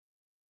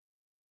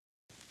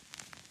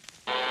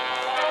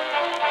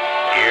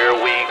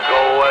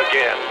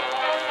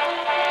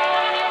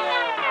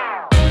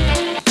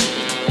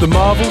The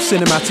Marvel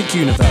Cinematic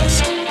Universe.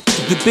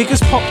 The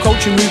biggest pop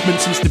culture movement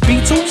since the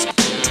Beatles,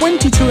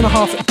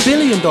 $22.5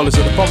 billion at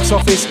the box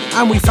office,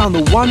 and we found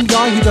the one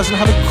guy who doesn't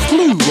have a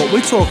clue what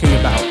we're talking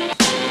about.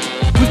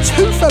 With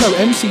two fellow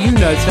MCU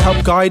nerds to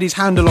help guide his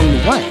hand along the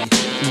way,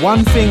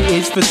 one thing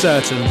is for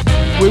certain,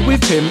 we're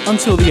with him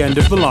until the end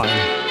of the line.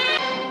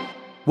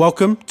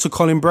 Welcome to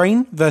Colin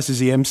Brain versus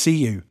the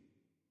MCU.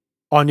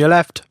 On your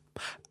left,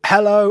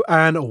 hello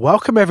and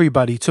welcome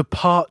everybody to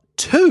part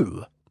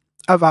 2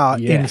 of our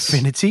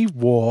Infinity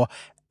War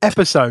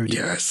episode.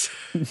 Yes.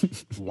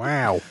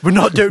 Wow. We're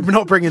not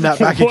bringing that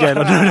back again.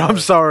 No, I'm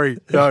sorry.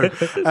 No.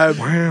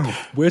 Wow.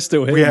 We're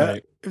still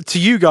here, mate. To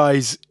you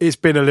guys, it's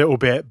been a little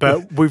bit,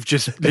 but we've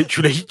just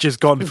literally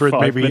just gone for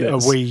maybe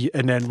minutes. A wee,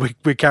 and then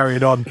we're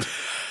carrying on.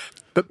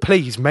 But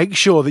please make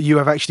sure that you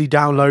have actually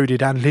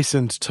downloaded and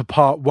listened to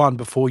part 1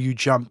 before you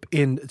jump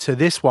into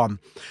this one.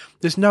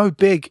 There's no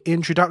big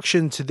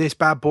introduction to this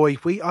bad boy.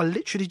 We are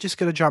literally just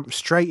going to jump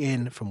straight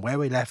in from where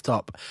we left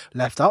off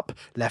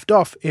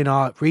in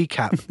our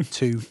recap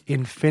to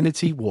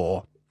Infinity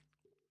War.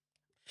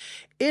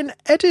 In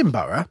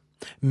Edinburgh,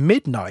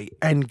 Midnight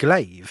and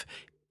Glaive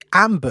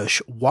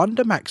ambush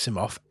Wanda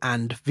Maximoff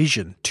and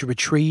Vision to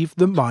retrieve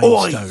the Mind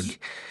Stone.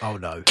 Oh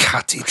no.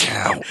 Cut it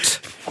out.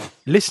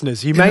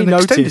 Listeners, you may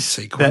notice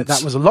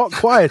that was a lot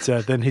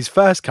quieter than his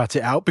first cut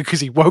it out because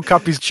he woke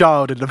up his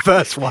child in the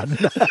first one.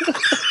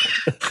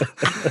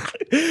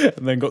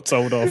 And then got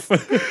told off.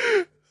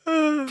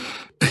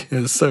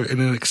 So in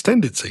an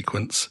extended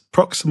sequence,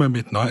 Proxima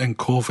Midnight and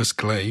Corvus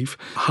Glaive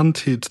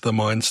hunted the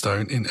Mind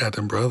Stone in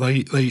Edinburgh.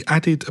 They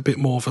added a bit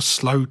more of a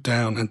slowed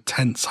down and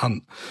tense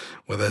hunt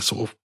where they're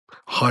sort of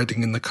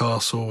hiding in the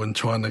castle and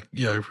trying to,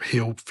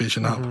 heal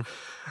Vision up.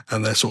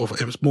 And they're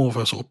it was more of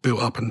a sort of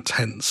built up and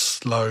tense,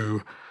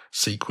 slow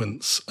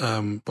sequence.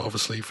 But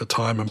obviously for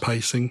time and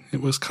pacing,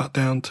 it was cut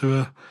down to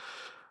a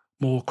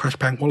more crash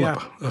bang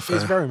wallop affair.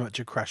 It's very much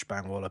a crash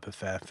bang wallop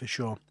affair for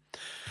sure.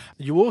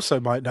 You also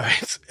might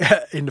notice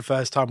in the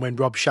first time when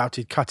Rob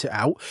shouted "cut it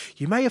out,"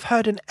 you may have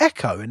heard an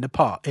echo in the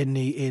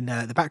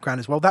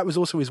background as well. That was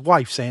also his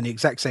wife saying the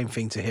exact same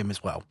thing to him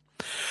as well.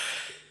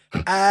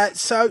 You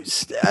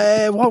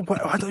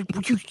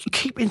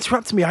keep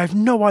interrupting me. I have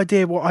no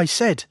idea what I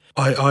said.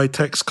 I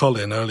text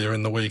Colin earlier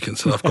in the week and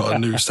said I've got a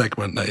new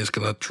segment that is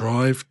going to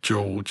drive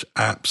George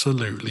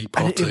absolutely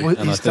potty.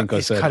 And I think I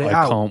said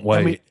I can't wait.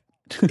 I mean,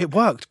 it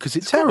worked because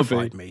it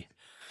terrified me.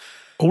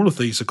 All of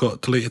these have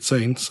got deleted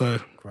scenes, so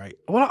great.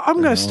 Well,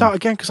 I'm going to start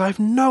again because I have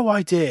no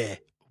idea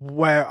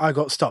where I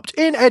got stopped.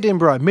 In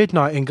Edinburgh,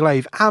 Midnight and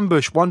Glaive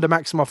ambush Wanda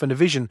Maximoff and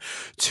Vision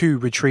to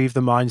retrieve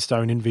the Mind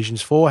Stone in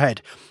Vision's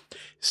forehead.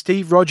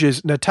 Steve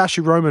Rogers,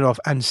 Natasha Romanoff,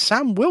 and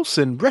Sam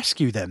Wilson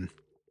rescue them,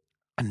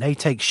 and they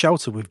take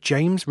shelter with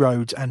James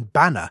Rhodes and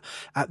Banner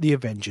at the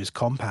Avengers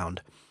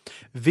compound.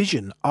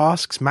 Vision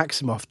asks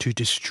Maximoff to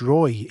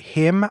destroy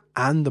him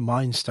and the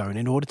Mind Stone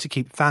in order to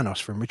keep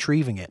Thanos from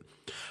retrieving it,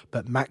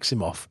 but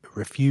Maximoff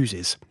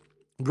refuses.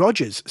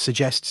 Rogers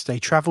suggests they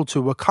travel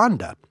to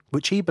Wakanda,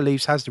 which he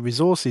believes has the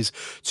resources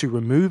to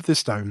remove the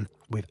stone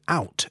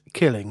without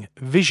killing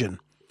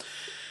Vision.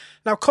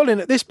 Now, Colin,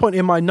 at this point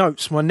in my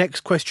notes, my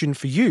next question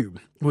for you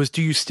was,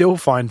 do you still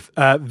find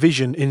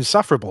Vision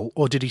insufferable,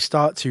 or did he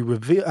start to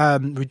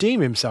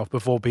redeem himself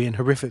before being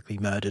horrifically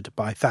murdered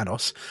by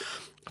Thanos?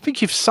 I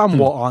think you've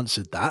somewhat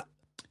answered that.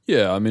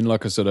 Yeah, I mean,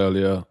 like I said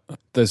earlier,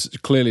 there's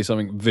clearly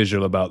something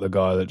visual about the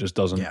guy that just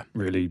doesn't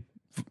really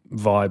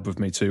vibe with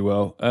me too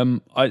well.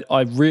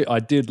 I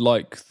did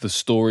like the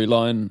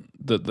storyline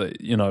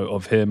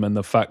of him and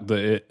the fact that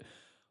it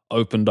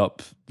opened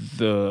up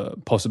the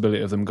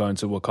possibility of them going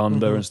to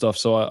Wakanda and stuff.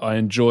 So I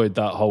enjoyed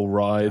that whole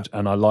ride,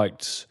 and I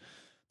liked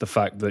the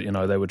fact that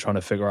they were trying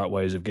to figure out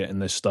ways of getting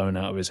this stone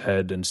out of his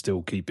head and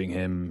still keeping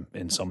him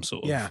in some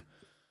sort of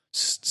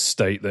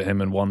state that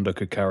him and Wanda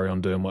could carry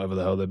on doing whatever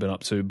the hell they've been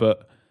up to.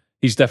 But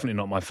he's definitely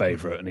not my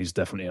favourite, and he's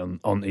definitely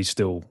on. He's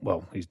still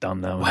he's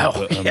done now.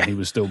 He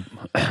was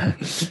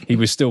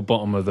still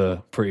bottom of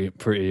the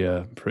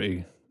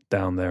pretty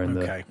down there in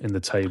the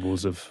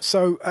tables of.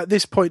 So at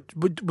this point,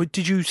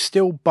 did you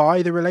still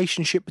buy the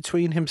relationship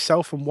between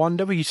himself and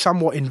Wanda? Were you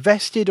somewhat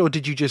invested, or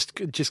did you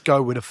just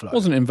go with the flow? I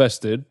wasn't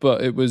invested,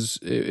 but it was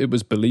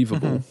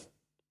believable,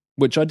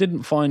 which I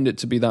didn't find it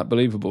to be that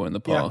believable in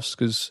the past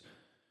because.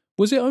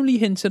 Was it only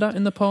hinted at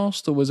in the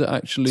past, or was it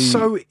actually?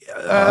 So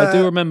I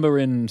do remember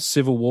in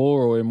Civil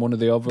War or in one of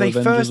the other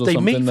Avengers or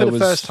something. They meet for the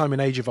first time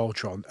in Age of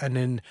Ultron, and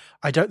then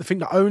I don't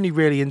think the only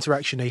really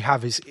interaction they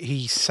have is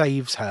he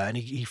saves her and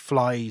he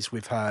flies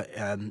with her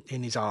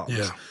in his arms.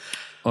 Yeah.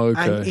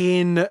 Okay.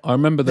 And I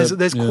remember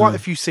there's quite a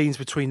few scenes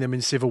between them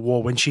in Civil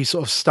War when she's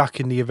sort of stuck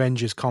in the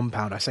Avengers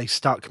compound. I say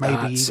stuck,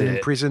 maybe even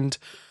imprisoned.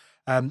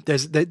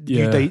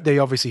 They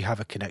obviously have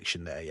a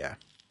connection there. Yeah.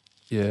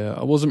 Yeah,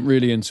 I wasn't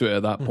really into it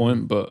at that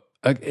point, but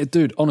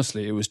dude,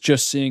 honestly, it was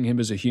just seeing him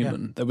as a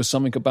human. Yeah. There was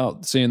something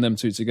about seeing them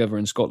two together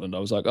in Scotland. I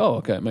was like, oh,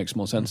 okay, it makes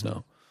more sense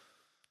now.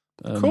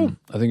 Cool.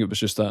 I think it was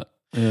just that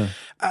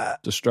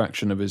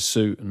distraction of his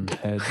suit and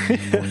head and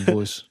annoying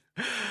voice.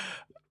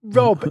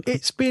 Rob,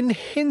 it's been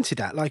hinted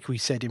at, like we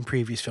said in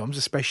previous films,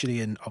 especially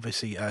in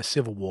obviously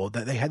Civil War,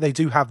 that they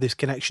do have this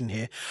connection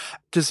here.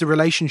 Does the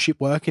relationship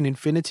work in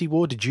Infinity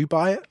War? Did you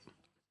buy it?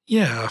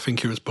 Yeah, I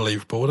think it was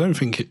believable. I don't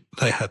think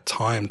they had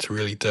time to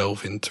really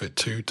delve into it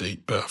too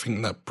deep, but I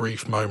think that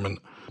brief moment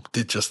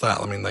did just that.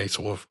 I mean, they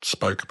sort of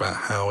spoke about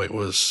how it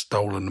was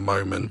stolen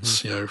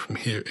moments, from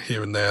here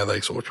and there.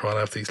 They sort of try and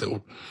have these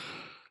little,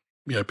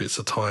 bits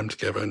of time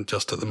together, and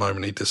just at the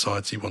moment he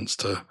decides he wants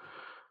to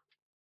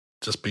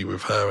just be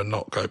with her and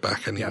not go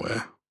back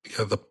anywhere.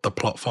 Yep. The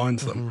plot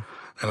finds them.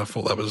 And I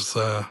thought that was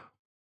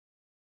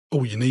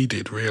all you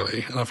needed,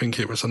 really. And I think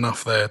it was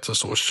enough there to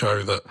sort of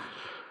show that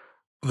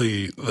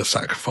the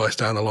sacrifice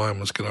down the line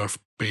was going to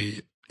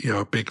be,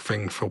 a big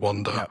thing for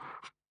Wanda. Yep.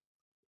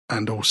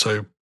 And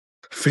also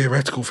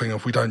theoretical thing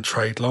of we don't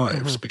trade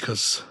lives,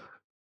 because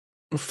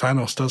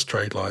Thanos does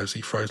trade lives.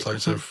 He throws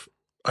loads of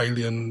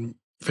alien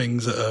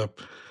things at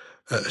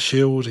a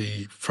shield.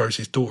 He throws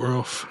his daughter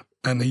off.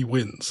 And he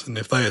wins. And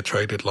if they had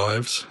traded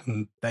lives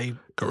and they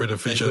got rid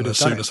of Vision as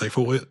soon as they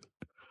fought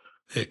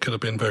it could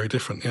have been very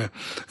different, yeah.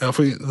 And I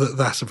think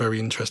that's a very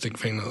interesting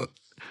thing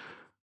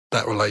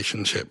that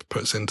relationship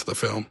puts into the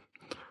film.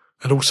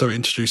 And also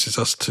introduces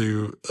us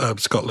to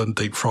Scotland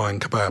deep frying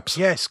kebabs.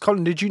 Yes,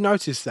 Colin, did you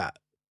notice that?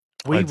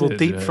 We will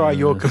deep fry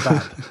your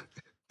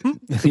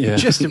kebab.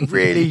 Just to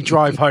really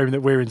drive home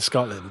that we're in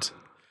Scotland.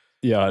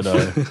 Yeah, I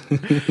know.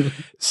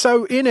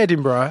 So in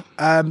Edinburgh,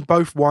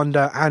 both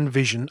Wanda and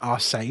Vision are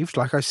saved,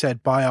 like I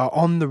said, by our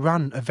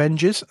on-the-run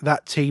Avengers.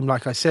 That team,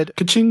 like I said...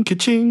 Ka-ching,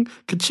 ka-ching,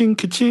 ka-ching,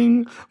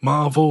 ka-ching,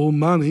 Marvel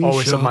money shot. Oh,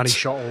 it's a money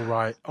shot, all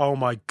right. Oh,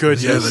 my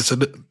goodness.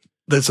 Yeah,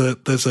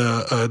 there's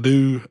a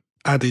new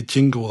added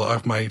jingle that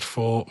I've made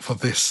for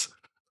this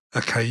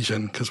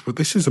occasion, because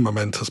this is a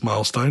momentous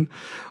milestone.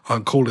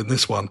 I'm calling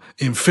this one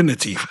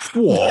Infinity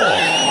War.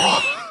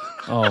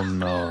 Oh,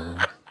 no.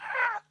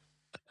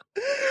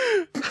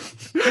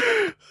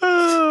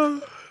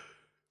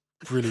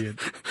 Brilliant.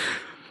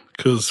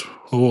 Because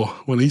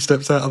when he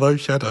steps out of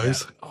those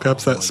shadows,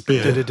 grabs that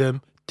spear,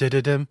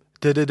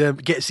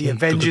 gets the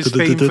Avengers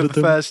theme for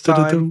the first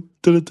time.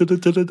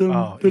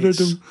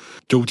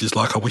 George is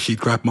like, I wish he'd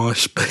grabbed my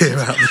spear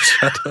out of the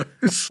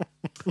shadows.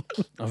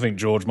 I think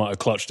George might have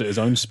clutched at his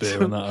own spear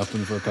when that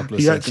happened for a couple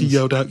of seconds. He actually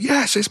yelled out,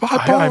 "Yes, it's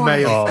my boy!"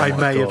 I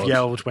may have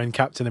yelled when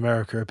Captain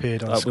America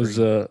appeared on screen.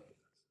 That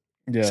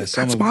was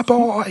that's my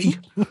boy.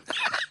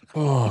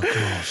 Oh,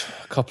 God.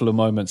 A couple of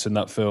moments in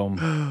that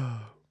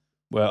film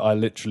where I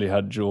literally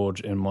had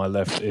George in my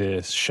left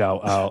ear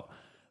shout out,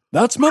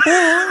 "That's my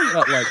boy!"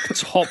 at like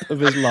top of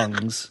his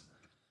lungs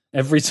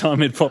every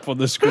time he'd pop on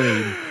the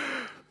screen.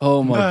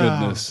 Oh, my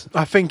goodness.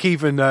 I think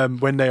even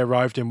when they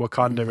arrived in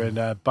Wakanda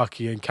and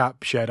Bucky and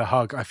Cap shared a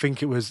hug, I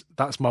think it was,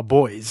 "That's my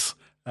boys."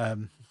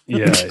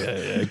 Yeah.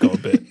 It got a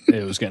bit.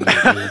 It was getting a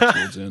bit weird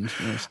towards the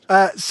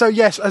end. So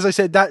yes, as I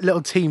said, that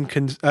little team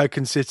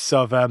consists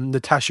of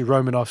Natasha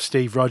Romanoff,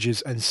 Steve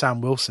Rogers, and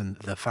Sam Wilson,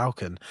 the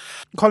Falcon.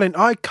 Colin,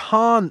 I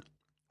can't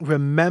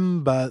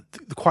remember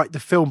quite the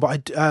film,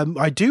 but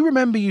I do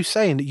remember you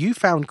saying that you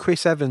found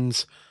Chris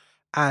Evans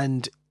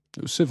and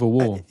it was Civil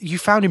War. You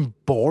found him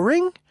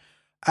boring.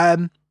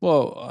 I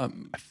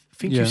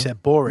think you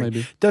said boring.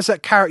 Maybe. Does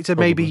that character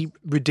maybe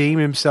redeem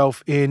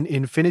himself in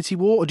Infinity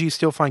War, or do you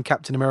still find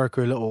Captain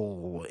America a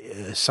little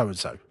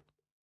so-and-so?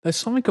 There's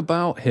something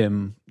about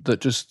him that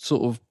just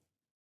sort of...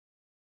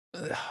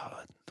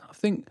 I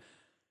think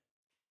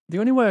the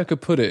only way I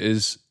could put it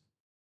is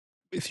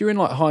if you're in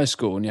like high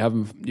school and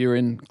you're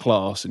in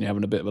class and you're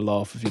having a bit of a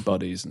laugh with your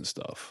buddies and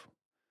stuff,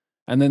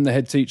 and then the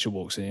head teacher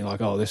walks in and you're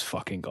like, "Oh, this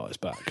fucking guy's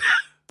back."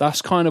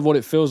 That's kind of what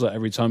it feels like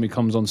every time he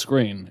comes on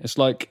screen. It's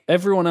like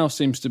everyone else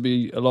seems to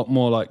be a lot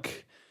more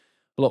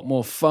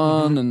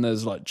fun, and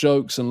there's like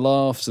jokes and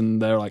laughs,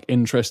 and they're like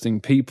interesting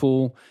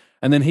people.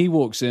 And then he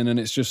walks in, and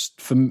it's just,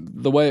 from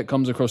the way it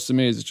comes across to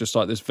me, is it's just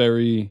like this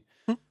very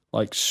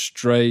like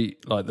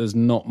straight, like there's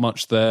not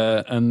much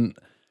there. And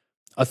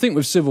I think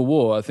with Civil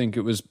War, I think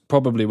it was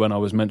probably when I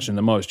was mentioned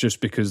the most,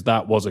 just because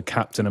that was a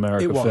Captain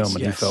America film,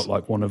 and he felt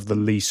like one of the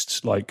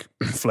least like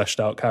fleshed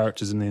out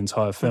characters in the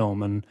entire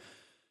film, and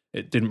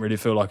it didn't really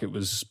feel like it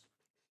was.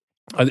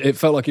 It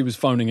felt like he was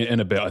phoning it in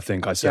a bit. I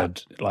think I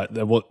said like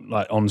there was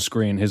like on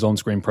screen, his on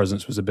screen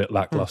presence was a bit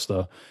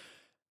lackluster,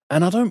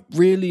 and I don't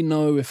really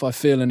know if I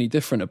feel any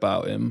different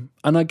about him.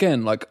 And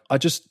again, like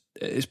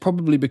it's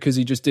probably because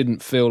he just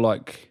didn't feel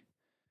like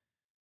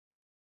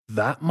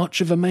that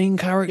much of a main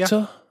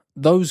character. Yeah.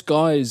 Those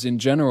guys in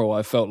general,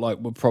 I felt like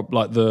were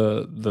like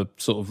the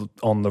sort of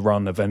on the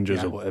run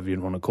Avengers or whatever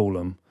you'd want to call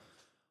them.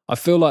 I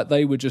feel like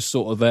they were just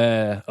sort of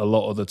there a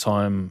lot of the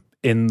time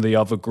in the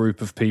other group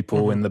of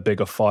people in the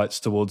bigger fights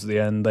towards the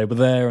end. They were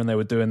there and they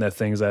were doing their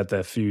things. They had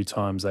their few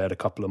times. They had a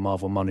couple of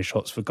Marvel money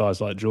shots for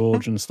guys like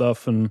George and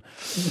stuff. And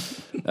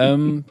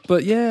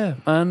but yeah,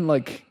 man,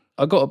 like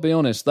I got to be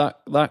honest,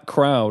 that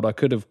crowd, I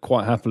could have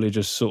quite happily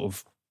just sort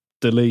of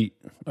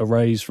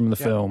erase from the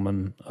film,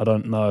 and I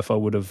don't know if I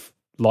would have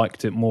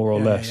liked it more or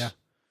less. Yeah.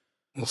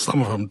 Well,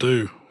 some of them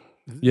do.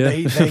 Yeah,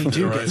 they do get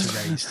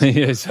erased.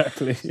 Yeah,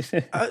 exactly.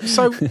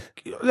 So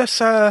let's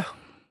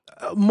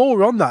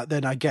more on that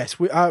then, I guess.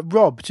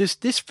 Rob,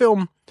 just this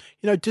film,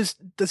 does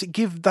it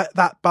give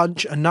that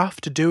bunch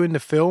enough to do in the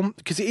film?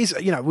 Because it is,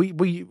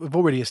 we've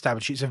already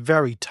established it's a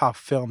very tough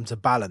film to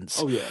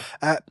balance. Oh,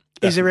 yeah.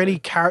 Is there any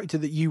character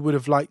that you would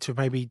have liked to have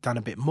maybe done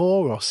a bit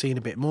more or seen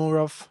a bit more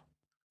of?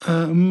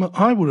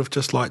 I would have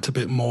just liked a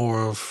bit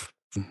more of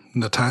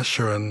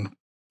Natasha and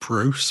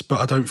Bruce, but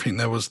I don't think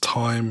there was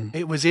time.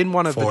 It was in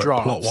one of the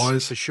drafts,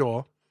 plot-wise. for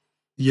sure.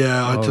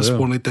 Yeah, I just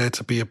wanted there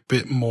to be a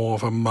bit more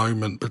of a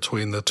moment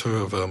between the two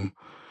of them,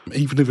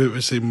 even if it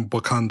was in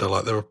Wakanda,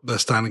 like they're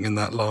standing in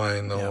that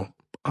line, or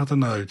I don't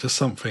know, just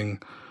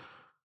something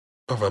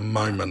of a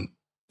moment,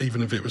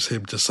 even if it was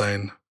him just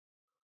saying,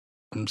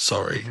 "I'm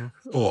sorry,"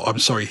 or "I'm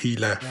sorry he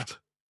left."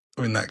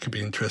 I mean, that could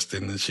be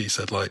interesting. And she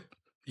said, like,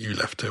 "You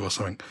left too," or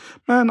something.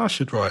 Man, I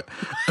should write.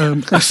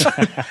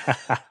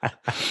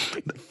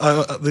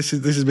 This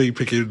is me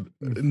picking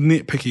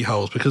nitpicky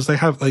holes because they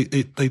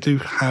do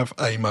have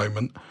a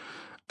moment,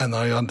 and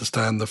I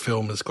understand the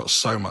film has got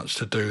so much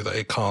to do that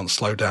it can't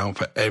slow down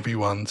for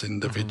everyone's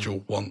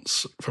individual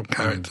wants from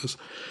characters.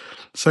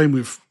 Same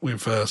with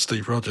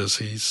Steve Rogers.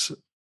 He's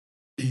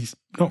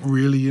not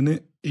really in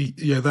it.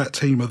 That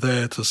team are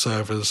there to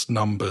serve as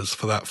numbers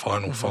for that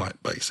final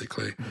fight,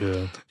 basically.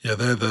 Yeah,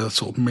 they're the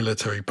sort of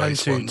military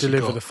base and to ones.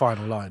 deliver the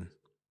final line.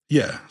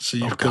 Yeah, so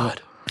you've got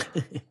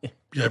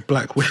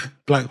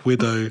Black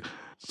Widow,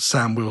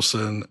 Sam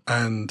Wilson,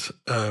 and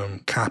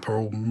Cap are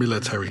all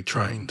military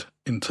trained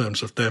in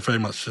terms of they're very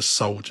much just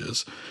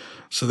soldiers.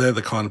 So they're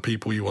the kind of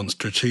people you want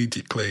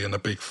strategically in a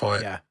big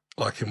fight. Yeah.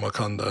 Like in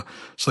Wakanda.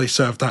 So they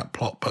serve that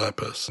plot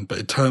purpose. But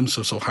in terms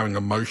of sort of having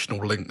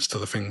emotional links to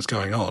the things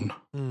going on,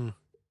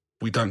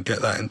 we don't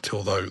get that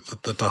until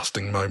the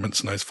dusting moments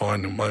and those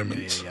final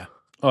moments. Yeah.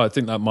 Oh, I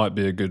think that might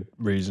be a good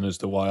reason as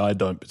to why I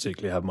don't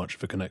particularly have much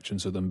of a connection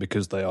to them,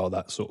 because they are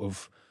that sort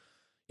of,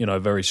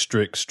 very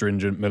strict,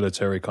 stringent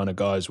military kind of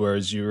guys,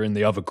 whereas you're in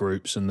the other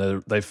groups and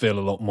they feel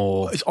a lot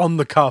more... It's on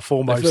the cuff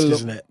almost,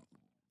 isn't it?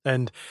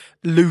 And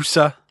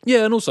looser.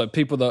 Yeah, and also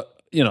people that,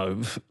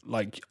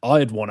 like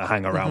I'd want to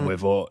hang around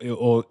with, or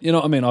you know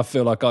what I mean? I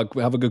feel like I'd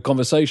have a good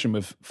conversation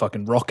with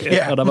fucking Rocket.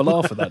 Yeah. I'd have a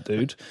laugh at that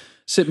dude.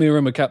 Sit me in a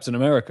room with Captain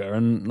America,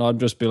 and I'd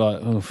just be like,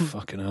 oh,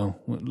 fucking hell.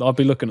 I'd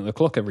be looking at the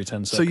clock every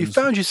 10 seconds. So you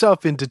found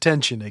yourself in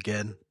detention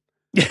again.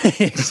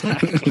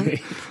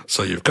 Exactly.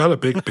 So you've got a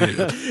big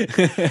beard.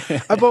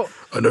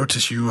 I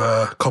noticed you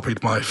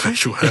copied my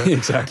facial hair.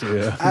 Exactly,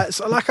 yeah.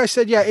 So like I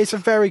said, it's a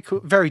very,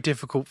 very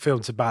difficult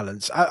film to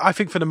balance. I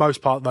think for the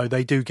most part, though,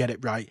 they do get it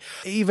right.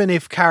 Even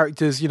if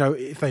characters,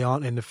 if they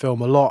aren't in the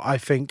film a lot, I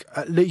think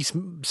at least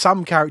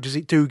some characters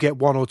do get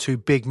one or two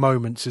big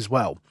moments as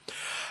well.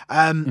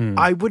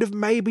 I would have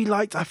maybe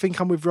liked, I think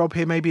I'm with Rob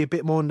here, maybe a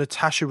bit more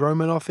Natasha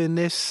Romanoff in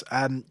this.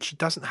 She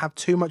doesn't have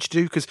too much to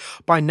do because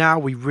by now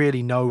we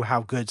really know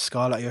how good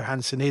Scarlett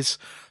Johansson is.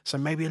 So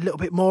maybe a little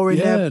bit more in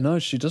there. Yeah, no,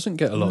 she doesn't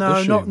get a lot.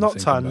 No, not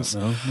tons.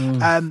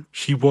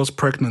 She was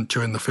pregnant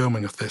during the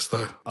filming of this,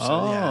 though.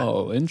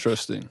 So,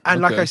 interesting.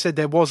 And like I said,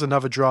 there was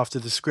another draft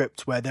of the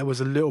script where there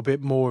was a little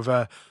bit more of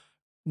a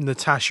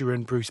Natasha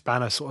and Bruce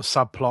Banner sort of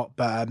subplot,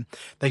 but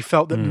they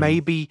felt that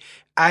maybe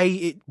A,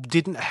 it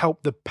didn't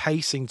help the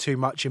pacing too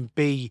much, and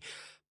B,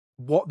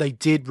 what they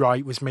did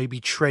right was maybe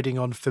treading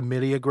on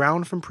familiar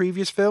ground from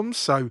previous films,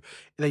 so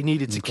they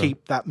needed to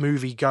keep that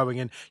movie going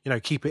and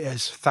keep it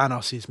as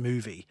Thanos'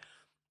 movie.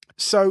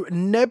 So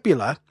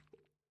Nebula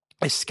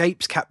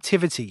escapes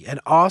captivity and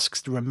asks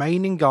the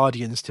remaining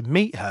Guardians to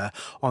meet her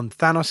on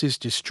Thanos'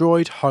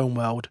 destroyed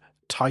homeworld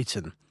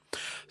Titan.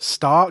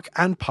 Stark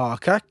and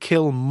Parker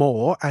kill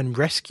Moore and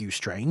rescue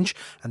Strange,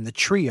 and the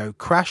trio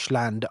crash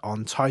land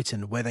on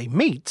Titan, where they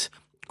meet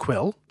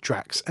Quill,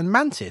 Drax, and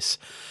Mantis.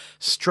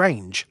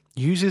 Strange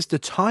uses the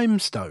Time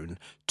Stone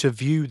to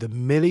view the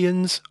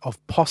millions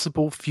of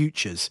possible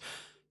futures,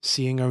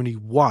 seeing only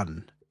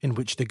one in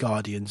which the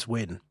Guardians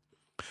win.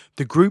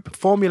 The group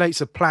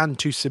formulates a plan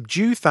to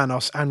subdue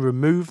Thanos and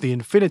remove the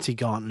Infinity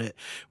Gauntlet,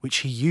 which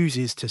he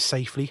uses to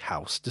safely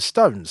house the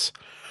stones.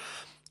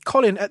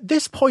 Colin, at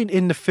this point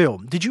in the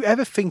film, did you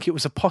ever think it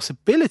was a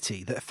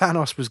possibility that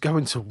Thanos was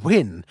going to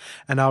win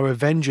and our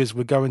Avengers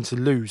were going to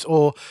lose?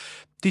 Or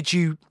did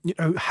you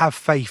have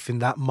faith in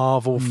that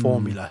Marvel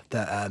formula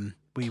that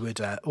we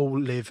would all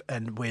live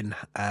and win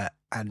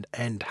and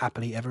end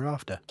happily ever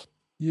after?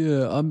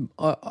 Yeah,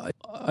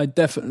 I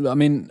definitely, I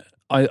mean,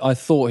 I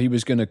thought he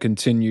was going to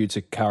continue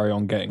to carry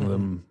on getting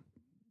them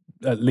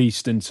at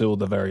least until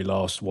the very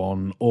last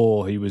one,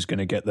 or he was going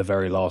to get the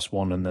very last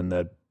one and then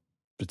there'd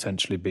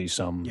potentially be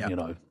some,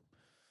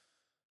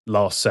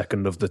 last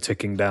second of the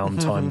ticking down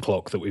time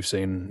clock that we've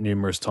seen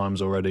numerous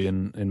times already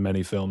in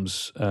many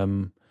films.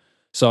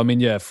 So, I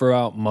mean,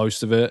 throughout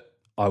most of it,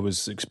 I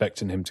was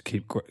expecting him to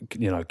keep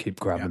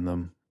grabbing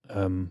them.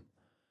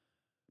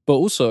 But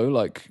also,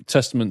 like,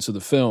 testament to the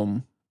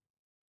film,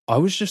 I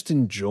was just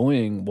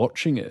enjoying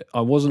watching it.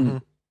 I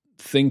wasn't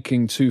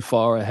thinking too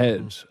far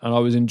ahead. And I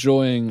was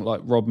enjoying,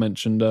 like Rob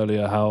mentioned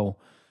earlier, how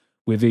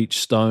with each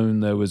stone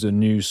there was a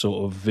new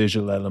sort of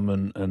visual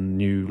element and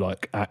new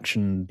like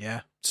action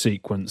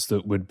sequence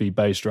that would be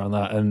based around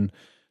that. And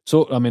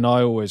So, I mean,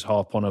 I always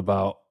harp on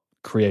about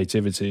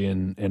creativity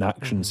in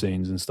action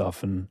scenes and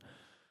stuff, and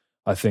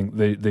I think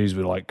these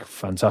were like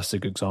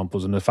fantastic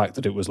examples, and the fact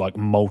that it was like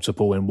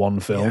multiple in one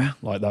film,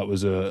 like that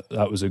was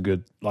a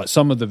good, like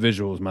some of the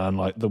visuals, man,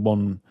 like the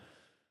one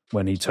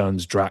when he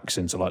turns Drax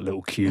into like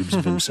little cubes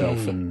of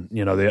himself, and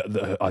you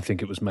know, I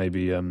think it was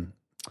maybe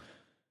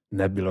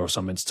Nebula or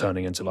something's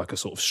turning into like a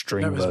sort of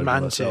string That was version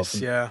Mantis, of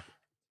herself.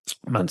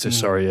 Mantis,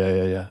 sorry,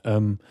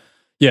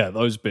 yeah,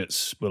 those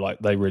bits were like,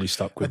 they really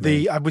stuck with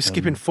me. I was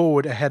skipping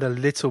forward ahead a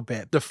little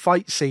bit. The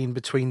fight scene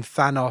between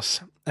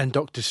Thanos and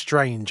Doctor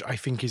Strange, I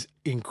think, is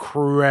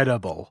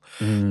incredible.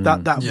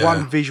 That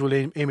one visual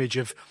image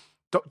of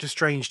Doctor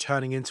Strange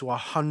turning into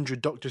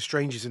 100 Doctor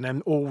Stranges and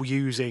them all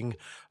using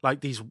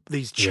like these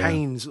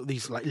chains,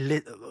 these like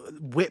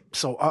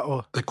whips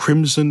or the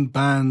crimson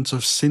bands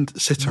of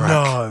Cyttorak.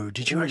 No,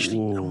 did you actually?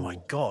 Oh my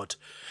god!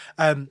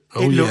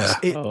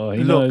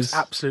 It looks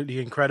absolutely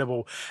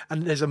incredible.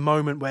 And there's a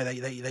moment where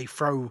they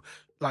throw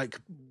like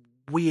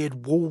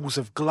weird walls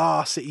of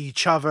glass at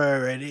each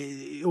other, and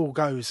it all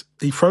goes.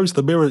 He throws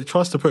the mirror. He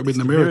tries to put him in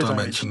the mirror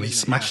dimension. And he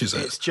smashes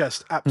it. It's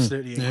just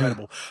absolutely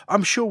incredible.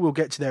 I'm sure we'll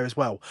get to there as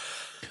well.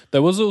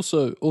 There was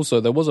also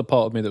there was a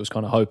part of me that was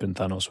kind of hoping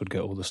Thanos would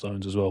get all the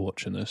stones as well.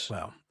 Watching this,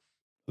 well,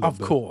 of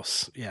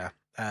course, yeah.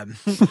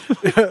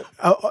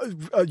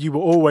 You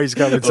were always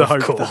going to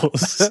hope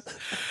that.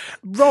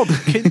 Rob,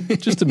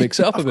 just to mix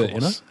it up a bit, you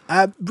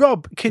know.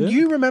 Rob, can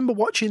you remember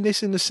watching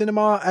this in the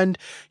cinema? And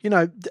you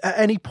know, at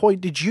any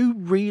point, did you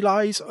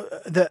realise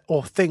that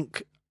or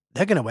think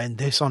they're going to end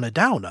this on a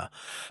downer?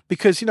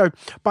 Because you know,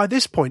 by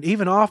this point,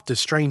 even after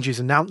Strange's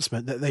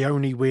announcement that they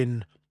only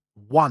win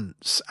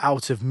once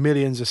out of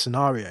millions of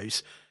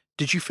scenarios,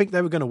 did you think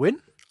they were going to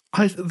win?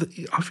 I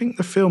think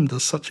the film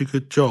does such a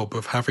good job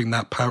of having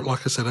that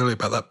like I said earlier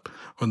about that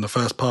on the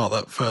first part,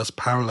 that first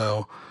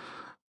parallel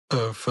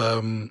of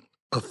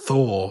a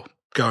Thor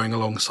going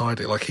alongside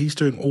it. Like he's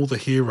doing all the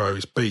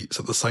heroes' beats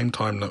at the same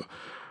time that,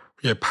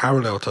 you know,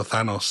 parallel to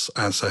Thanos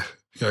as a,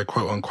 you know,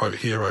 quote unquote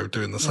hero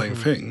doing the same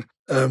thing.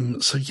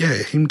 So yeah,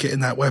 him getting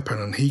that weapon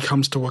and he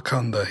comes to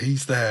Wakanda,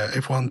 he's there,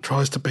 everyone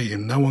tries to beat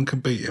him, no one can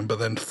beat him, but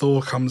then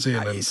Thor comes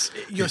in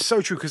you're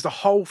so true, because the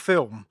whole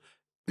film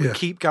we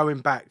keep going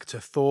back to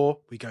Thor.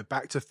 We go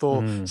back to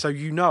Thor. So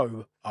you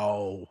know,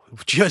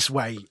 just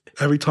wait.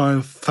 Every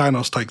time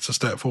Thanos takes a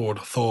step forward,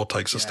 Thor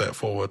takes a step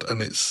forward,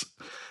 and it's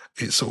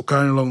sort of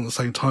going along at the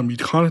same time. You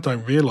kind of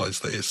don't realise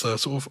that it's a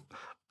sort of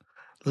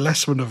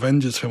less of an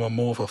Avengers film and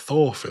more of a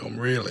Thor film,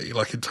 really,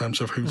 like in terms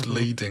of who's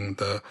leading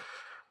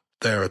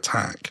their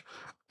attack.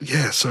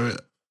 Yeah, so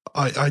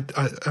I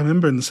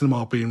remember in the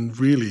cinema being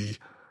really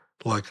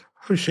like,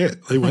 oh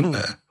shit, they went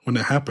there. When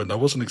it happened, I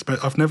wasn't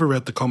I've never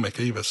read the comic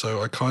either,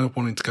 so I kind of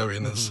wanted to go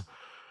in as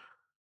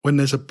when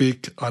there's a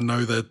big. I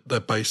know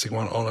they're basing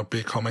one on a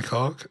big comic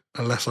arc.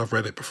 Unless I've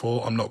read it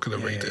before, I'm not going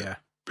to read it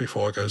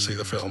before I go see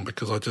the film,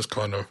 because I just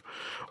kind of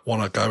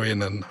want to go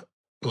in and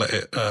let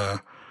it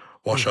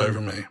wash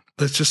over me.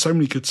 There's just so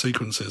many good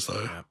sequences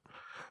though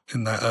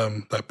in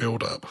that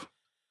build up.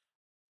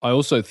 I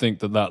also think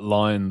that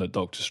line that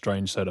Doctor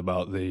Strange said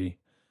about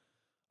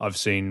I've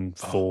seen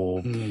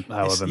for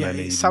however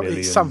many million.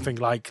 It's something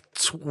like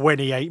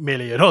 28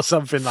 million or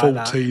something like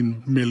that.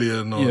 14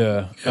 million.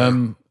 Or,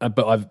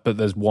 but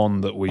there's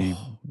one that we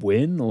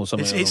win or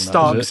something. It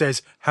Stark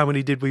says, how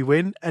many did we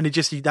win? And it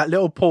just, that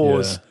little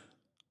pause,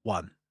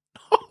 one.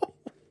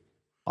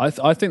 I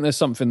think there's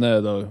something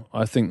there though.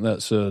 I think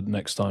that's a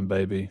next time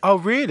baby. Oh,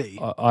 really?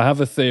 I have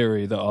a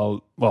theory that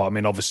I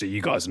mean, obviously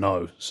you guys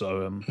know,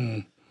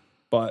 so,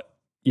 but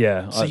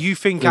yeah. So you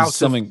think out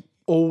something... of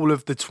all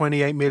of the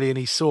 28 million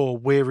he saw,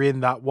 we're in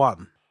that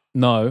one?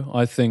 No,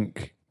 I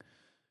think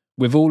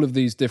with all of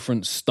these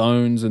different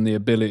stones and the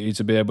ability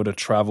to be able to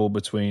travel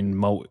between,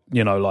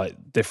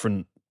 like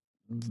different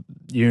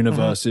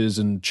universes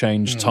and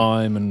change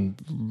time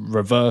and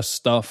reverse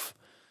stuff.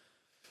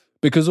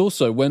 Because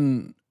also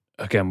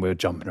again, we're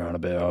jumping around a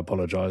bit, I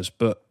apologize,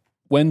 but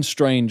when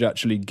Strange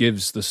actually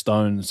gives the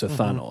stones to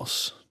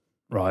Thanos,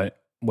 right?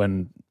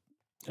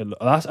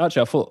 That's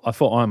actually, I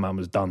thought Iron Man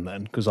was done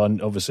then, because I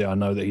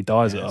know that he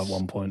dies at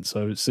one point.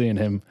 So seeing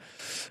him,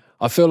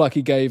 I feel like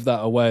he gave that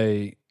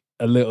away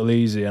a little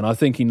easy, and I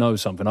think he knows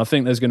something. I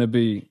think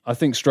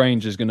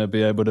Strange is going to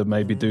be able to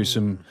maybe do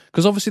some,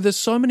 because obviously there's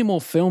so many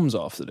more films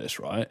after this,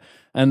 right?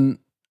 And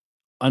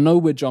I know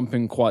we're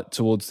jumping quite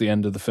towards the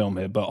end of the film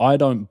here, but I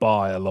don't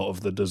buy a lot of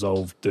the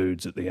dissolved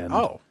dudes at the end.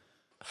 Oh,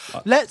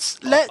 we'll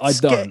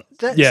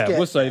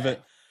save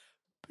it.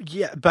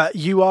 Yeah, but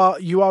you are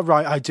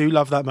right. I do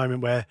love that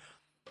moment where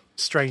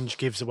Strange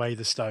gives away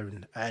the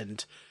stone,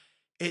 and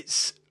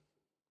it's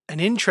an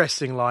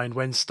interesting line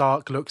when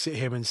Stark looks at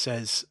him and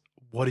says,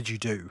 "What did you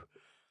do?"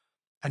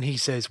 And he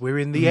says, "We're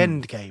in the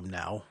end game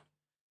now,"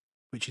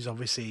 which is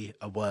obviously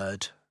a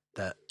word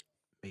that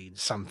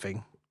means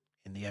something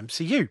in the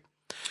MCU.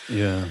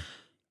 Yeah.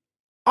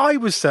 I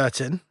was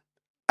certain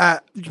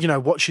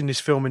watching this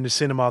film in the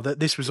cinema, that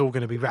this was all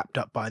going to be wrapped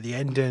up by the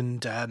end,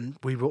 and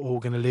we were all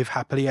going to live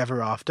happily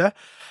ever after.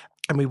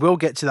 And we will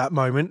get to that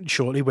moment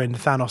shortly when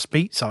Thanos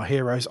beats our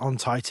heroes on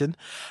Titan.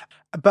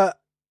 But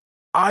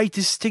I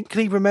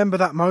distinctly remember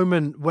that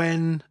moment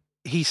when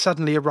he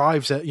suddenly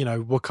arrives at,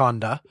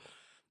 Wakanda,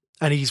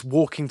 and he's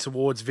walking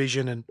towards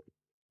Vision, and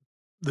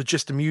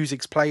the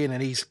music's playing,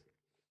 and he's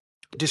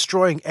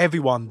destroying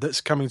everyone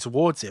that's coming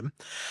towards him.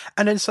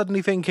 And then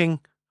suddenly thinking,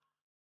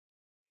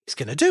 he's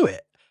going to do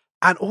it.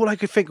 And all I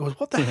could think was,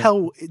 what the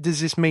hell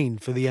does this mean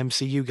for the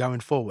MCU going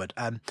forward?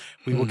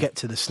 We will get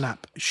to the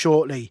snap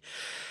shortly.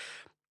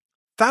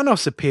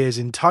 Thanos appears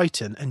in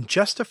Titan and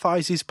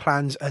justifies his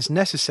plans as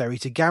necessary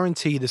to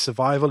guarantee the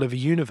survival of a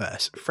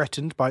universe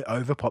threatened by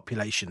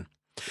overpopulation.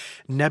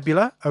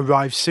 Nebula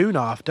arrives soon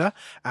after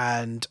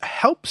and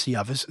helps the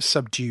others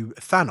subdue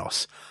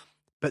Thanos,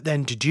 but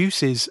then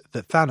deduces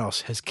that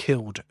Thanos has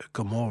killed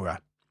Gamora.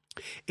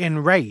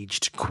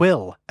 Enraged,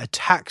 Quill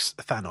attacks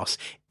Thanos,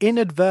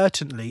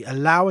 inadvertently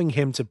allowing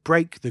him to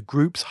break the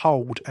group's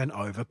hold and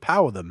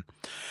overpower them.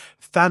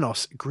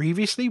 Thanos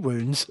grievously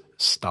wounds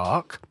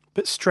Stark,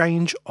 but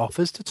Strange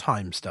offers the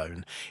Time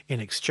Stone in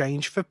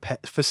exchange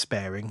for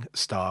sparing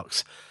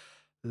Stark's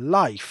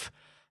life.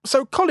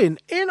 So, Colin,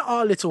 in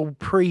our little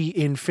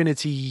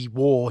pre-Infinity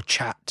War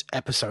chat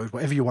episode,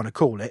 whatever you want to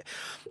call it,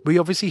 we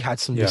obviously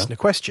had some listener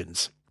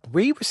questions.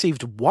 We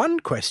received one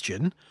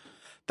question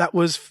that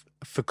was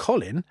for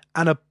Colin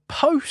and a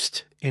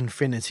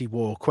post-Infinity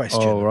War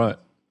question. Oh, right.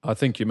 I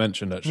think you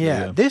mentioned, actually.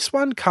 Yeah, this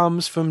one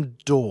comes from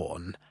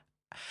Dawn.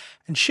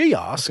 And she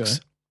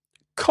asks,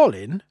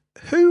 Colin,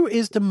 who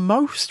is the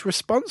most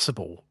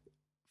responsible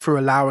for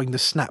allowing the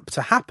snap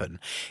to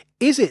happen?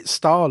 Is it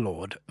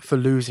Star-Lord for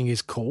losing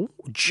his cool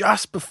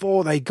just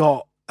before they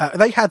got...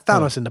 they had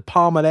Thanos in the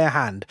palm of their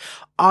hand,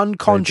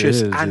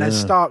 unconscious,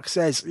 as Stark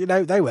says,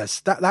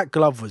 that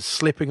glove was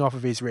slipping off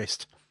of his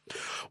wrist.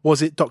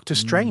 Was it Doctor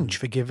Strange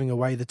for giving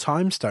away the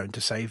Time Stone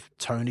to save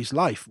Tony's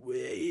life?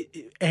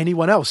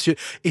 Anyone else?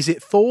 Is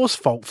it Thor's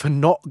fault for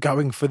not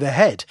going for the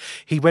head?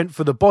 He went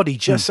for the body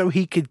just so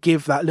he could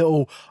give that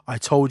little, I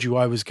told you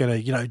I was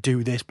going to,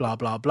 do this, blah,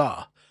 blah,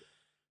 blah.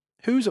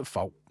 Who's at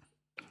fault?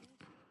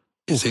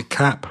 Is it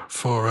Cap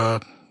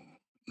for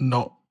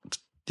not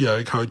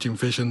encouraging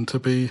Vision to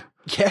be...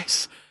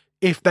 Yes.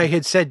 If they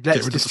had said,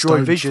 let's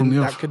destroy Vision,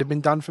 that could have been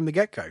done from the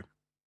get-go.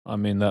 I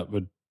mean,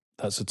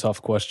 that's a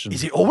tough question.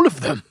 Is it all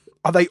of them?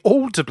 Are they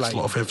all to blame? There's a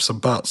lot of ifs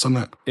and buts, isn't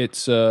it?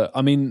 It's,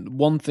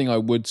 one thing I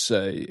would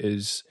say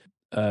is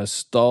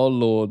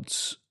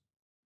Star-Lord's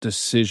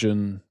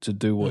decision to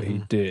do what he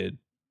did,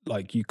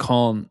 like, you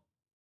can't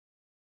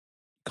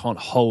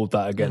hold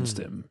that against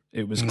him.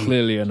 It was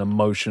clearly an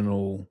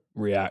emotional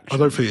reaction. I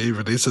don't think it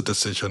even is a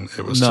decision.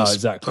 It was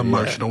just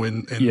emotional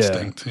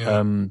instinct.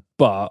 Yeah.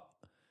 But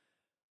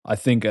I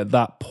think at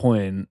that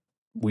point,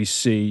 we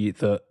see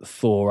that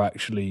Thor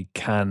actually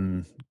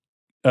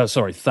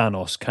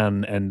Thanos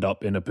can end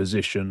up in a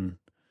position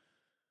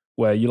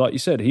where, like you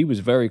said, he was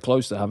very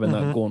close to having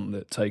that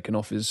gauntlet taken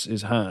off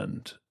his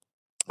hand.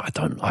 I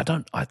don't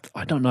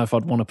know if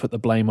I'd want to put the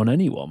blame on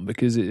anyone,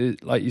 because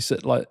it, like you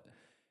said, like,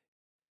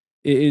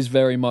 it is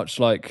very much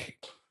like,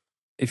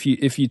 if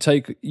you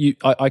take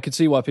I could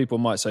see why people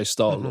might say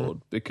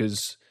Star-Lord,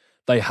 because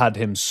they had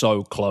him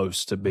so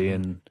close to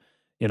being,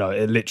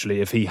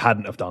 literally, if he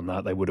hadn't have done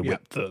that, they would have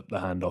whipped the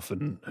hand off,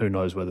 and who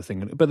knows where the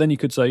thing. But then you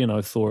could say,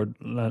 Thor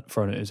had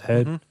thrown it at his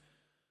head.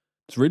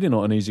 It's really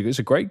not an easy. It's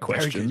a great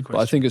question, but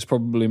I think it's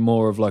probably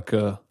more of like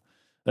a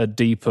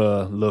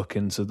deeper look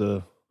into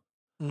the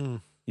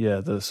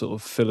the sort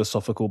of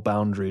philosophical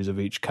boundaries of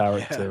each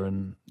character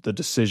and the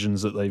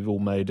decisions that they've all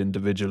made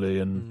individually.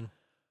 And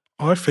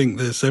I think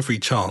there's every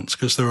chance,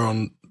 because they're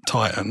on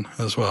Titan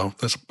as well.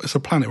 It's a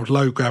planet with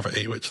low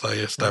gravity, which they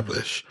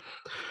establish.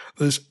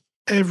 There's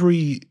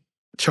every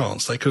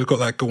chance they could have got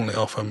that gauntlet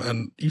off him,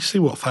 and you see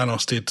what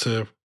Thanos did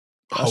to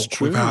Hulk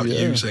without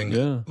using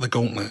the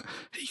gauntlet.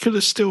 He could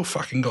have still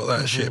fucking got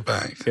that shit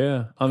back.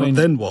 Yeah, and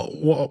then what?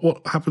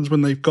 What happens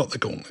when they've got the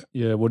gauntlet?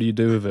 Yeah, what do you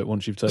do with it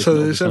once you've taken?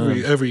 So there's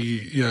every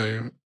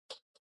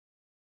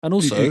and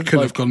also it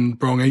could have gone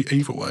wrong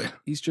either way.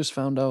 He's just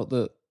found out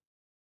that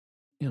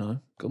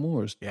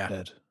Gamora's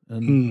dead,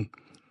 and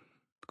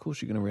of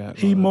course you're going to react.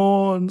 He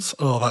mourns.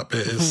 Oh, that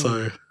bit is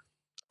so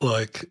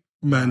like.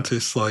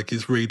 Mantis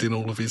is reading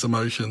all of his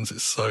emotions.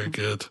 It's so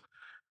good.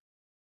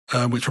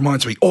 Which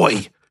reminds me,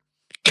 oi,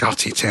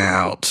 cut it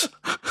out.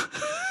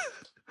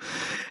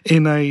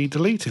 In a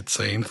deleted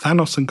scene,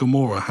 Thanos and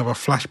Gamora have a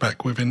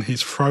flashback within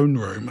his throne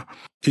room.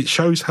 It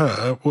shows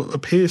her what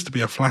appears to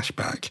be a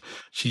flashback.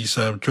 She's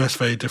dressed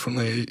very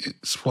differently.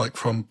 It's like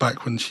from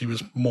back when she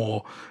was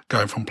more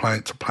going from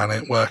planet to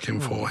planet, working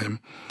for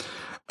him.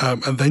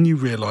 And then you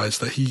realise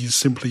that he's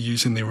simply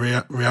using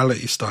the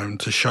reality stone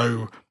to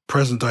show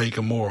present-day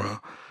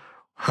Gamora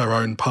her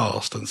own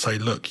past and say,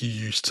 look, you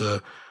used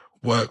to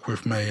work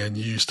with me and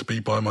you used to be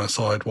by my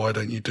side, why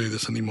don't you do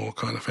this anymore,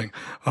 kind of thing.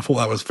 I thought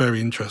that was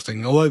very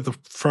interesting. Although the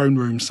throne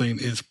room scene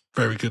is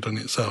very good in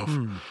itself.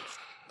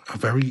 A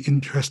very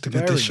interesting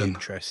addition. Very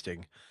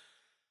interesting.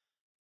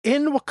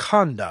 In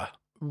Wakanda,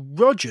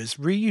 Rogers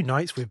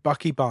reunites with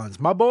Bucky Barnes,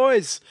 my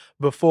boys,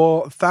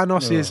 before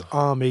Thanos'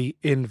 army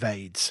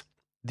invades.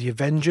 The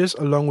Avengers,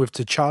 along with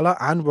T'Challa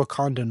and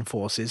Wakandan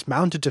forces,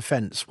 mount a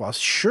defense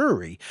whilst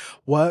Shuri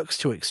works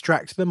to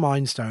extract the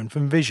Mind Stone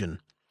from Vision.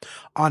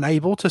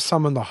 Unable to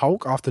summon the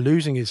Hulk after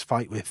losing his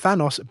fight with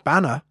Thanos,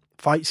 Banner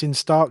fights in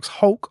Stark's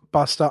Hulk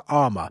Buster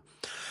armor.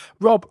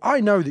 Rob, I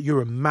know that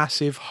you're a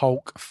massive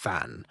Hulk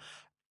fan.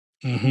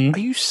 Mm-hmm. Are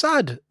you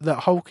sad that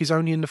Hulk is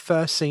only in the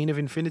first scene of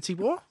Infinity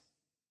War?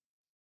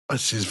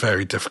 This is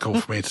very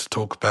difficult for me to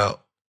talk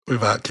about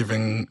without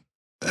giving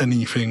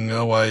anything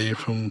away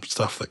from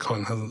stuff that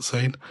Colin hasn't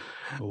seen.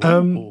 I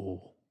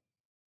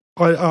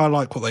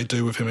like what they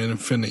do with him in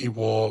Infinity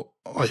War.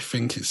 I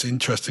think it's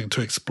interesting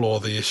to explore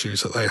the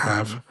issues that they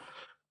have,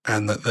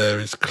 and that there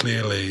is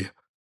clearly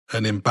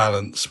an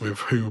imbalance with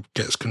who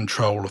gets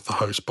control of the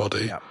host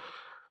body. Yep.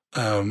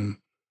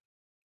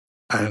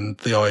 And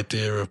the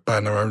idea of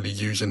Banner only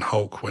using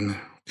Hulk when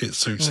it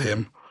suits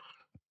him,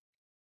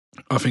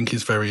 I think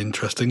is very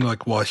interesting.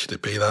 Like, why should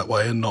it be that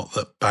way and not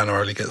that Banner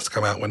only gets to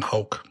come out when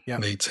Hulk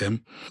needs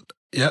him?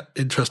 Yeah,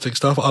 interesting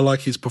stuff. I like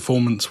his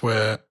performance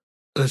where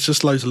there's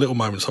just loads of little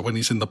moments, like when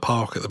he's in the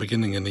park at the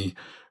beginning and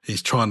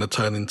he's trying to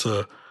turn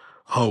into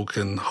Hulk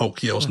and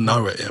Hulk yells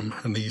no at him,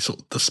 and he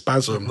sort of, the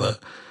spasm that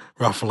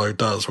Ruffalo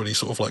does when he's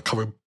sort of like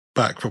coming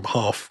back from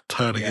half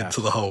turning into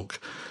the Hulk.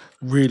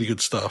 Really good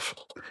stuff.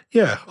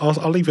 Yeah,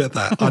 I'll leave it at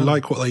that. I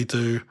like what they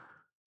do.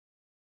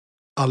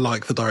 I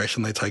like the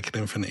direction they take in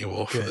Infinity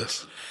War for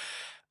this.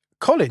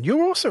 Colin,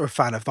 you're also a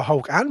fan of the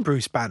Hulk and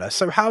Bruce Banner.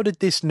 So how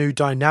did this new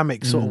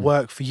dynamic sort of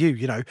work for you?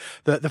 You know,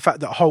 the fact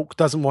that Hulk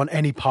doesn't want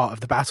any part of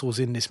the battles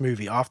in this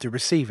movie after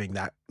receiving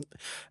that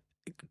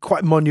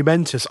quite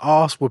monumentous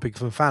arse whooping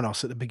from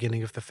Thanos at the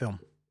beginning of the film.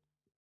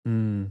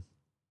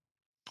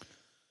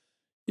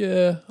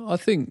 Yeah, I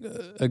think,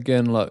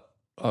 again, like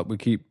we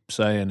keep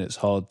saying, it's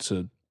hard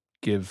to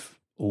give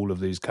all of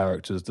these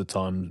characters the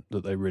time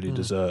that they really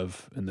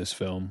deserve in this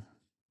film.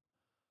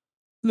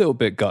 A little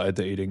bit gutted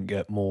that he didn't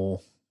get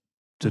more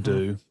to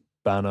do.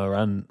 Banner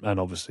and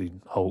obviously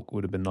Hulk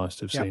would have been nice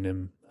to have seen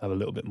him have a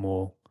little bit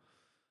more.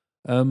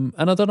 And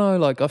I don't know,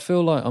 like I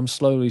feel like I'm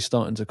slowly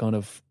starting to kind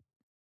of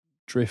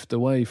drift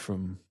away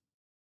from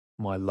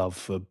my love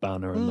for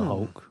Banner and the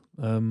Hulk.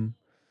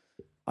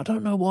 I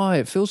don't know why.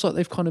 It feels like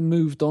they've kind of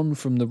moved on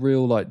from the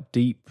real, like,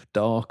 deep,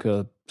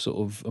 darker, sort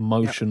of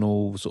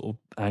emotional, sort of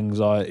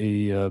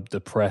anxiety,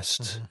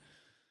 depressed.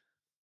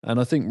 And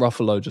I think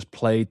Ruffalo just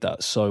played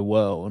that so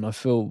well. And I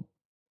feel,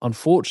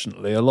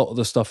 unfortunately, a lot of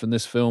the stuff in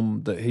this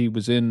film that he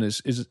was in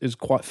is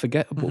quite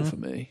forgettable for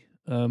me.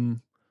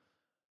 And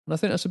I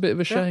think that's a bit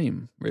of a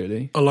shame,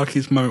 really. I like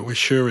his moment with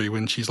Shuri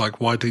when she's like,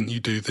 "Why didn't you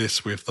do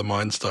this with the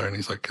Mind Stone?"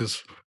 He's like,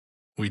 "Because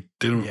we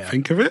didn't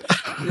think of it."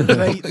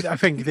 I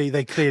think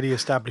they clearly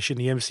establish in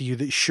the MCU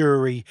that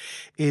Shuri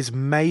is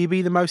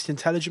maybe the most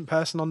intelligent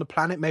person on the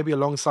planet, maybe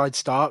alongside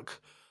Stark.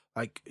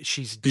 Like,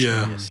 she's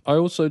genius. I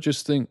also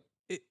just think,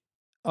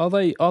 are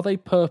they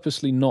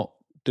purposely not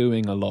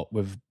doing a lot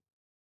with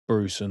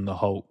Bruce and the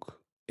Hulk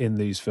in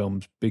these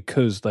films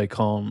because they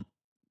can't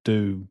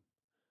do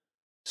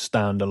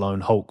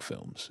standalone Hulk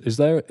films? Is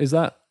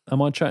that?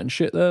 Am I chatting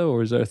shit there,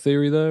 or is there a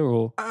theory there?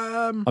 Or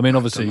I mean,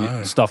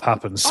 obviously stuff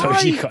happens, so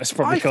you guys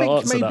probably can't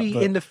answer that. I think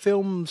maybe in the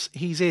films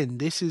he's in,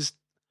 this is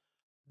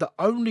the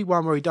only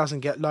one where he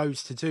doesn't get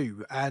loads to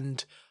do,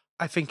 and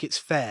I think it's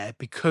fair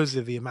because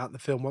of the amount the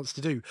film wants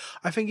to do.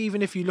 I think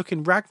even if you look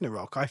in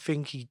Ragnarok, I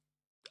think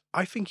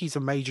he's a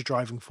major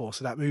driving force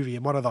of that movie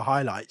and one of the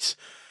highlights.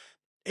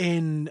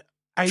 In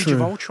Age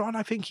of Ultron,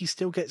 I think he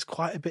still gets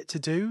quite a bit to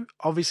do.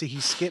 Obviously, he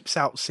skips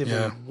out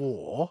Civil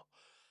War.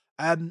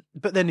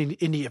 But then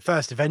in the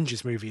first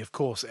Avengers movie, of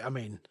course, I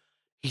mean,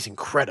 he's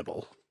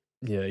incredible.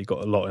 Yeah, he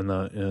got a lot in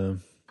that,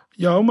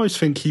 Yeah, I almost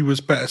think he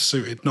was better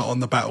suited, not on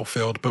the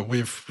battlefield, but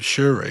with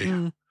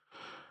Shuri.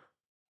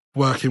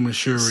 Working with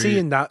Shuri.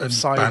 Seeing that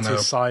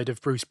side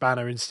of Bruce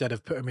Banner instead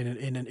of put him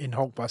in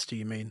Hulkbuster,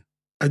 you mean?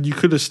 And you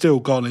could have still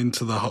gone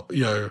into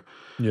the,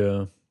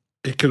 Yeah.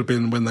 It could have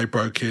been when they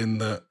broke in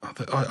that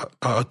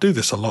I do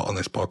this a lot on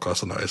this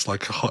podcast. I know it's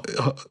like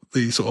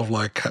the sort of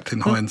like Captain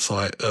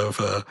Hindsight of,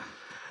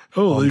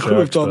 they could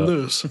have done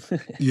this.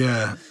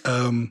 Yeah.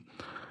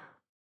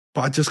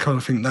 But I just kind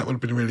of think that would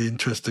have been really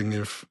interesting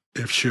if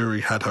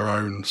Shuri had her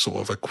own sort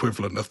of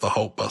equivalent of the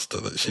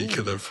Hulkbuster that she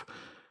could have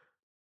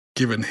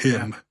given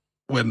him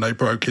when they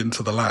broke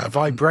into the lab.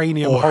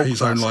 Vibranium or Hulkbuster.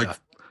 His own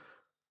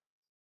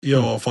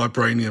or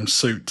vibranium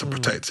suit to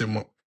protect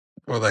him.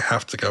 Well, they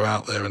have to go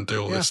out there and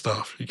do all this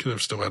stuff. He could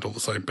have still had all the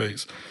same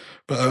beats.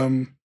 But,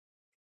 I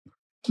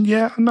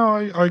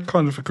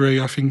kind of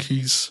agree. I think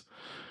he's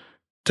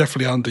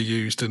definitely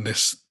underused in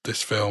this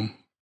film.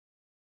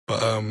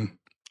 But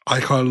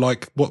I kind of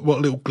like what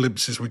little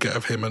glimpses we get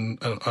of him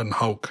and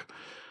Hulk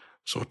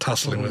sort of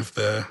tussling with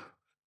their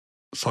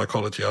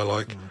psychology I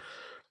like.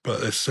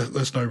 But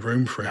there's no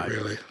room for it,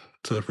 really,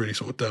 to really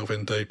sort of delve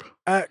in deep.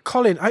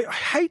 Colin, I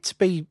hate to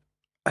be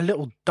a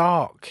little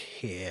dark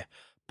here,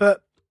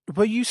 but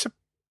were you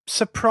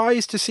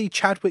surprised to see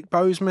Chadwick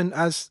Boseman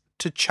as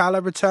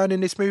T'Challa return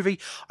in this movie.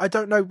 I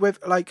don't know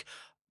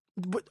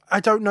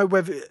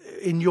whether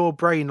in your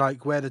brain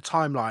like where the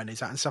timeline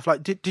is at and stuff.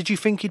 Like, did you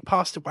think he'd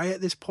passed away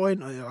at this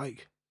point? Or,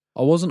 like,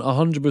 I wasn't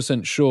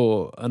 100%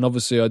 sure, and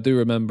obviously I do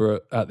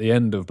remember at the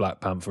end of Black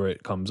Panther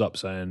it comes up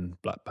saying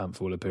Black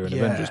Panther will appear in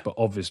Avengers, but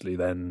obviously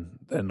then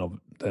no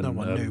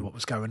one knew what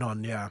was going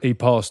on. Yeah, he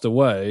passed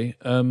away.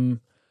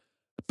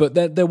 But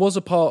there was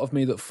a part of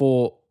me that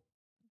thought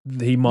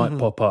he might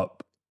pop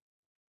up.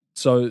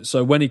 So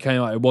when he came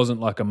out, it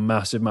wasn't like a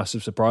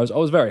massive surprise. I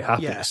was very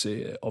happy to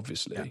see it,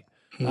 obviously,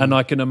 and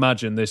I can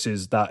imagine that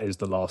is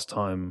the last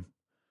time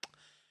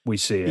we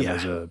see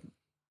him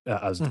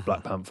as the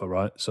Black Panther,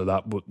 right? So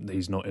that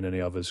he's not in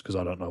any others, because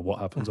I don't know what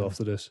happens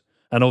after this.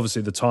 And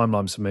obviously the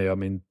timelines for me, I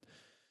mean,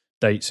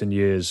 dates and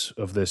years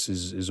of this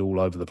is all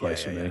over the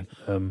place for me.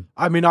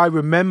 I mean, I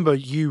remember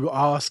you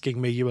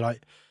asking me, you were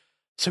like,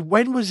 so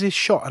when was this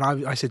shot?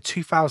 And I said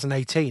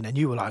 2018, and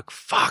you were like,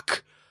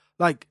 fuck,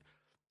 like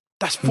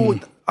that's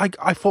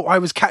I thought I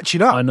was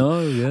catching up. I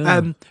know,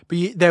 yeah. But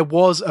there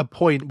was a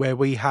point where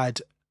we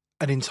had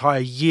an entire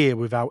year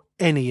without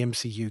any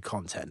MCU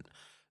content.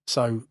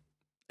 So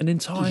an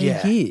entire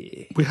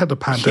year. We had a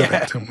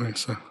pandemic, didn't we?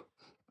 So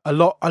a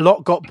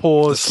lot got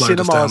paused.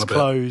 Cinemas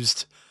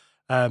closed.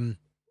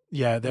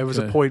 There was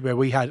a point where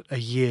we had a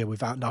year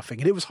without nothing,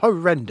 and it was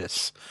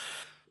horrendous.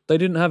 They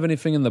didn't have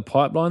anything in the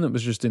pipeline that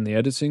was just in the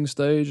editing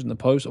stage and the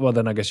post. Well,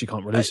 then I guess you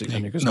can't release it,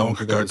 can you? Because no one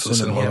could go to the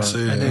cinema and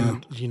see it.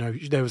 And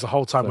then, there was a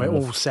whole time where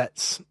all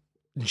sets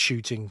and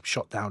shooting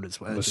shot down as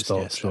well.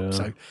 Stopped.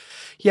 So,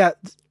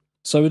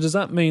 So does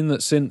that mean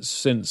that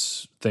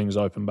since things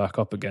open back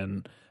up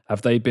again,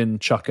 have they been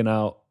chucking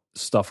out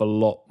stuff a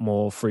lot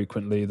more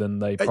frequently than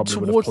they probably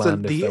would have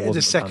planned if there wasn't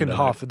the second pandemic?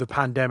 half of the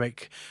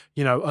pandemic?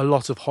 A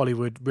lot of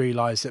Hollywood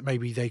realised that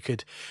maybe they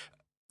could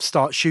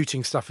start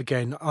shooting stuff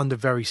again under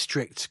very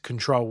strict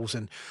controls,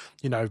 and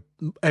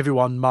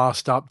everyone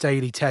masked up,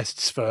 daily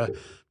tests for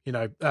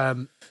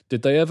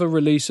Did they ever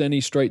release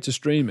any straight to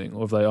streaming,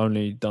 or have they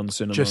only done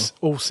cinema? Just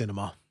all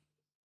cinema.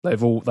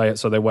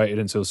 So they waited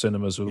until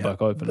cinemas were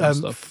back open and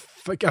stuff.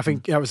 I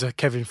think that was a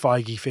Kevin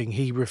Feige thing.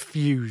 He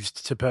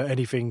refused to put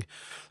anything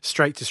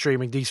straight to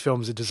streaming. These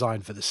films are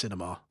designed for the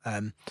cinema.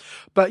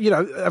 But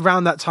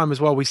around that time as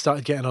well, we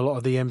started getting a lot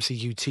of the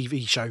MCU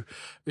TV show.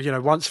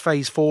 Once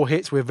Phase 4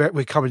 hits,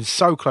 we're coming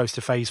so close to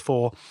Phase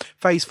 4.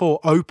 Phase 4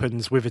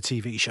 opens with a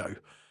TV show.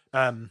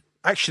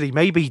 Actually,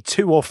 maybe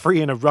 2 or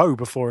 3 in a row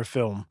before a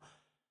film.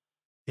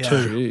 Yeah. 2.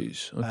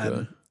 Jeez.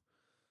 Okay.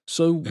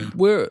 So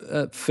we're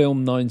at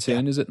film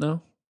 19, is it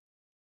now?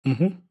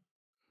 Mm-hmm.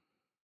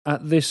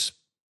 At this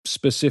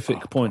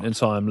specific point in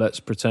time,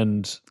 let's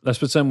pretend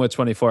we're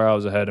 24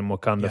 hours ahead and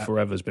Wakanda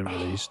Forever's been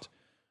released.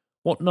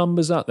 What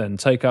number's that then?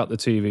 Take out the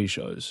TV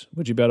shows.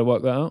 Would you be able to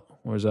work that out?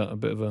 Or is that a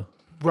bit of a...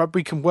 Rob,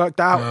 we can work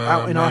that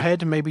out in our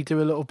head and maybe do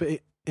a little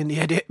bit in the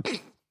edit.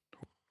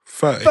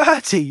 30.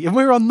 30? And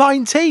we're on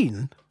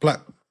 19? Black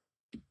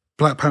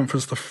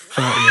Panther's the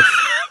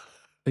 30th.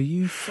 Are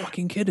you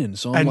fucking kidding?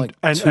 So I'm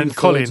and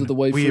Colin, of the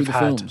way through the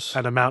films.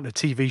 An amount of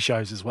TV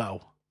shows as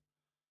well.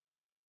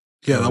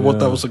 Yeah, that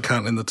wasn't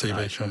counting the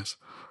TV shows.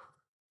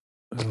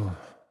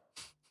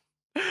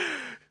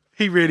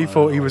 He really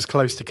thought he was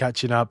close to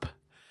catching up.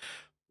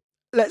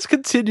 Let's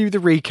continue the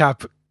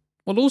recap.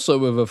 Well, also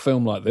with a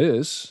film like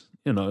this,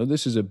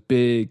 this is a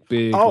big,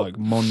 like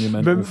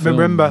monumental film.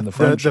 Remember,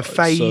 the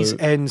phase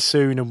ends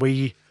soon, and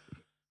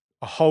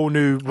a whole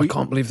new... I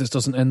can't believe this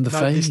doesn't end the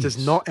phase. This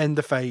does not end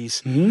the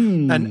phase.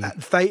 And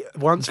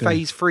once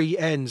Phase 3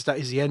 ends, that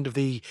is the end of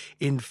the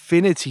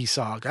Infinity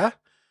Saga.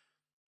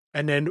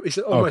 And then it's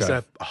almost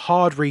a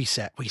hard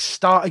reset. We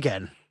start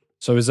again.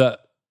 So is that...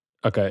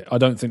 Okay, I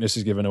don't think this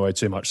is giving away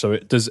too much. So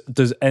does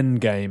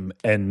Endgame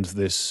end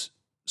this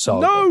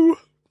saga?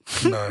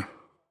 No.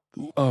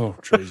 Oh,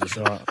 Jesus.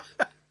 All right.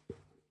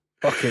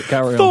 Fuck it,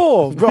 carry on.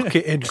 Thor,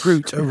 Rocket, and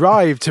Groot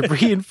arrive to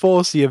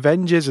reinforce the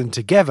Avengers, and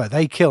together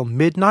they kill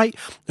Midnight,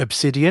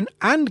 Obsidian,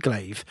 and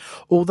Glaive.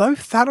 Although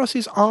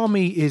Thanos'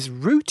 army is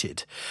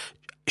routed,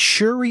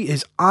 Shuri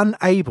is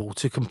unable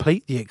to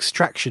complete the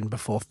extraction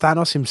before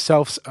Thanos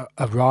himself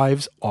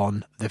arrives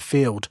on the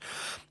field.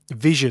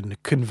 Vision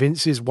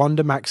convinces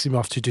Wanda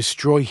Maximoff to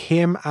destroy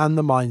him and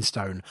the Mind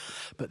Stone,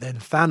 but then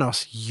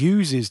Thanos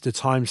uses the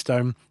Time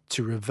Stone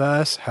to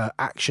reverse her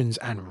actions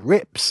and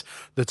rips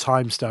the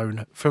Time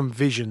Stone from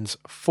Vision's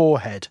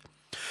forehead.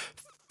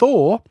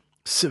 Thor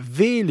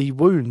severely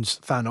wounds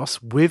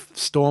Thanos with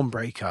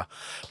Stormbreaker,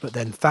 but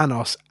then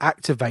Thanos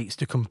activates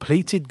the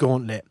completed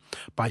gauntlet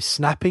by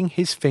snapping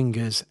his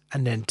fingers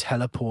and then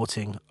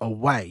teleporting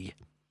away.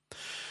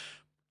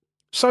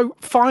 So,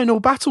 final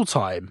battle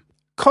time.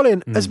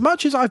 Colin, as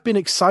much as I've been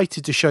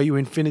excited to show you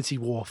Infinity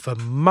War for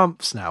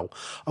months now,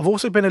 I've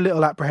also been a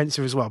little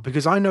apprehensive as well,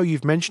 because I know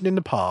you've mentioned in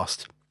the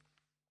past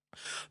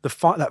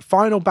that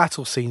final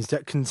battle scenes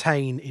that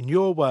contain, in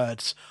your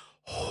words,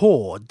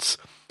 hordes,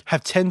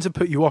 have tend to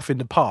put you off in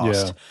the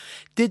past.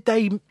 Yeah.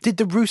 Did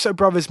the Russo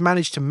brothers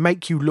manage to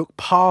make you look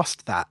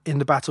past that in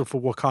the battle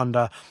for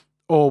Wakanda,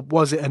 or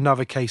was it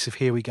another case of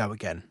here we go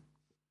again?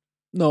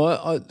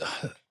 No,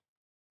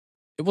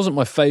 wasn't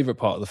my favorite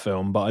part of the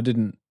film, but I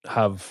didn't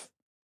have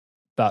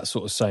that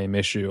sort of same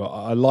issue.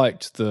 I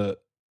liked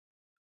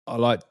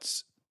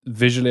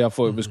visually, I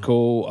thought it was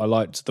cool. I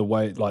liked the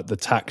way, like the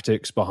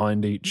tactics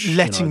behind each,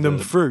 letting them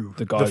through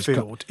the guys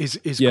field is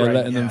great.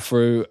 Letting them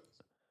through,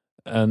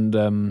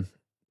 and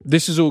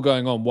this is all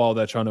going on while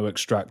they're trying to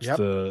extract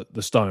the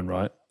stone,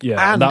 right?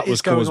 Yeah, and that was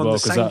it's going cool as well, on the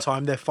same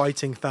time they're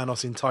fighting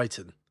Thanos in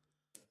Titan.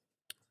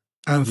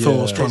 And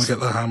Thor's trying to get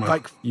the hammer.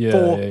 Like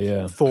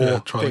four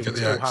trying to get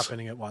the all axe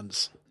happening at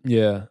once.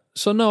 Yeah.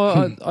 So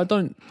no, I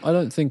don't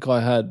think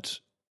I had.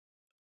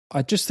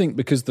 I just think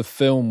because the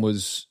film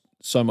was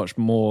so much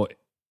more.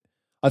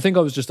 I think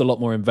I was just a lot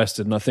more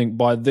invested, and I think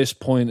by this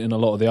point in a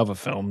lot of the other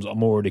films,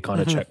 I'm already kind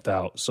of checked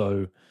out.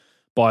 So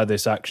by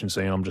this action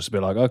scene, I'm just a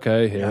bit like,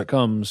 okay, here it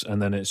comes,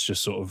 and then it's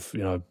just sort of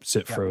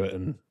sit through it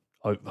and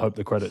hope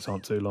the credits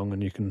aren't too long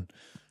and you can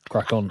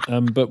crack on.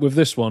 But with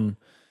this one,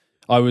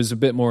 I was a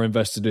bit more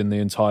invested in the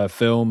entire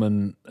film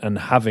and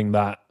having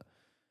that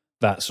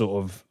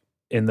sort of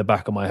in the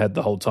back of my head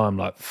the whole time,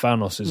 like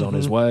Thanos is on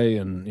his way,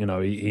 and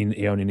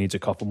he only needs a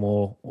couple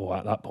more, or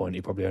at that point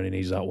he probably only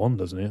needs that one,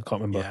 doesn't he? I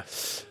can't remember. Yeah.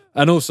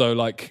 And also,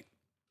 like,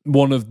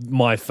 one of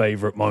my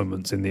favourite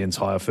moments in the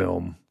entire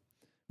film,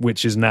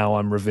 which is now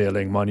I'm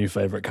revealing my new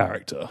favourite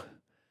character,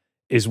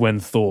 is when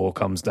Thor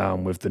comes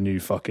down with the new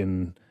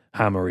fucking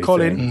hammery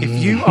Colin, thing.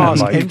 if you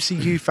ask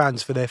MCU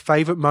fans for their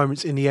favourite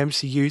moments in the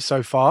MCU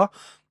so far,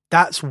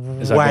 that's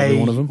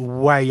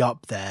way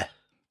up there.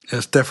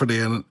 It's definitely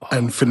an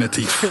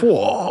Infinity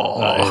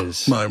War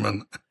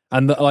moment.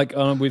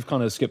 And we've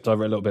kind of skipped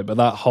over it a little bit, but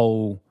that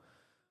whole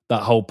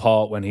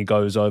part when he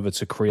goes over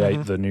to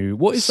create the new,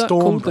 what is that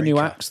called? The new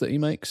axe that he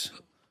makes?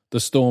 The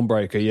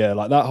Stormbreaker, yeah.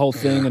 Like that whole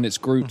thing, and it's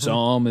Groot's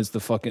arm is the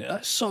fucking,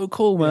 that's so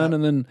cool, man. Yeah.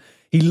 And then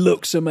he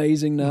looks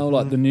amazing now,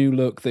 like the new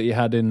look that he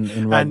had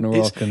in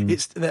Ragnarok. And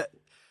it's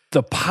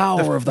the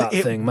power of that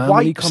thing, man.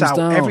 When he comes out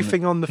down,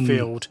 everything on the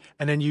field,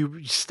 and then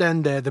you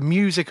stand there. The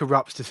music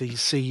erupts to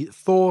see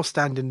Thor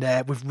standing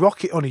there with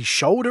Rocket on his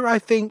shoulder, I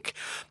think,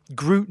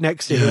 Groot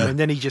next to him, and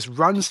then he just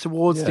runs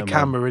towards the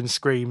camera and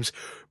screams,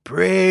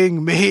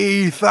 "Bring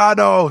me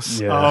Thanos!"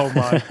 Yeah. Oh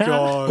my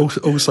god!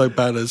 Also,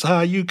 Banner's,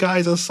 you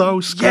guys are so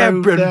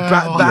screwed.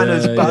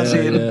 Banner's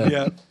buzzing.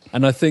 Yeah.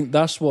 And I think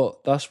that's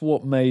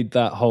what made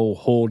that whole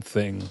horde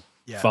thing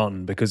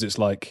fun, because it's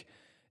like.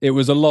 It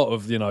was a lot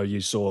of,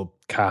 you saw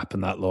Cap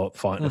and that lot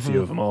fighting a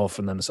few of them off,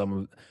 and then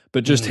some,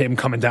 but just him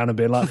coming down and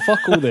being like,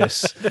 fuck all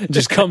this, and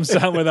just comes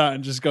down with that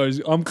and just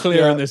goes, I'm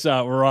clearing this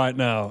out right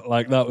now.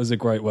 Like, that was a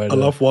great way to... I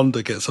love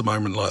Wanda gets a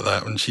moment like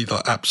that when she,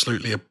 like,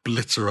 absolutely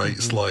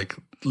obliterates, like,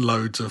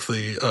 loads of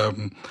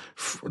the...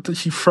 did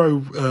she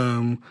throw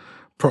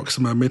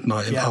Proxima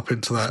Midnight up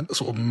into that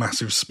sort of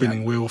massive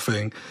spinning wheel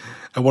thing?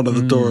 And one of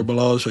the Dora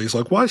Milaje is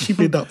like, why has she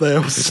been up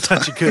there?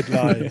 Such a good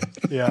line.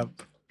 Yeah.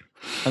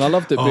 And I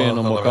loved it being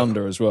on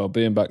Wakanda as well.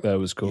 Being back there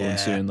was cool, and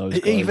seeing those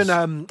guys. Even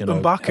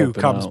M'Baku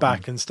comes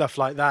back and stuff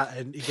like that,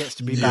 and he gets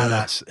to be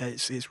badass.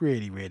 It's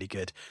really, really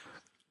good.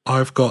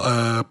 I've got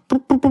a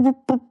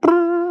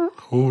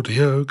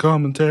audio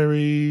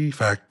commentary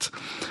fact.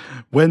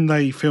 When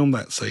they filmed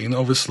that scene,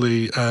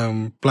 obviously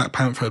Black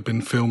Panther had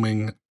been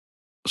filming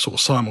sort of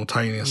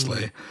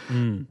simultaneously.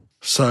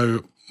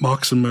 So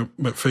Marcus and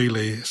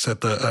McFeely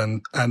said that,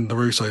 and the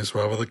Russos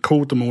rather, they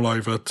called them all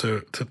over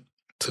to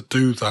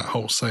do that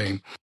whole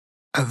scene.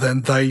 And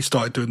then they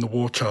started doing the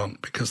war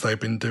chant because they've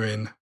been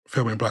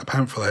filming Black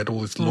Panther. They had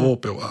all this lore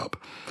built up.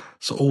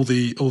 So all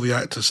the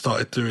actors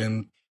started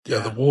doing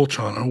the war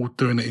chant and all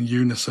doing it in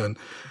unison.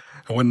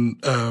 And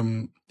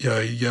when he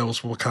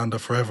yells Wakanda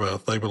forever,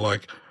 they were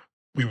like,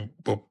 we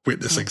were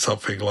witnessing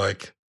something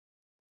like,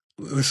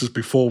 this is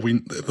before I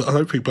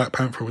don't think Black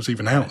Panther was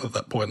even out at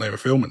that point. They were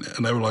filming it,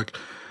 and they were like,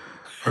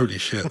 holy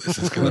shit, this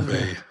is going to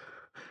be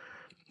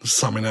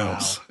something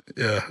else.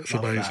 Yeah, it's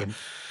amazing.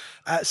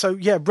 So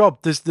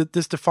Rob, does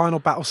the final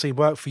battle scene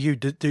work for you?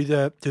 Do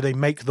they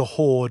make the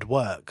horde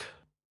work?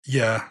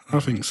 Yeah, I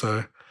think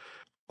so.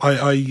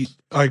 I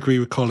agree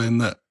with Colin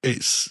that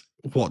it's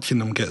watching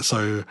them get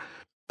so.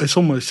 It's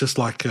almost just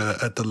like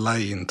a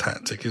delaying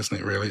tactic, isn't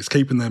it? Really, it's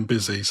keeping them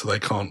busy so they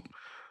can't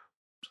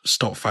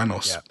stop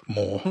Thanos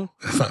more.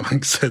 If that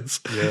makes sense.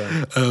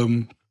 Yeah.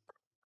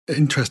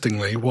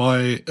 Interestingly,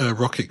 why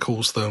Rocket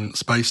calls them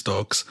space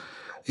dogs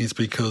is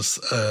because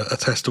a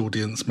test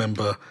audience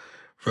member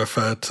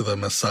referred to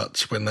them as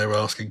such when they were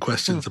asking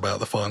questions about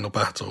the final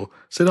battle.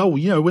 Said,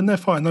 when they're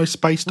fighting those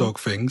space dog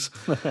things.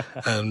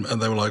 and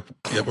they were like,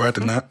 yeah, we're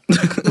adding that.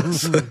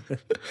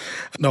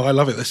 No, I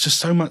love it. There's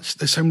just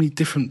there's so many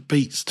different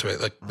beats to it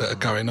that are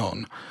going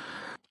on.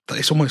 That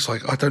it's almost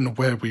like, I don't know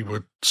where we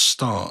would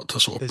start to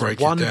sort of break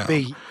it down. There's one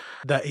beat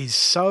that is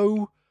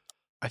so...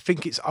 I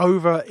think it's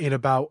over in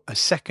about a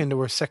second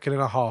or a second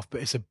and a half,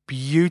 but it's a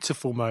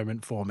beautiful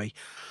moment for me.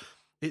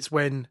 It's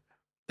when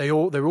they're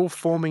all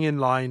forming in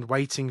line,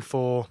 waiting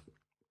for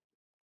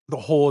the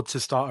horde to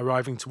start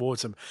arriving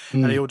towards them,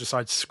 and they all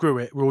decide, screw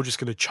it, we're all just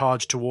going to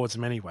charge towards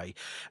them anyway.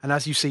 And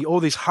as you see all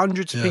these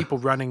hundreds of people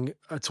running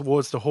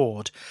towards the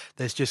horde,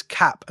 there's just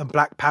Cap and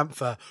Black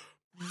Panther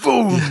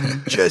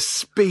boom, just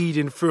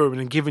speeding through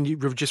and giving you,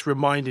 just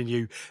reminding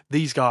you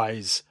these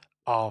guys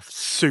are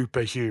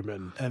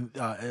superhuman, and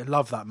I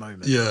love that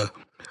moment. Yeah,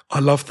 I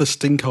love the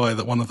stink eye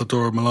that one of the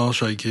Dora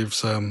Milaje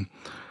gives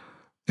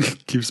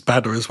gives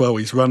Badder as well.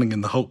 He's running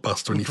in the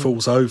Hulkbuster and he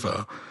falls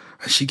over,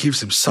 and she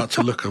gives him such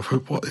a look of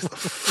what the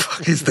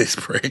fuck is this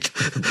prick?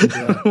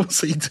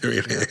 What's he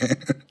doing here?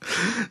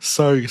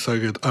 So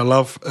good. I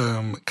love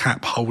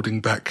Cap holding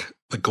back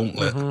the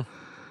gauntlet.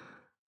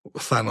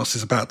 Thanos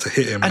is about to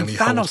hit him, and he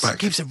holds back. Thanos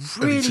gives a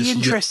really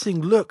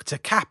interesting look to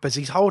Cap as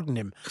he's holding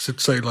him. I should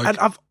say, like,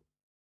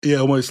 and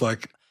almost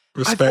like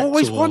respect. I've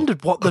always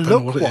wondered what the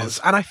look was, is.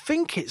 and I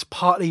think it's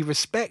partly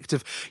respect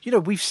of,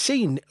 we've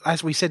seen,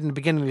 as we said in the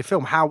beginning of the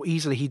film, how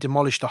easily he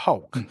demolished the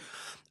Hulk,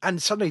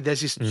 and suddenly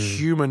there's this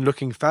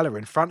human-looking fella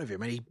in front of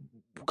him, and he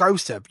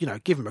goes to,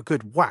 give him a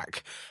good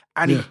whack,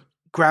 and he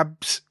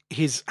grabs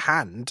his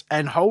hand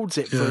and holds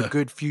it for a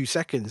good few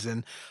seconds,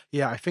 and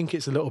I think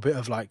it's a little bit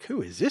of like,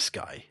 who is this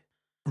guy?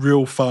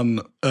 Real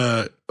fun.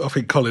 I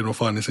think Colin will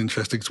find this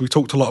interesting because we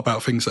talked a lot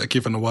about things that are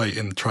given away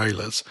in the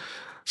trailers.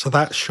 So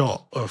that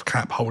shot of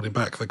Cap holding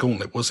back the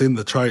gauntlet was in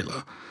the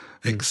trailer,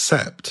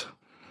 except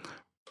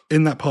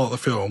in that part of the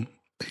film,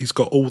 he's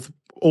got all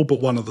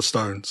but one of the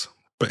stones.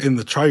 But in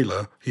the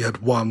trailer, he had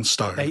one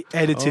stone. They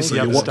edited so the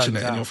you're other watching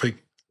it out. and you're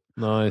thinking,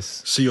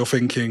 nice. So you're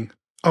thinking,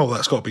 oh,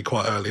 that's got to be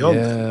quite early on.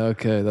 Yeah,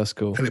 okay, that's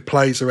cool. And it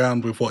plays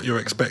around with what you're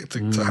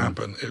expecting to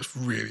happen. It's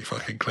really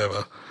fucking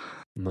clever.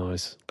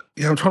 Nice.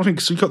 Yeah, I'm trying to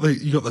think. So you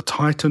got the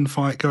Titan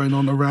fight going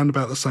on around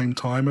about the same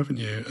time, haven't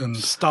you? And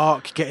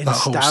Stark getting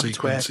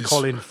stabbed where is...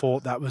 Colin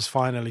thought that was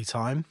finally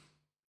time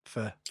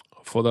for.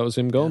 I thought that was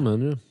him gone,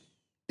 man. Yeah.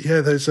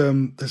 Yeah, there's a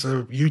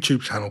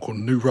YouTube channel called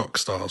New Rock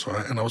Stars,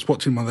 right? And I was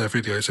watching one of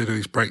their videos. They do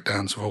these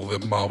breakdowns of all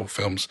the Marvel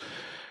films,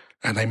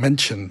 and they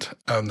mentioned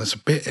there's a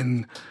bit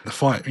in the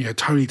fight.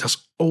 Tony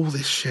does all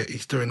this shit.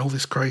 He's doing all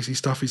this crazy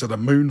stuff. He's had a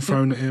moon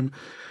thrown at him.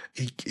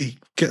 He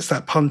gets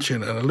that punch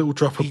in, and a little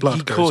drop of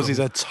blood goes on. He causes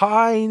a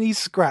tiny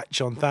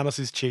scratch on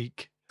Thanos'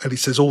 cheek. And he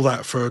says all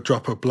that for a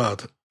drop of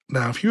blood.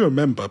 Now, if you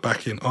remember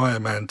back in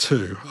Iron Man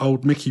 2,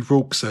 old Mickey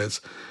Rourke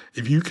says,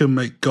 if you can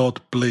make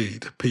God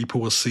bleed, people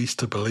will cease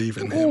to believe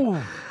in him.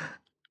 Ooh.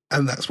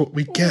 And that's what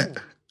we get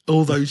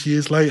all those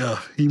years later.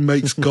 He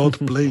makes God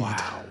bleed.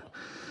 Wow.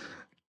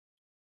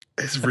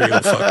 It's real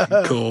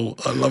fucking cool.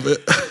 I love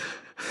it.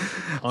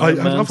 I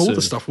love all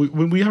the stuff. We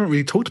haven't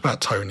really talked about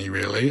Tony,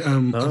 really. I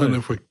don't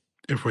know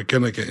if we're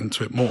going to get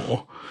into it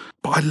more.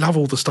 But I love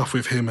all the stuff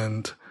with him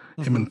and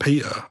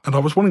Peter. And I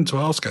was wanting to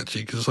ask,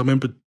 actually, because I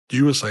remember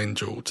you were saying,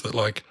 George, that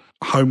like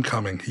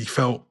Homecoming, he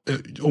felt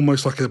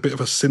almost like a bit of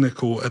a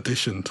cynical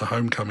addition to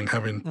Homecoming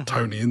having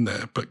Tony in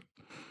there. But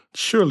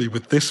surely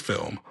with this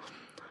film,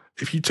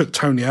 if you took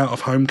Tony out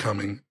of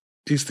Homecoming,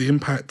 is the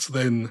impact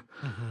then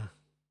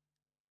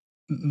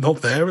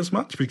not there as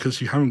much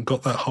because you haven't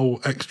got that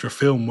whole extra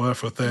film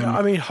worth of them? No,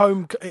 I mean,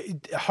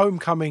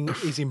 Homecoming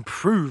is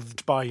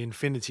improved by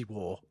Infinity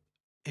War,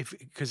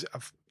 because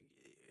of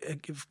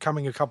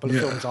coming a couple of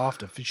films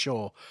after, for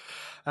sure.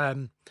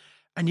 And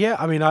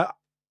I mean,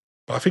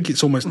 I think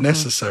it's almost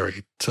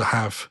necessary to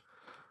have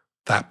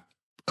that,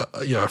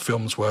 a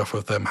film's worth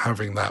of them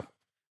having that.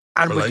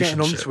 And we're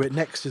getting onto it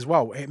next as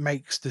well. It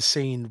makes the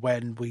scene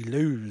when we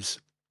lose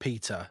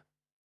Peter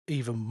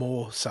even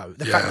more so.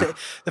 The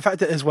fact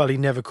that as well he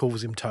never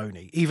calls him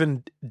Tony,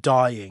 even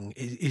dying,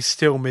 is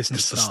still Mr.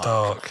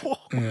 Stark. Oh,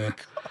 yeah.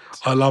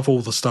 I love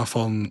all the stuff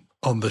on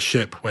the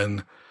ship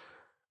when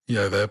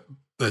they're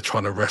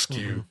trying to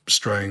rescue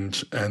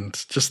Strange,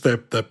 and just their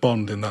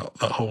bond in that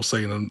whole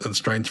scene, and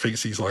Strange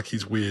thinks he's like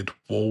his weird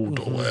ward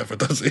or whatever,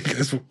 does he? He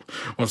goes,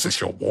 what's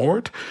this, your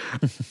ward?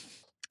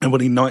 And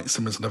when he knights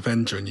him as an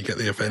Avenger, and you get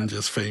the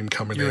Avengers theme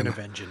coming in. You're an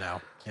Avenger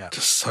now. Yeah.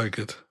 Just so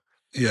good.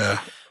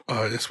 Yeah.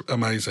 Oh, it's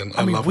amazing.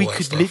 I mean, love we all that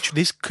could stuff.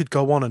 this could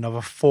go on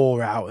another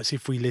 4 hours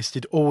if we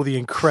listed all the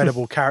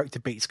incredible character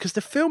beats, because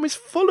the film is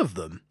full of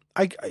them.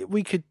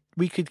 We could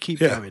keep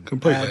going.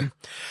 Completely.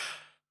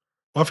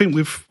 I think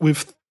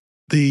with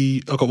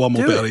I've got one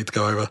more bit I need to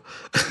go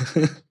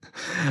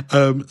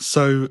over.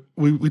 So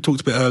we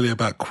talked a bit earlier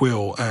about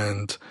Quill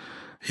and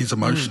his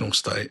emotional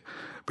state,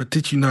 but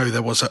did you know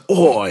there was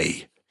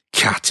 "Oi,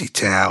 cut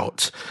it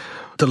out"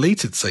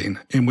 deleted scene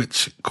in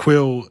which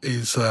Quill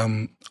is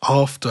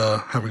after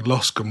having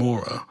lost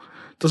Gamora,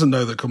 doesn't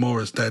know that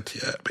Gamora's dead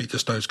yet, but he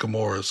just knows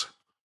Gamora's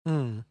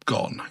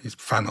gone.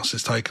 Thanos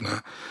has taken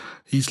her.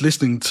 He's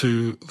listening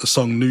to the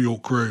song New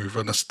York Groove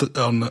on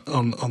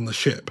the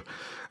ship.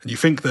 And you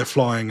think they're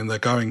flying and they're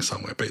going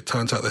somewhere, but it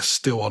turns out they're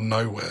still on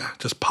nowhere,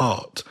 just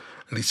parked.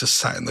 And he's just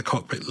sat in the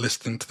cockpit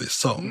listening to this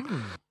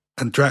song.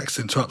 And Drax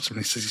interrupts him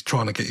and he says he's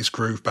trying to get his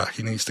groove back.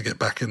 He needs to get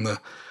back in the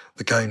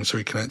game so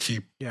he can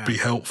actually be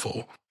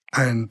helpful.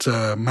 And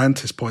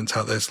Mantis points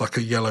out there's like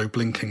a yellow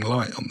blinking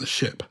light on the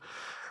ship.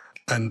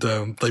 And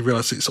they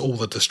realise it's all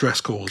the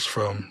distress calls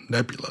from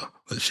Nebula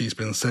that she's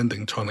been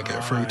sending, trying to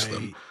get through to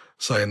them,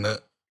 saying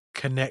that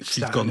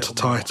she's gone to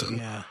Titan.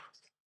 Yeah.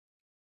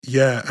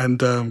 Yeah,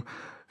 and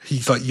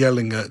he's like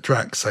yelling at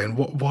Drax, saying,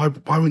 Why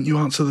wouldn't you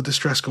answer the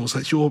distress calls?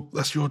 That's your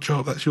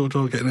job. That's your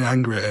job." Getting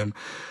angry at him,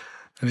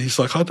 and he's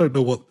like, "I don't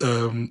know what,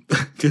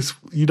 because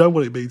you know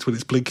what it means when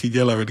it's blinking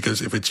yellow." And he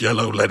goes, "If it's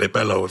yellow, let it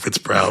bellow. If it's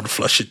brown,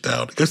 flush it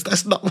down." He goes,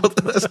 That's not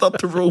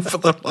the rule for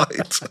the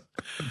light."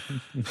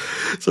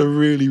 It's a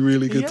really,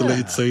 really good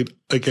deleted scene.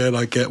 Again,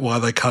 I get why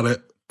they cut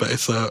it, but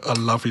it's a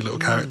lovely little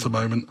character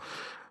moment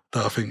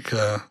that I think.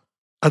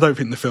 I don't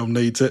think the film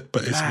needs it,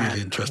 but it's really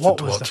interesting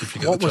to watch if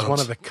you get the chance. What was one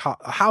of the cut?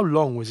 How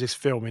long was this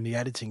film in the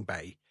editing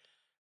bay?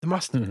 It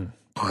must have been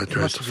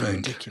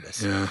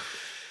ridiculous. Yeah.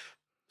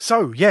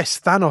 So, yes,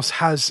 Thanos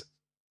has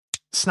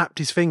snapped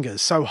his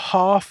fingers. So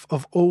half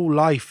of all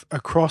life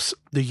across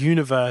the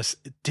universe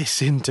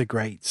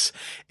disintegrates,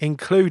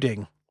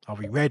 including, are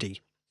we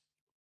ready?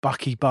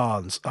 Bucky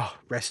Barnes,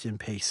 rest in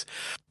peace.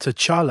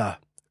 T'Challa,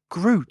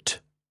 Groot,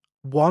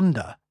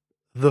 Wanda,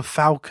 the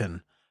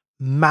Falcon,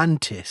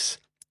 Mantis,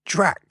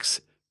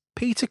 Drax,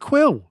 Peter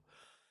Quill,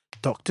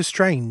 Doctor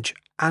Strange,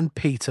 and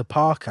Peter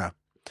Parker.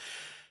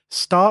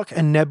 Stark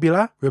and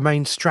Nebula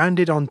remain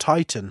stranded on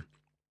Titan,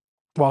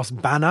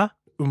 whilst Banner,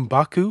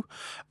 M'Baku,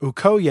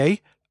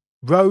 Okoye,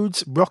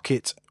 Rhodes,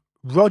 Rocket,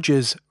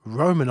 Rogers,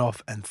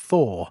 Romanoff, and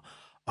Thor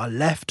are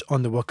left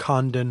on the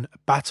Wakandan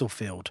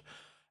battlefield.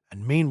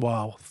 And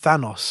meanwhile,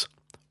 Thanos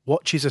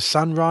watches a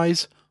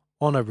sunrise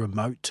on a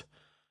remote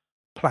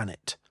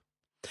planet.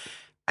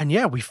 And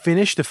yeah, we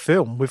finished the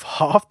film with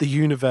half the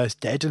universe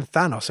dead and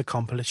Thanos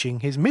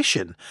accomplishing his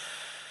mission.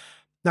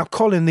 Now,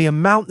 Colin, the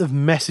amount of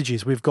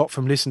messages we've got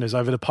from listeners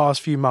over the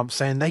past few months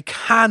saying they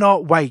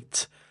cannot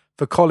wait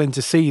for Colin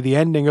to see the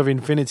ending of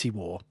Infinity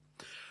War.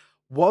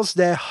 Was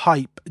their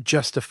hype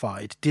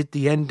justified? Did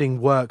the ending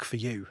work for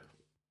you?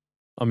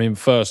 I mean,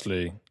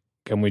 firstly,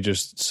 can we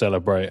just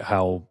celebrate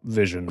how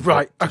Vision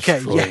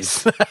Okay,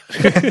 yes.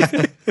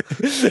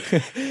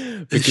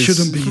 It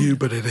shouldn't be you,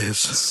 but it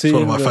is. It's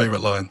one of my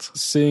favourite lines.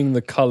 Seeing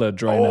the colour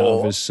drain out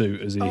of his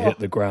suit as he hit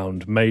the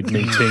ground made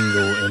me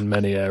tingle in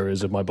many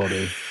areas of my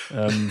body.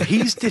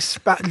 He's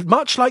dispatched,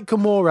 much like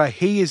Gamora,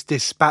 he is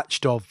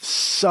dispatched of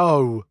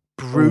so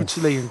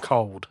brutally and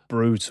cold.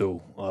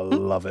 Brutal. I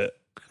love it.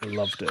 I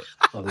loved it.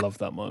 I love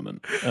that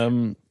moment.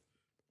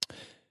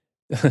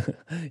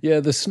 Yeah,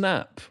 the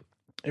snap.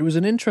 It was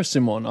an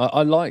interesting one.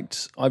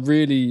 I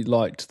really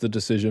liked the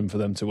decision for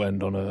them to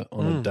end on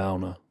a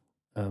downer.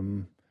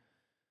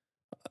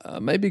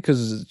 Maybe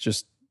because it's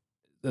just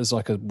there's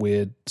like a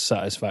weird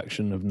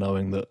satisfaction of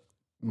knowing that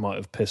might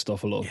have pissed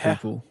off a lot of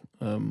people,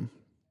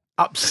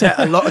 upset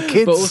a lot of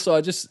kids. But also,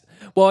 I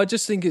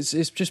just think it's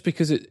just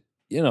because it,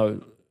 you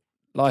know,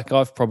 like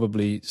I've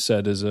probably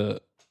said as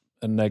a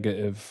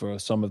negative for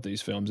some of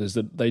these films is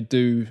that they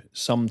do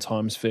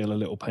sometimes feel a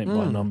little paint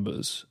by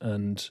numbers,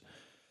 and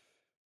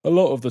a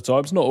lot of the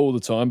times, not all the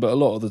time, but a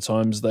lot of the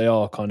times they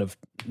are kind of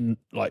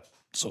like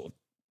sort of,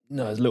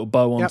 there's a little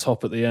bow on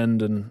top at the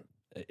end, and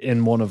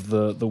in one of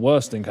the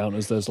worst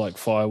encounters, there's like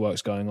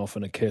fireworks going off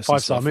and a kiss.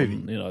 5-star movie.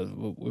 And, you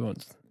know, we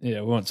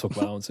won't talk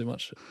about that one too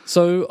much.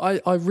 So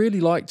I really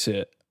liked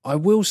it. I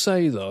will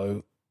say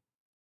though,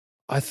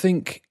 I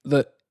think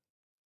that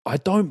I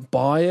don't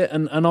buy it,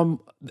 and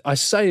I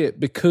say it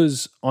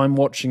because I'm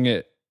watching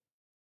it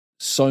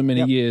so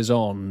many years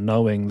on,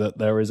 knowing that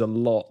there is a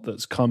lot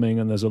that's coming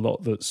and there's a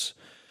lot that's...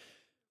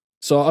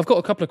 So I've got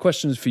a couple of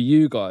questions for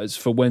you guys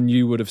for when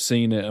you would have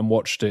seen it and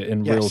watched it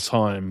in real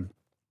time.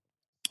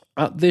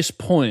 At this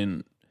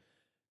point,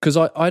 because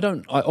I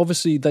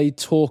obviously they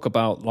talk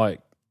about,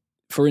 like,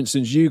 for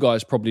instance, you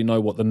guys probably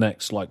know what the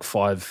next like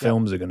 5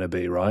 films are going to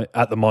be, right?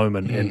 At the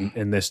moment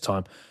in this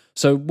time.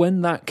 So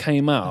when that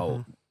came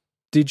out,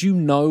 did you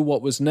know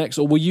what was next,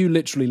 or were you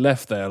literally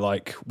left there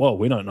like, well,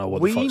 we don't know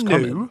what the fuck's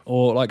coming?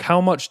 Or like,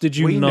 how much did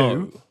you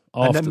know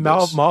after and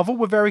then Marvel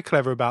were very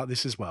clever about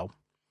this as well.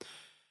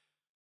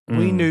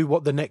 We knew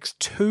what the next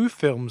 2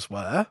 films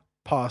were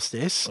past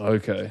this.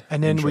 Okay.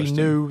 And then we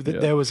knew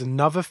that there was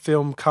another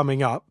film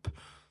coming up,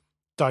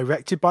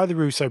 directed by the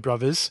Russo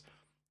brothers,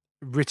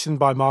 written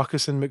by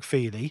Marcus and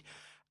McFeely,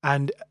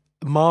 and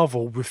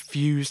Marvel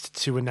refused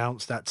to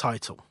announce that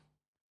title.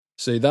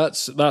 See,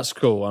 that's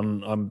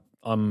cool.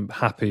 I'm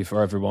happy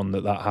for everyone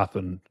that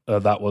happened.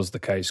 That was the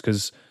case,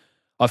 because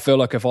I feel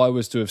like if I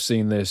was to have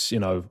seen this, you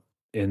know,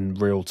 in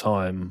real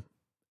time,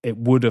 it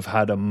would have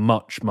had a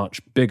much,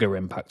 much bigger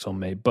impact on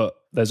me. But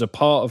there's a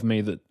part of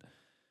me that,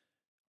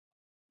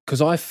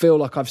 because I feel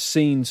like I've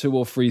seen 2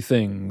 or 3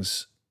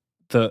 things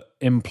that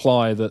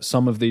imply that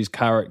some of these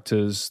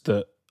characters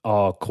that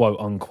are quote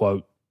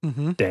unquote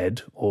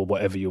dead, or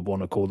whatever you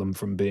want to call them,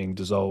 from being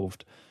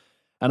dissolved.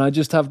 And I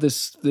just have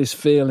this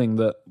feeling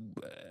that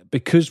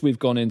because we've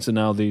gone into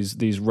now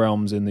these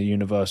realms in the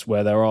universe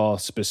where there are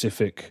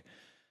specific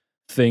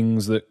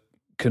things that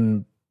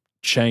can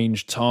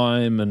change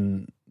time,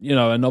 and you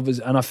know, and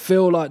obviously, and I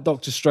feel like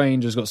Doctor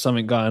Strange has got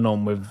something going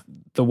on with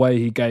the way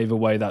he gave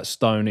away that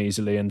stone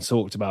easily and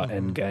talked about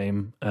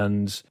Endgame,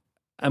 and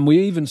And we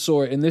even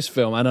saw it in this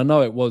film, and I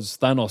know it was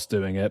Thanos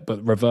doing it,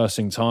 but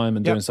reversing time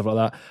and doing stuff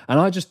like that. And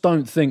I just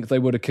don't think they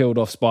would have killed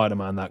off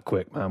Spider-Man that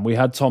quick, man. We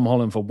had Tom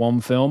Holland for one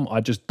film. I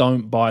just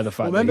don't buy the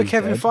fact that remember he's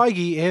Kevin dead.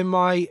 Feige in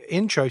my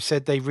intro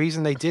said the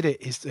reason they did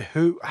it is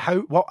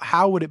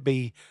how would it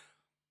be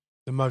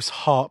the most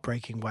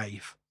heartbreaking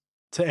wave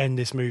to end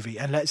this movie?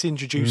 And let's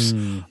introduce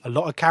a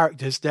lot of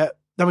characters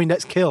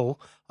let's kill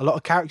a lot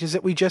of characters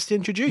that we just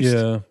introduced.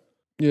 Yeah.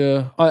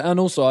 Yeah, and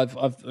also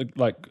I've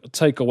like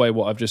take away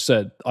what I've just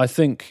said. I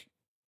think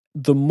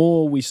the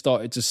more we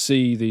started to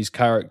see these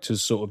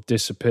characters sort of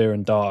disappear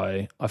and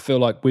die, I feel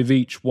like with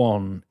each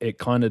one, it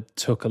kind of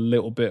took a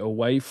little bit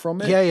away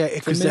from it. Yeah,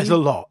 because there's a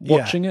lot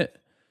watching it.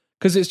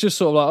 Because it's just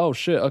sort of like, oh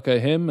shit, okay,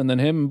 him and then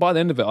him. And by the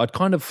end of it, I'd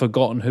kind of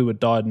forgotten who had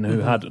died and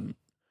who hadn't,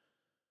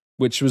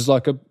 which was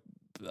like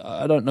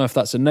I don't know if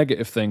that's a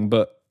negative thing,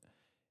 but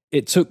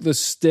it took the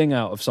sting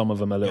out of some of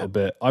them a little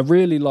bit. I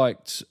really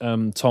liked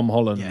Tom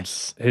Holland,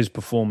 his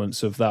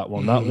performance of that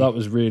one. That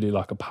was really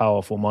like a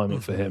powerful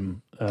moment for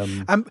him.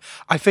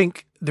 I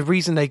think the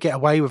reason they get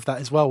away with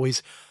that as well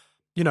is,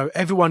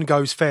 everyone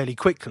goes fairly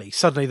quickly.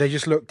 Suddenly they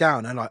just look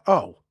down and like,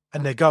 oh,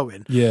 and they're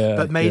going. Yeah.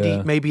 But maybe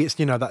it's,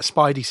 that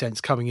Spidey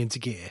sense coming into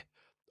gear.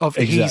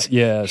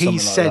 He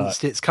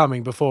sensed it's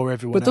coming before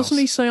everyone else. But doesn't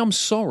he say, I'm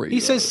sorry? He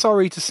says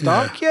sorry to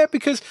Stark,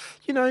 because,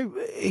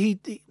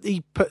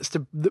 he puts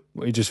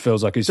he just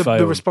feels like he's failed.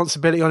 The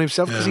responsibility on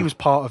himself because he was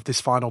part of this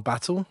final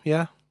battle,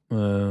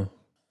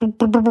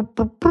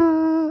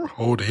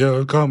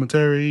 Audio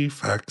commentary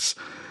facts.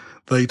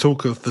 They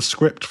talk of the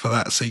script for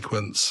that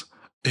sequence.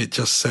 It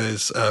just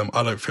says,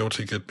 I don't feel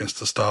too good,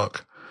 Mr.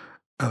 Stark.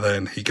 And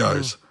then he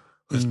goes.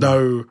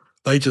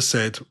 They just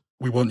said,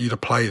 we want you to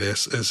play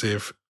this as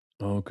if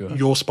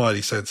your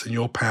Spidey sense and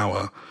your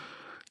power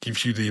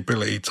gives you the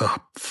ability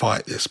to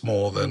fight this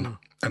more than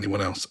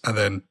anyone else. And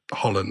then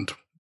Holland,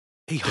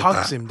 he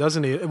hugs him,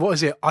 doesn't he? What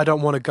is it? I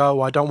don't want to go.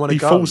 I don't want to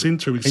go. He falls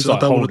into him. He says, I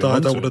don't want to die. I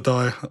don't want to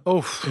die.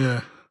 Oh,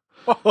 yeah.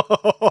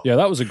 Yeah,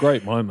 that was a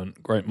great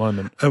moment. Great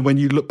moment. And when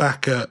you look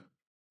back at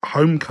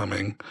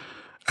Homecoming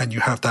and you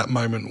have that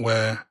moment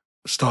where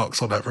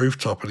Stark's on that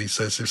rooftop and he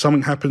says, if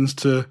something happens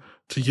to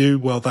you,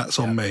 well, that's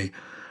on me.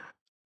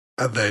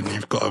 And then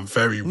you've got a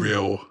very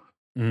real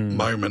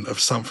moment of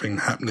something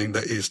happening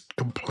that is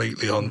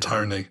completely on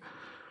Tony.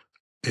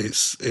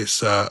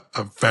 It's a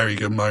very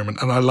good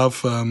moment. And I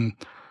love,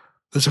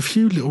 there's a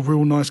few little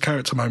real nice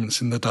character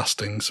moments in the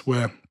dustings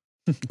where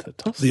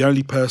the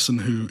only person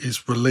who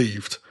is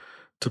relieved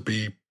to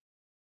be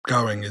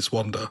going is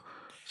Wanda.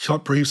 She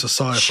like breathes a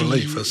sigh of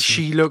relief as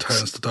she looks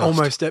turns to dust.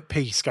 Almost at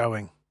peace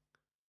going.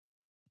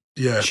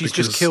 Yeah, she's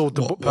just killed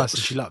the person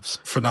she loves.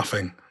 For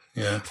nothing,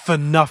 yeah. For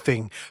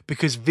nothing,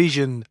 because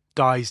Vision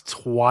dies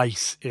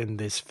twice in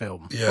this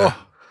film. Yeah.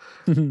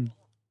 Oh.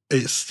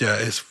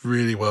 It's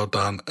really well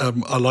done.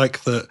 I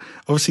like that,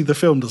 obviously the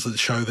film doesn't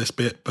show this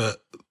bit,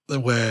 but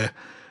where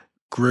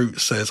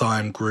Groot says, I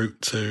am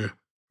Groot to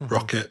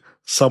Rocket,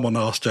 someone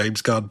asked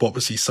James Gunn what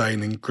was he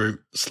saying in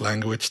Groot's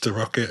language to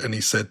Rocket, and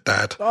he said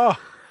dad. Oh.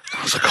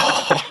 I was like,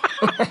 oh,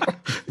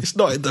 it's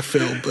not in the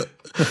film, but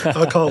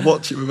I can't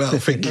watch it without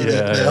thinking it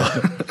now.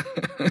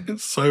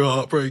 It's so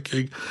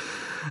heartbreaking.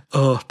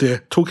 Oh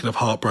dear. Talking of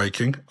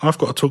heartbreaking, I've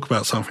got to talk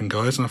about something,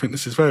 guys, and I think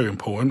this is very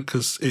important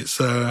because it's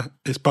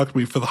bugged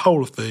me for the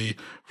whole of the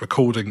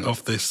recording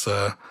of this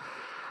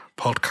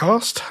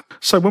podcast.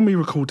 So when we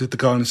recorded the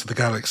Guardians of the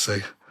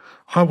Galaxy,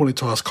 I wanted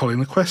to ask Colin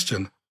a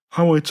question.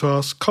 I wanted to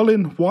ask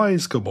Colin, why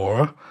is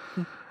Gamora?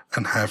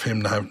 And have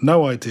him have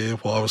no idea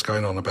what I was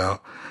going on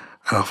about.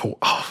 And I thought,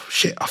 oh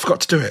shit, I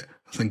forgot to do it.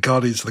 And then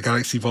Guardians of the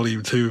Galaxy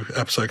Volume 2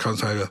 episode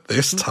comes over.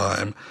 This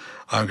time,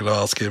 I'm going to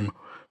ask him,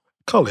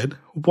 Colin,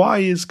 why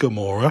is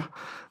Gamora?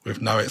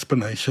 With no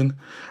explanation.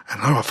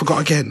 And I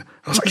forgot again.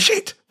 I was like,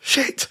 shit.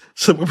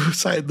 So when we were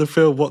sat in the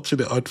film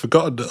watching it, I'd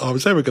forgotten that I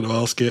was ever going to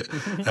ask it.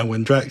 And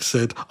when Drax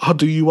said, I'll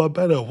do you one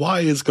better, why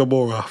is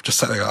Gamora? I've just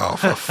sat there going, oh,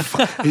 for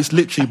fuck. It's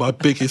literally my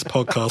biggest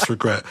podcast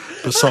regret,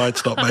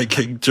 besides not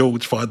making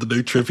George find the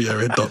new trivia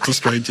in Doctor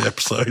Strange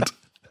episode.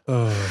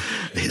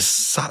 It's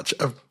such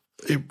a...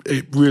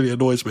 It really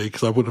annoys me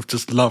because I would have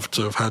just loved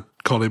to have had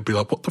Colin be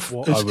like,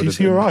 is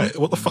he all right?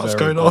 What the fuck's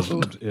going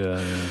puzzled. on?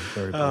 Yeah,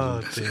 very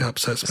puzzled. It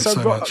upsets me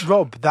so much.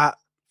 Rob, that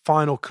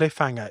final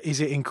cliffhanger,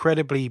 is it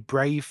incredibly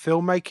brave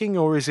filmmaking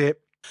or is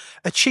it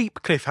a cheap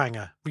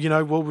cliffhanger?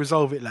 We'll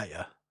resolve it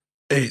later.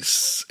 I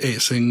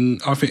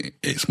think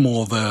it's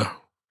more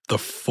the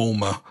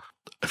former.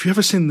 Have you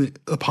ever seen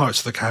the Pirates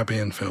of the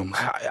Caribbean films?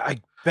 I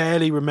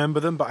barely remember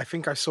them, but I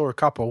think I saw a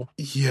couple.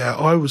 Yeah,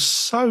 I was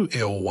so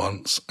ill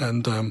once,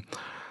 and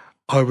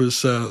I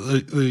was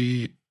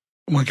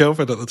my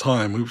girlfriend at the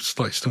time. We were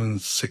like still in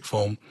sixth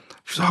form.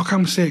 She was like, "Oh,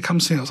 come see it." I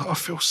was like, "I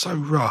feel so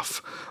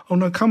rough." "Oh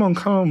no, come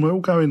on, we're all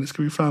going. It's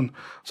gonna be fun."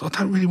 So I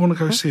don't really want to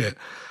go see it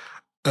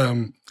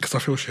because I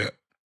feel shit.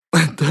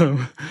 And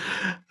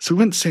so we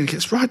went to see it. It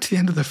gets right to the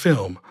end of the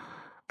film,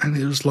 and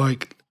it was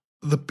like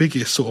the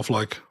biggest sort of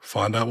like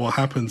find out what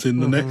happens in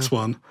the next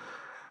one,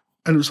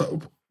 and it was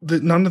like.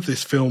 None of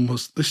this film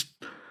was this.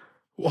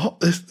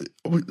 what?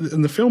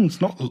 And the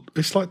film's not.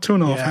 It's like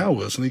 2.5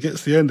 hours, and he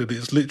gets to the end, and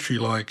it's literally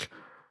like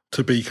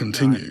to be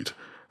continued.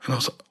 Right. And I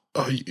was like,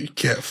 oh, you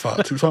get fucked.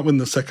 It was like when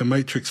the second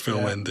Matrix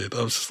film ended.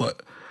 I was just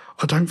like,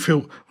 I don't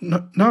feel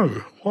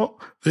no. What?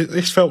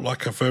 This felt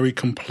like a very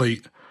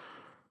complete.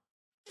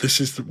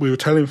 We were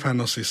telling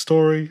Thanos'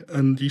 story,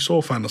 and you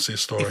saw Thanos'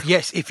 story.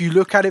 If you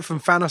look at it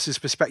from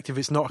Thanos' perspective,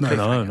 it's not a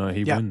cliffhanger. No,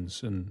 he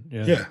wins, and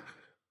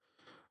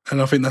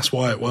and I think that's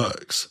why it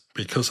works,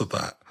 because of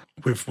that.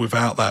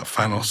 Without that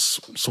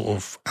Thanos sort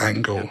of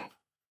angle,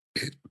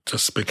 it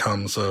just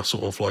becomes a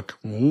sort of like,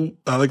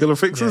 are they going to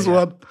fix this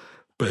one?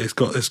 But it's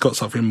got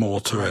something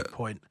more to it.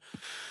 Point.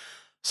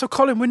 So,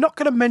 Colin, we're not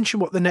going to mention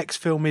what the next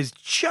film is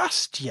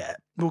just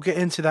yet. We'll get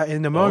into that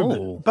in a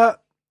moment,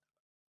 but.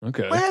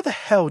 Okay. Where the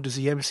hell does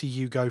the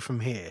MCU go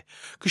from here?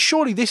 Because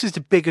surely this is the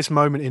biggest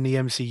moment in the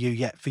MCU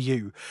yet for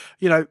you.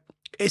 You know,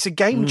 it's a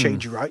game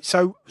changer, right?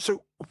 So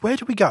where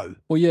do we go?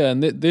 Well, yeah,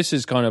 and this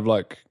is kind of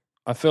like,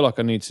 I feel like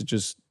I need to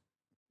just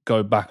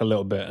go back a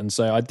little bit and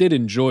say I did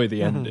enjoy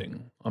the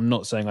ending. I'm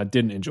not saying I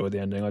didn't enjoy the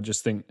ending. I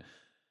just think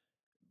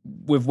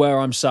with where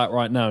I'm sat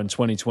right now in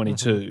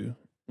 2022,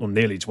 or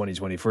nearly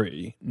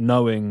 2023,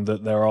 knowing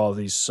that there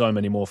are so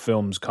many more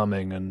films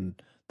coming,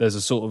 and there's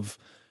a sort of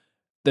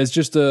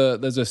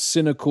there's a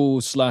cynical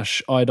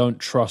 / I don't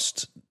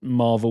trust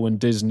Marvel and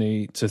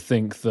Disney to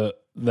think that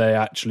they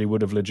actually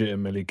would have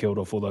legitimately killed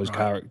off all those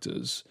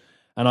characters.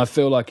 And I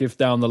feel like if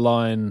down the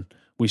line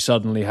we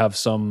suddenly have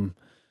some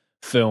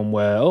film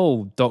where,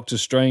 Doctor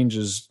Strange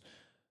has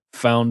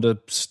found a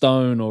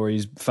stone, or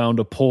he's found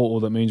a portal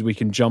that means we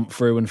can jump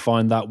through and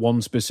find that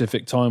one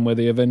specific time where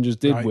the Avengers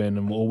did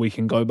win, or we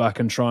can go back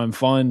and try and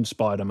find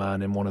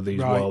Spider-Man in one of these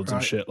worlds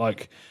and shit.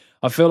 Like,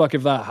 I feel like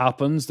if that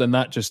happens, then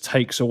that just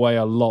takes away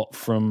a lot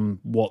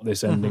from what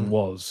this ending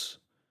was,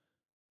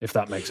 if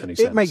that makes any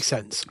sense. It makes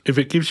sense. If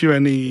it gives you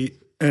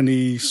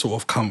any sort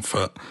of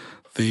comfort,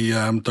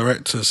 the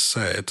directors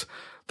said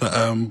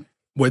that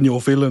when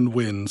your villain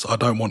wins, I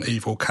don't want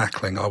evil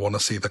cackling, I want to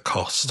see the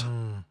cost.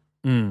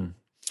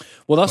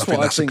 Well, that's what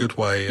I think. That's a good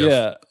way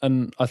of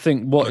and I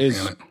think what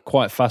is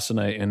quite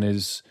fascinating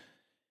is,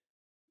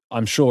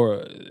 I'm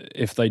sure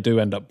if they do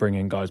end up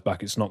bringing guys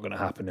back, it's not going to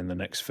happen in the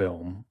next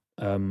film.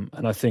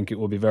 And I think it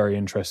will be very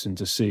interesting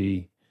to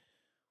see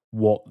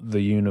what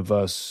the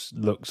universe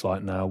looks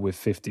like now with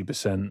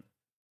 50%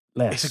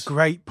 less. It's a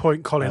great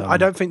point, Colin. I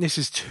don't think this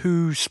is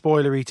too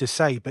spoilery to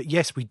say, but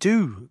yes, we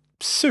do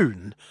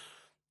soon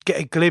get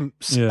a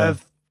glimpse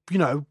of,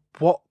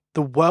 what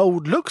the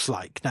world looks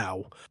like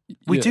now.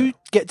 We do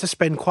get to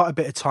spend quite a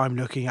bit of time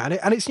looking at it,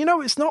 and it's,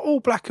 it's not all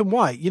black and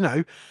white,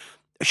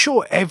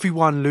 Sure,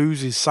 everyone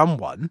loses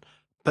someone,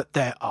 but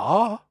there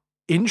are,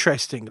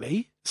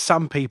 interestingly,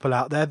 some people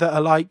out there that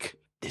are like,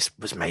 this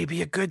was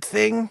maybe a good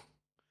thing.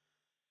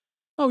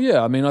 Oh,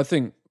 yeah. I mean, I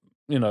think,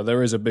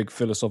 there is a big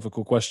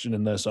philosophical question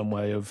in there some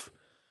way of,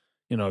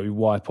 you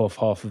wipe off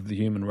half of the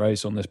human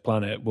race on this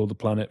planet. Will the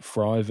planet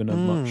thrive in a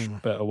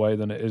much better way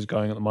than it is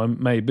going at the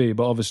moment? Maybe,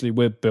 but obviously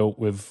we're built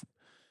with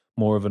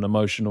more of an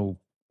emotional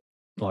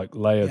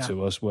layer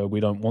to us, where we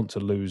don't want to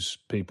lose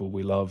people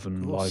we love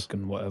and like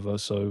and whatever.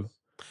 So,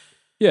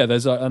 yeah,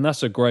 and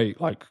that's a great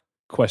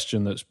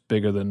question that's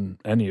bigger than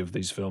any of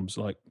these films.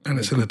 And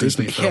it's in a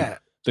Disney film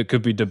that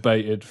could be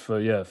debated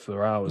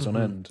for hours on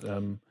end.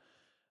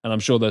 And I'm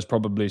sure there's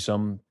probably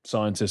some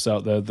scientists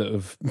out there that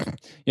have,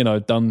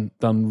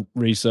 done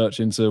research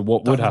into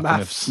what would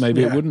happen if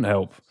maybe it wouldn't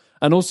help.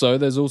 And also,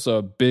 there's also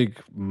a big,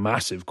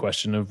 massive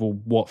question of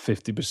what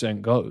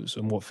 50% goes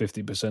and what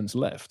 50%'s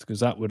left, because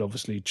that would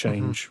obviously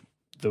change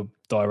the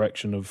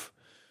direction of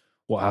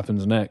what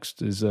happens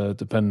next, is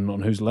dependent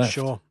on who's left.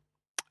 Sure.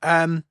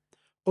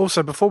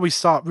 Also, before we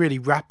start really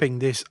wrapping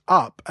this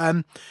up,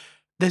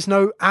 there's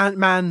no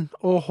Ant-Man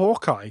or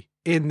Hawkeye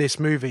in this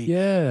movie.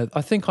 Yeah,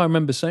 I think I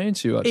remember saying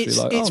to you, actually,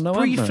 it's no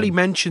briefly Ant-Man.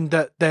 mentioned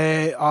that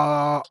they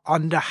are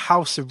under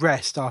house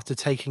arrest after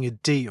taking a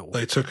deal.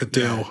 They took a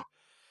deal.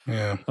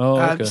 Yeah. Oh,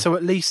 okay. So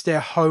at least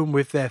they're home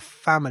with their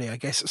family, I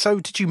guess.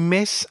 So did you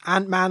miss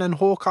Ant-Man and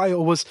Hawkeye,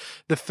 or was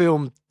the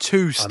film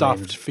too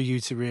stuffed for you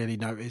to really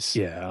notice?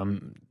 Yeah,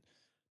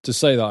 to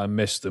say that I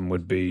missed them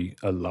would be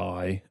a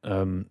lie.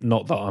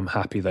 Not that I'm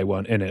happy they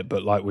weren't in it,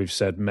 but like we've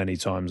said many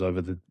times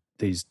over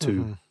these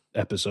two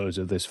episodes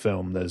of this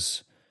film,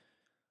 there's,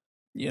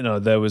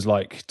 there was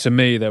to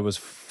me, there was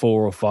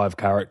 4 or 5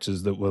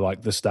 characters that were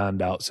the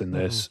standouts in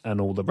this, and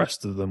all the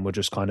rest of them were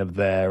just kind of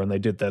there, and they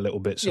did their little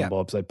bits and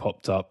bobs. They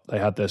popped up, they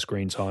had their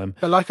screen time.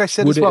 But like I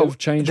said, would as well, it have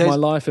changed my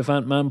life if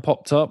Ant-Man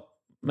popped up?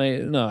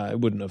 No, it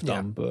wouldn't have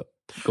done, but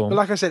go on. But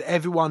like I said,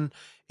 everyone,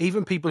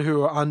 even people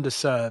who are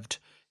underserved,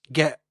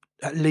 get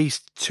at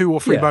least 2 or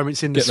 3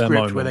 moments in the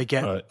script where they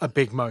get a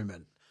big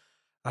moment.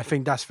 I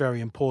think that's very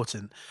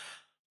important.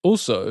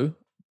 Also,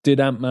 did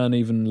Ant-Man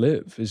even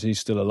live? Is he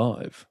still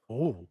alive?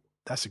 Oh,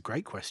 that's a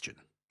great question.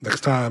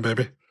 Next time,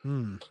 baby.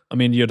 I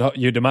mean,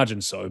 you'd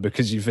imagine so,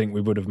 because you think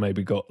we would have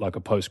maybe got a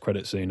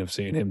post-credit scene of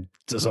seeing him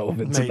dissolve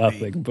into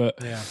nothing.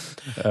 But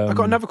I've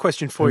got another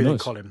question for you then,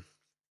 Colin.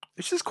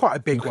 This is quite a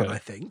big one, I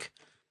think.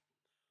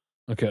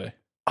 Okay.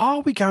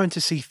 are we going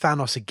to see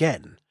Thanos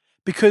again?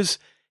 Because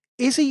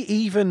is he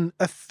even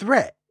a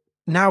threat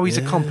now he's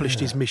accomplished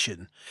his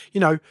mission? You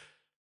know,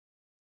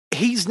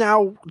 he's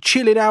now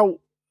chilling out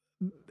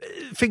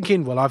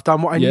thinking, well, I've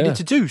done what I needed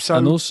to do. So,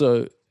 and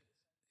also,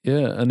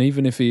 and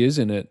even if he is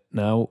in it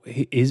now,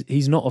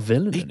 he's not a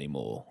villain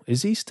anymore.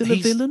 Is he still a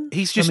villain?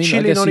 He's just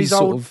chilling on his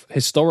old... sort of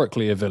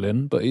historically a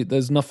villain, but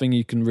there's nothing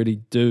you can really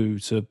do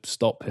to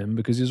stop him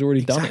because he's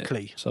already done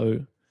it.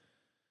 So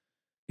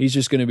he's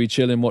just going to be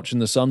chilling, watching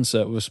the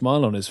sunset with a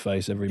smile on his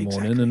face every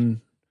morning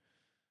and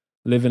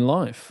living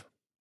life.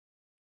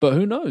 But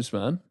who knows,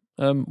 man?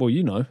 Well,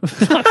 you know.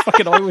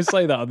 I always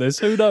say that on this.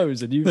 Who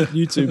knows? And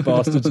you two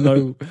bastards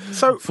know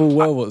full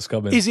well what's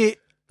coming. Is it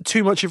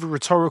too much of a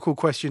rhetorical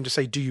question to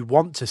say, do you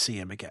want to see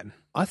him again?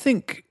 I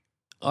think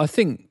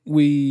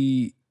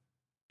it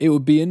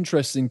would be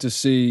interesting to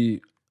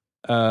see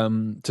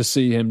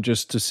him,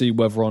 just to see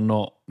whether or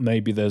not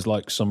maybe there's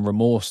like some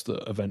remorse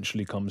that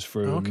eventually comes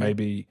through, and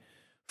maybe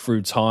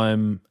through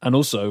time. And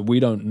also, we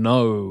don't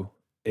know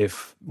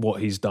if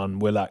what he's done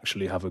will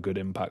actually have a good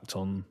impact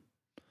on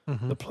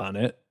the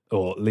planet,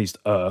 or at least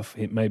Earth.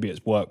 Maybe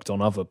it's worked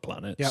on other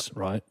planets,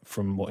 right?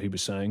 From what he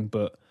was saying.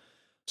 But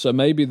so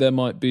maybe there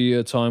might be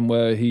a time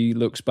where he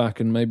looks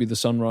back and maybe the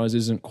sunrise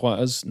isn't quite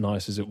as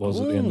nice as it was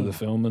at the end of the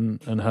film,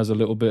 and has a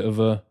little bit of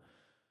a,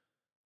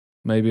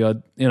 maybe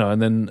and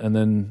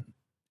then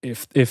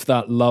if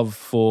that love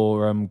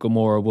for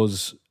Gamora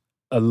was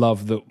a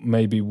love that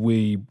maybe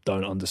we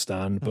don't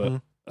understand,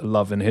 but a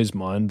love in his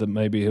mind, that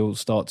maybe he'll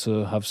start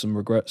to have some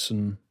regrets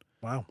and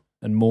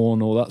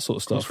mourn, all that sort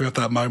of stuff. We have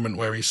that moment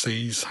where he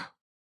sees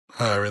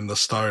her in the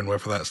stone,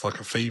 whether that's like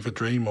a fever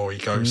dream or he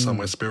goes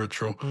somewhere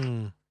spiritual.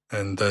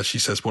 And she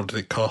says, what did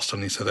it cost?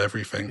 And he said,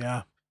 everything.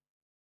 Yeah.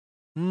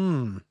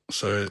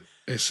 So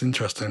it's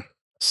interesting.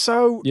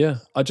 So yeah,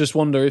 I just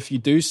wonder if you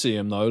do see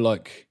him though,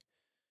 like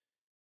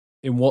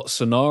in what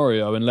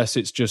scenario, unless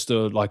it's just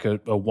a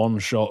one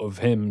shot of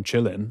him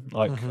chilling.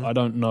 Like I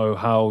don't know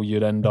how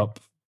you'd end up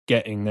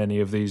getting any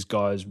of these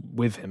guys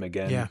with him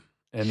again,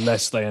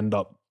 unless they end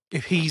up.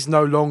 If he's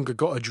no longer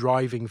got a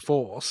driving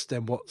force,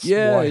 then why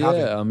have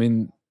him? I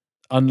mean,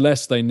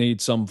 unless they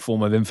need some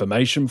form of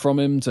information from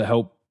him to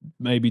help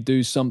maybe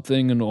do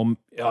something, or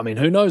I mean,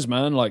 who knows,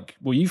 man? Like,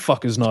 well, you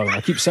fuckers know. I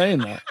keep saying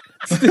that.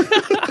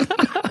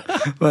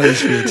 That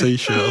is for a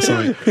t-shirt or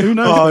something. Who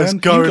knows? Oh, it's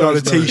going on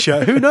a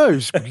t-shirt. Who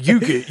knows?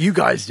 You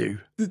guys do.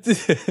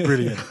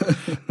 Brilliant.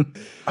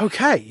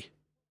 Okay,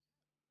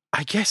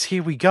 I guess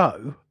here we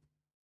go.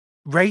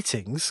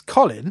 Ratings,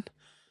 Colin.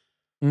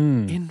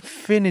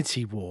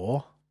 Infinity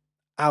War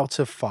out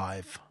of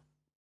 5.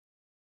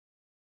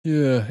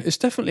 Yeah, it's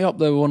definitely up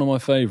there with one of my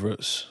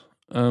favourites.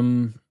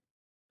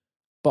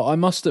 But I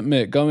must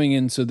admit, going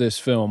into this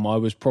film, I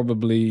was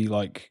probably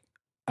like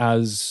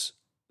as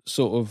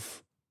sort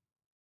of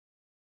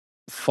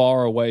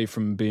far away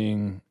from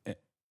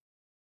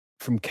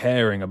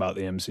caring about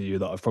the MCU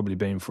that I've probably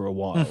been for a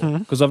while.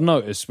 Because I've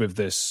noticed with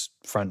this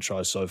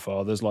franchise so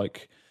far, there's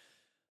like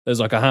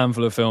a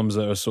handful of films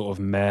that are sort of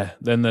meh.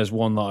 Then there's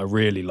one that I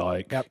really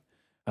like. Yep.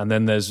 And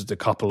then there's a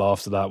couple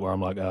after that where I'm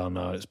like, oh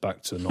no, it's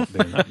back to not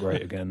being that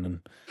great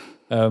again.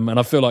 And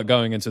I feel like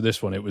going into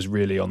this one, it was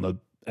really on the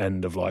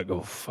end of like,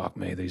 oh, fuck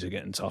me, these are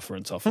getting tougher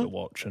and tougher to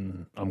watch.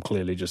 And I'm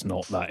clearly just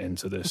not that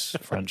into this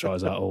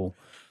franchise at all.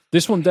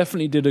 This one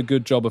definitely did a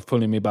good job of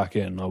pulling me back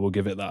in. I will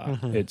give it that.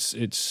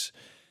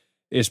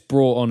 It's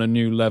brought on a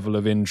new level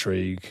of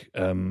intrigue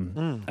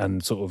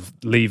and sort of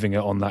leaving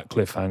it on that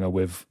cliffhanger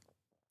with,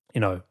 you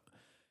know,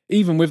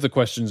 even with the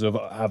questions of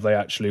have they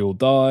actually all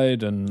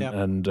died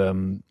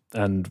and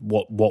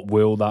what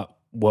will that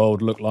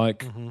world look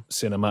like,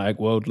 cinematic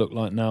world look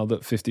like now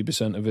that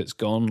 50% of it's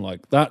gone.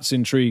 Like, that's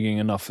intriguing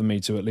enough for me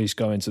to at least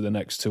go into the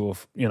next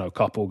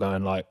couple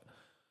going like,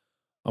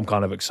 I'm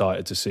kind of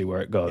excited to see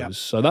where it goes.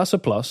 So that's a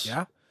plus.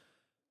 Yeah.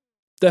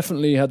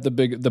 Definitely had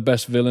the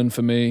best villain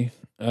for me.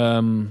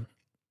 Like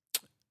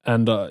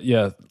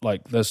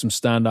there's some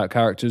standout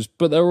characters,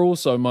 but there were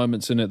also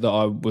moments in it that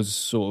I was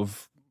sort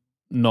of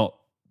not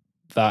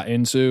that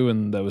into,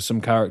 and there were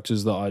some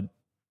characters that I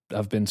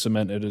have been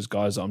cemented as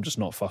guys that I'm just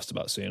not fussed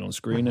about seeing on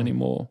screen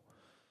anymore.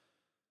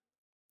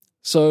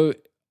 So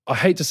I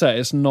hate to say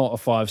it's not a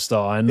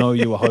 5-star. I know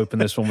you were hoping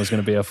this one was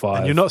going to be a 5.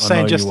 And you're not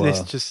saying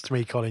just to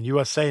me, Colin. You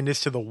are saying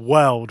this to the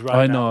world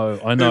right now.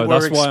 I know.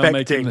 That's why I'm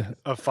making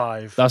a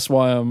 5. That's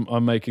why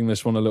I'm making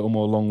this one a little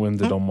more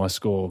long-winded on my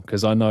score,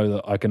 because I know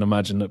that I can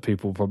imagine that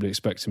people probably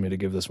expecting me to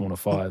give this one a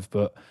 5.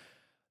 But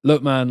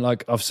look, man,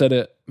 like I've said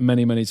it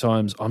many, many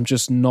times, I'm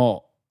just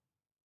not.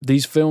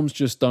 These films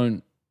just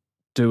don't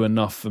do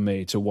enough for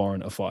me to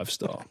warrant a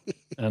 5-star.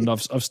 And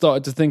I've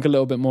started to think a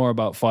little bit more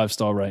about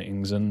 5-star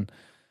ratings, and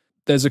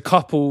there's a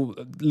couple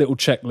little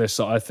checklists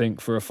that I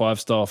think for a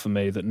 5-star for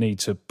me that need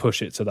to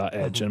push it to that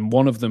edge. And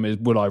one of them is,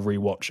 will I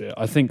rewatch it?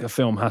 I think a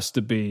film has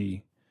to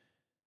be,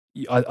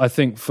 I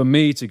think for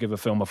me to give a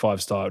film a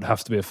 5-star, it would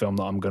have to be a film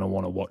that I'm going to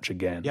want to watch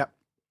again. Yep.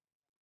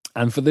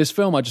 And for this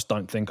film, I just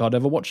don't think I'd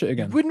ever watch it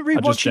again. You wouldn't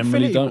rewatch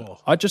Infinity War?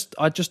 I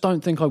just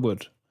don't think I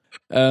would.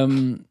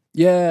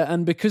 Yeah,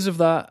 and because of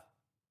that,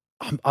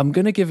 I'm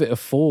going to give it a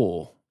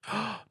 4.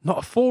 Not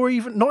a 4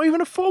 even, not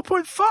even a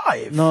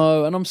 4.5.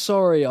 No, and I'm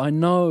sorry, I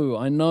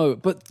know,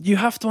 but you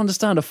have to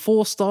understand a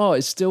 4-star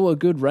is still a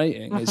good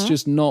rating. It's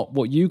just not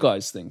what you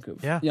guys think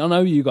of. Yeah. I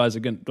know you guys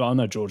are going. I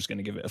know George is going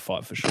to give it a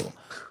 5 for sure,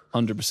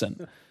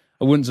 100%. It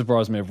wouldn't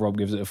surprise me if Rob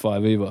gives it a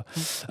 5 either.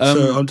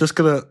 So I'm just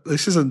gonna.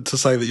 This isn't to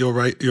say that your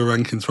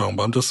ranking's wrong,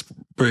 but I'm just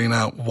bringing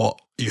out what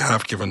you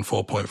have given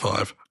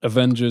 4.5.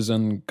 Avengers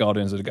and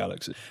Guardians of the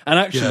Galaxy, and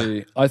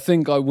actually, I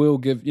think I will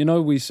give. You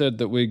know, we said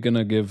that we're going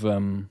to give.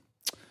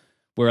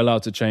 We're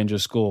allowed to change a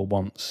score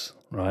once,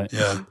 right?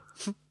 Yeah.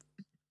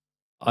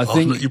 I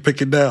think you're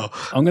picking now.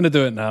 I'm going to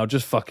do it now.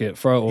 Just fuck it.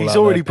 Throw it all out. He's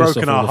already there, piss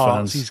broken off all our the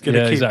hearts. fans. He's going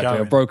to keep exactly.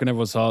 going. I've broken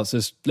everyone's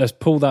hearts. Let's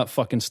pull that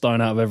fucking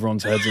stone out of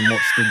everyone's heads and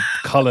watch the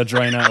colour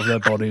drain out of their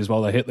bodies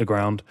while they hit the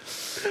ground.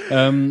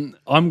 I'm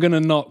going to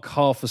knock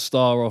half a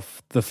star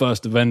off the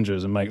first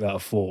Avengers and make that a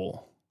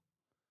 4.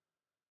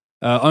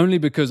 Only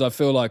because I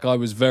feel like I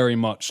was very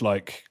much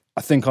like,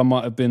 I think I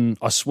might have been,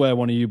 I swear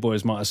one of you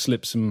boys might have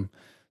slipped some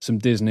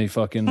Disney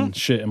fucking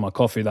shit in my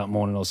coffee that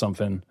morning or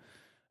something.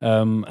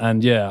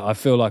 And yeah, I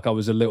feel like I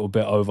was a little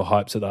bit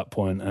overhyped at that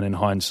point, and in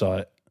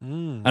hindsight.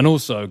 And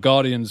also,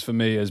 Guardians for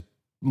me is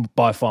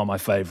by far my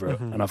favourite,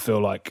 and I feel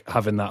like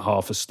having that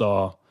half a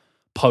star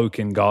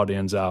poking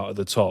Guardians out at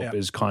the top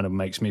is kind of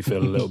makes me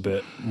feel a little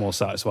bit more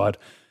satisfied.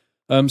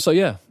 So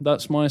yeah,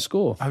 that's my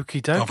score.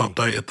 Okie dokie. I've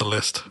updated the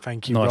list.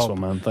 Thank you, Nice Rob.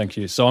 one, man. Thank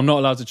you. So I'm not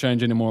allowed to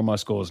change any more of my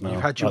scores now.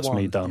 You've had your That's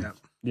me done.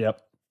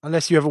 Yep.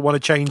 Unless you ever want to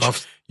change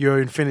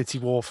your Infinity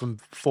War from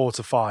 4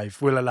 to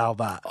 5, we'll allow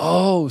that.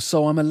 Oh,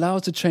 so I'm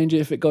allowed to change it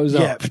if it goes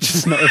up,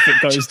 just not if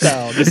it goes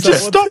down.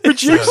 Just stop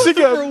reducing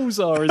the it. rules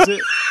are, is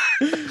it?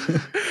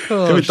 If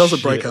it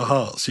doesn't break our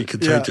hearts, you can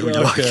change it when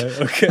you like.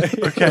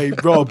 Okay,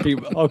 Rob.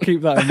 I'll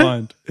keep that in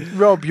mind.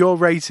 Rob, your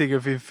rating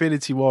of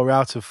Infinity War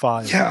out of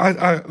 5.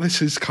 Yeah,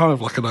 this is kind of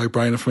like a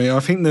no-brainer for me.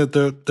 I think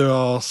that there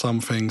are some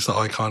things that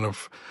I kind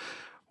of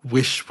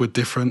wish were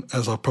different,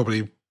 as I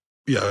probably,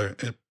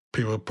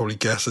 people would probably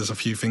guess there's a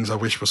few things I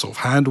wish were sort of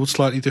handled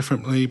slightly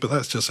differently, but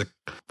that's just a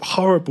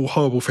horrible,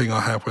 horrible thing I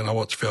have when I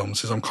watch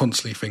films, is I'm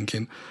constantly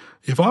thinking,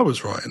 if I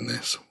was writing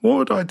this, what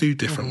would I do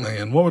differently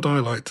and what would I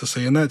like to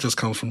see? And that just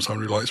comes from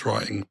someone who likes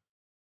writing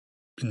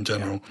in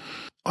general.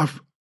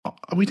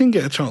 We didn't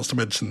get a chance to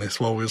mention this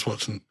while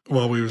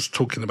we was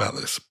talking about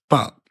this,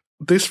 but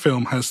this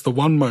film has the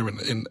one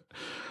moment in,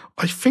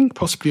 I think,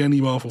 possibly any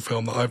Marvel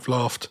film that I've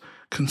laughed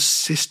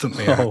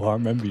consistently at. Oh, I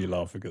remember you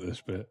laughing at this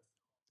bit.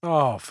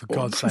 Oh, for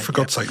God's sake. For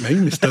God's sake, me,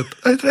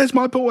 Mr. There's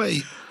my boy.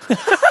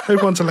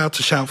 Everyone's allowed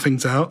to shout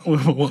things out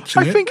when we're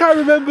watching it. I think I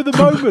remember the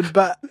moment,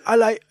 but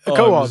I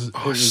go on.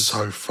 It's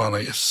so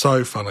funny. It's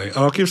so funny.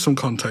 I'll give some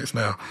context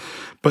now.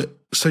 But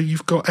so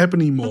you've got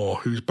Ebony Moore,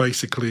 who's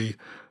basically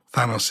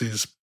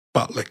Thanos'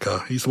 butt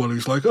licker. He's the one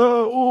who's like,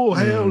 oh,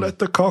 hell, let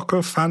the cock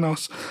of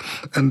Thanos.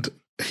 And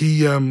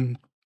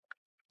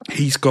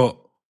he's got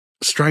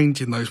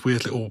Strange in those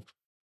weird little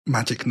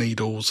magic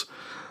needles.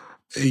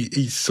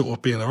 He's sort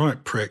of being a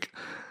right prick.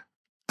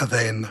 And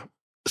then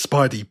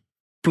Spidey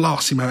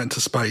blasts him out into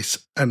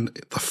space. And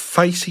the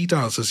face he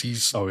does as he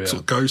sort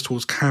of goes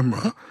towards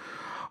camera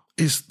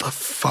is the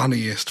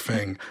funniest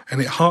thing.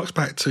 And it harks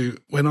back to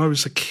when I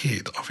was a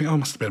kid. I think I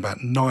must have been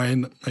about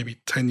 9, maybe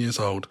 10 years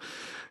old.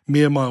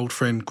 Me and my old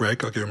friend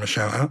Greg, I'll give him a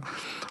shout out.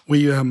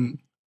 We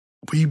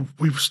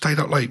stayed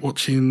up late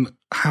watching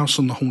House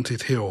on the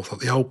Haunted Hill,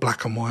 like the old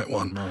black and white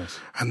one. Nice.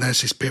 And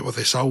there's this bit where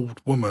this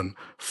old woman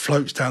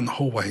floats down the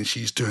hallway and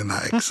she's doing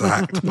that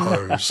exact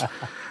pose.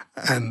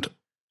 And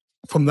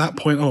from that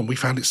point on, we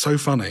found it so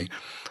funny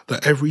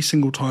that every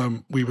single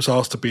time we was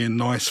asked to be in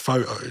nice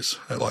photos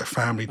at like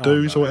family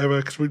do's or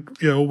whatever, because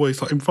we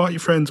always like invite your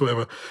friends or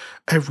whatever,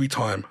 every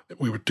time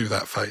we would do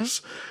that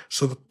face.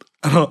 So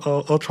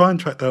I'll try and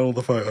track down all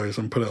the photos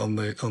and put it on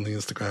the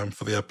Instagram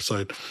for the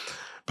episode.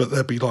 But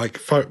there'd be like,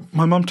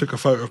 my mum took a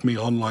photo of me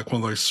on like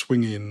one of those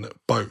swinging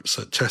boats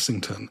at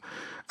Chessington,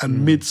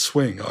 and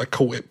mid-swing I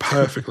caught it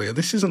perfectly. And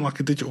this isn't like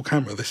a digital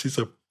camera, this is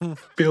a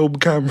film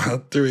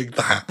camera doing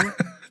that.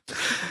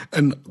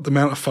 And the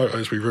amount of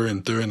photos we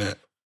ruined doing it,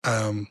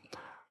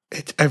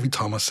 every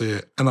time I see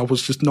it, and I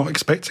was just not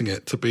expecting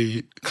it to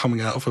be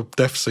coming out of a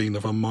death scene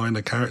of a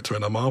minor character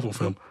in a Marvel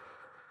film.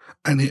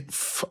 And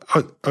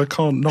I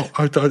can't not.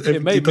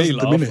 It made me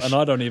laugh, diminish. and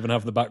I don't even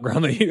have the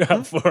background that you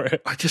have for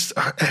it. I just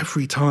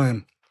every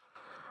time,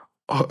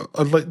 I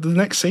like the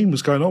next scene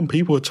was going on,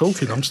 people were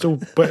talking. I'm still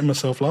wetting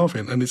myself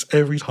laughing, and it's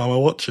every time I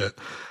watch it.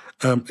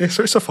 It's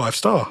a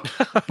 5-star,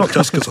 not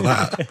just because of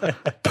that,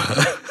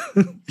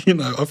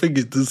 but I think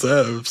it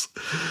deserves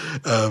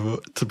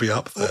to be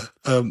up there.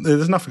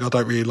 There's nothing I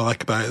don't really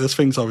like about it. There's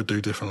things I would do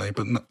differently,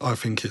 but I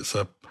think it's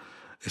a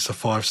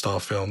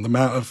 5-star film. The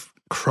amount of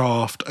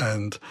craft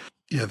and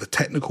the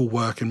technical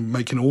work in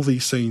making all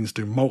these scenes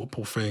do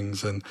multiple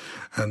things, and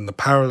the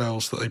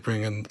parallels that they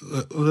bring, and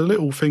the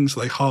little things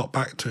that they hark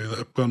back to that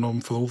have gone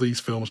on for all these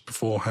films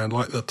beforehand,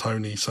 like the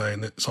Tony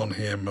saying it's on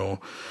him, or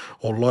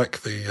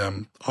like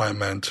the Iron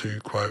Man 2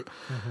 quote.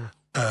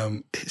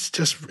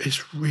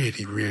 It's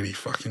really, really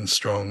fucking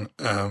strong.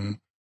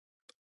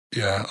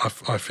 Yeah,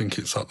 I think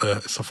it's up there.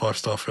 It's a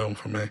 5-star film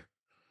for me.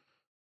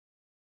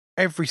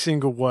 Every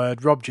single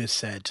word Rob just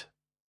said,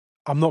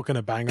 I'm not going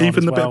to bang on. Even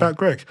as the well. bit about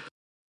Greg.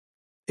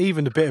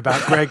 Even the bit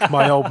about Greg,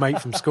 my old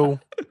mate from school.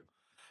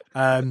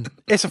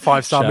 It's a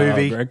 5-star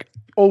movie. Greg.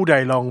 All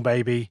day long,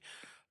 baby.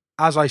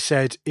 As I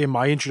said in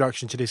my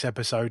introduction to this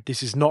episode,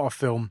 this is not a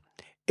film.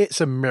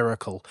 It's a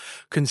miracle,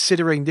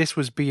 considering this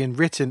was being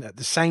written at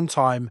the same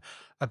time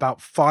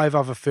about 5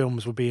 other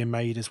films were being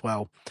made as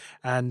well.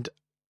 And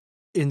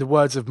in the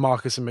words of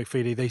Marcus and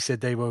McFeely, they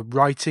said they were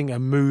writing a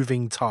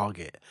moving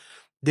target.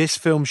 This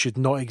film should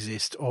not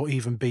exist or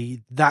even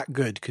be that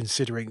good,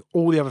 considering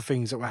all the other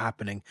things that were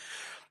happening.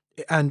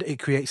 And it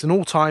creates an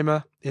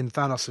all-timer in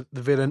Thanos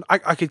the villain.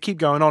 I could keep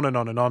going on and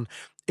on and on.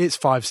 It's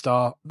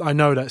 5-star. I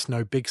know that's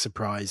no big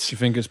surprise. Do you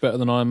think it's better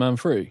than Iron Man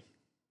 3?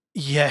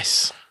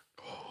 Yes.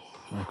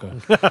 Okay.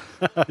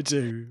 I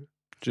do.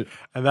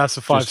 And that's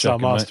a 5-star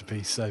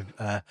masterpiece. So,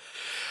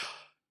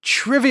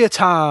 trivia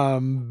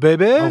time,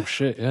 baby. Oh,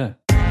 shit, yeah.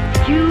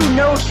 You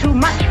know too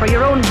much for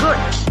your own good.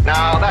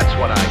 Now that's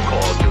what I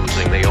call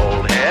using the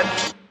old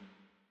head.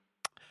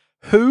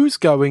 Who's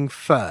going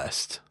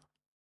first?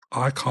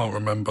 I can't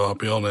remember, I'll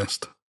be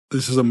honest.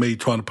 This isn't me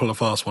trying to pull a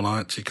fast one. I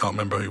actually can't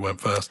remember who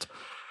went first.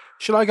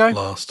 Shall I go?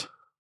 Last.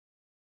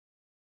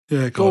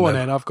 Yeah, go on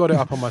then. I've got it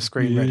up on my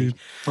screen ready.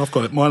 I've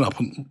got it. Mine up.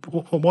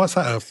 Why is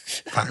that a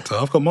factor?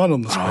 I've got mine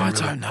on the screen. I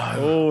don't know.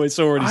 Oh, it's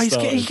already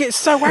started. He gets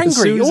so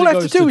angry. All I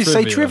have to do is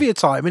say trivia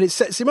time and it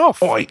sets him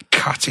off. Oi,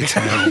 cut it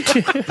out.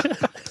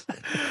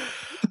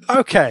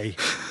 Okay.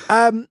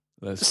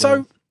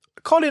 So,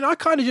 Colin, I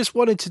kind of just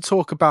wanted to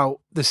talk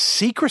about the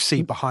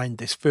secrecy behind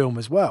this film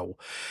as well,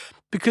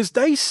 because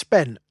they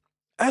spent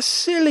a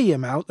silly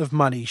amount of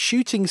money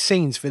shooting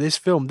scenes for this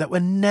film that were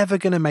never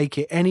going to make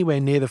it anywhere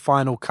near the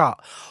final cut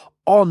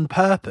on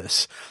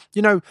purpose.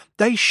 You know,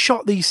 they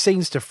shot these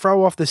scenes to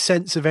throw off the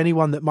sense of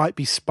anyone that might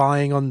be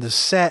spying on the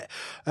set.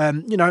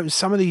 You know,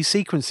 some of these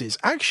sequences,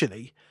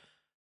 actually,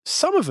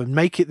 some of them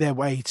make it their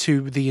way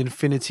to the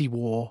Infinity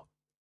War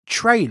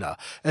trailer.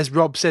 As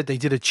Rob said, they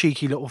did a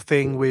cheeky little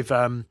thing with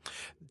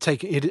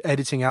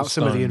editing out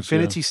some of the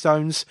Infinity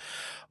Stones.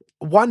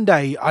 One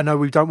day, I know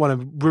we don't want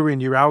to ruin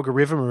your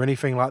algorithm or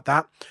anything like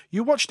that.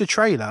 You watch the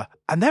trailer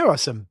and there are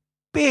some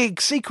big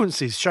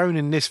sequences shown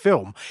in this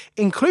film,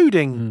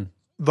 including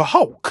the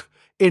Hulk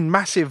in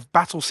massive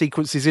battle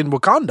sequences in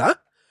Wakanda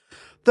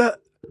that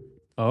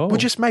were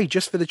just made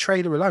just for the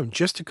trailer alone,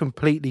 just to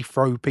completely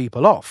throw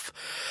people off.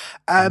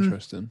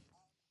 Interesting.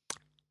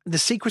 The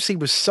secrecy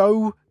was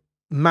so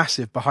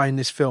massive behind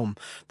this film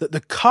that the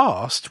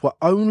cast were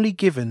only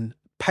given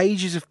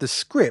pages of the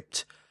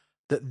script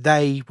that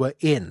they were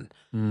in.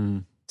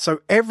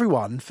 So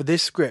everyone for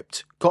this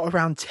script got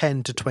around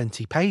 10 to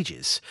 20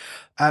 pages.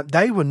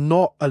 They were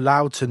not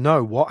allowed to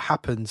know what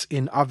happens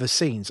in other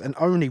scenes, and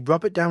only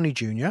Robert Downey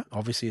Jr.,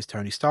 obviously as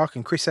Tony Stark,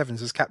 and Chris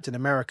Evans as Captain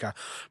America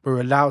were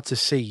allowed to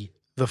see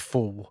the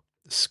full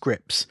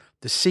scripts.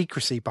 The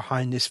secrecy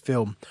behind this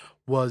film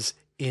was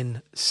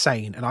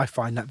insane, and I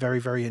find that very,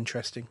 very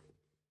interesting.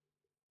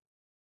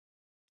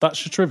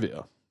 That's your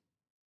trivia.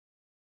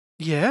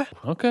 Yeah.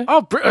 Okay.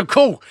 Oh,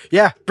 cool.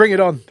 Yeah, bring it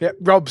on. Yeah,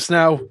 Rob's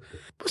now.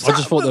 I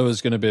just thought there was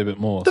going to be a bit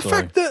more. The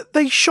fact that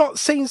they shot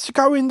scenes to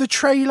go in the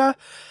trailer,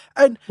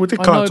 and we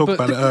did kind of talk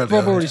about it earlier.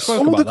 Rob already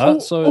spoke about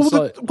that, so it's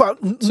like... Well,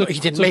 he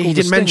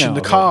didn't mention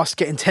the cast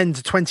getting 10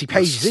 to 20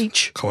 pages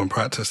each. Common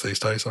practice these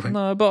days, I think.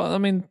 No, but I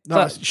mean,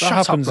 that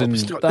happens in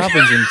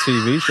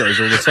TV shows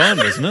all the time,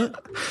 doesn't it?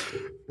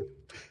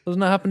 Doesn't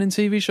that happen in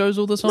TV shows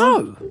all the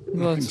time?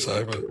 No, I think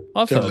so. But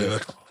I've heard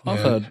it. I've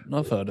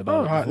heard about it.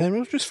 All right, then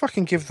we'll just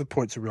fucking give the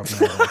point to Rob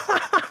now.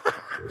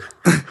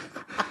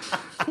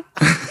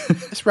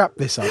 Let's wrap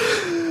this up.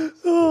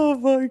 Oh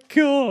my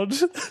god!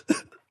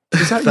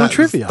 Is that your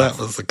trivia? That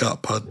was the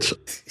gut punch.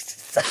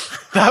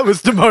 That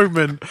was the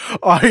moment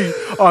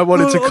I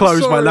wanted to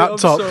close my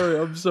laptop.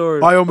 I'm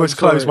sorry. I almost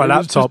closed my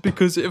laptop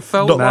because it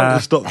felt like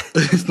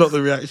it's not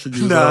the reaction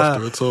you was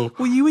after at all.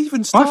 Well, you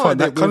even started. I find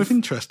that kind of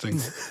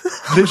interesting.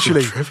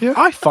 Literally,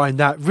 I find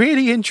that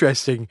really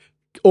interesting.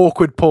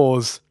 Awkward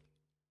pause.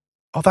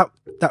 Oh,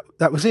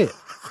 that was it.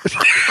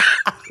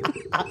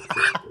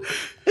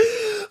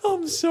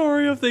 I'm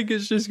sorry. I think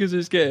it's just because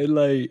it's getting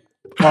late.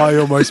 I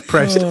almost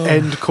pressed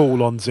end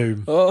call on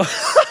Zoom.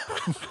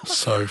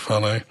 So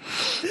funny.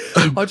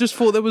 I just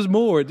thought there was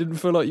more. It didn't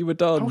feel like you were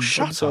done. Oh,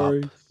 shut I'm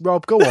sorry. up.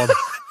 Rob, go on.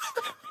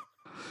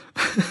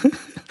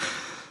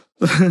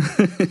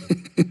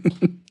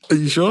 Are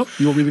you sure?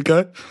 You want me to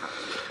go?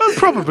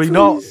 Probably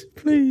not.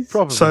 Please.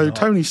 Probably So not.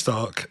 Tony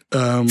Stark,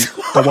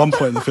 at one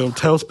point in the film,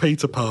 tells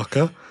Peter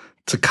Parker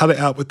to cut it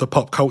out with the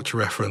pop culture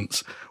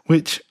reference,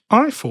 which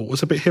I thought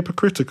was a bit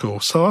hypocritical.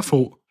 So I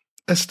thought,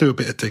 Let's do a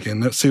bit of digging.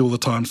 Let's see all the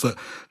times that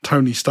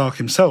Tony Stark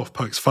himself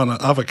pokes fun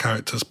at other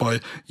characters by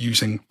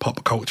using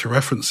pop culture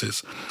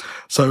references.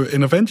 So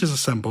in Avengers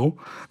Assemble,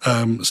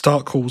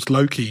 Stark calls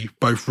Loki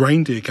both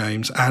Reindeer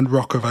Games and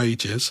Rock of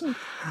Ages.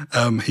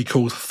 He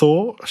calls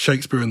Thor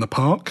Shakespeare in the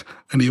Park,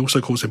 and he also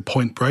calls him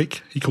Point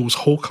Break. He calls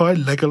Hawkeye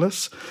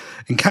Legolas.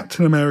 In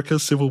Captain America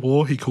Civil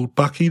War, he called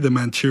Bucky the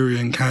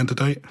Manchurian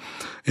Candidate.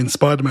 In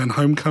Spider-Man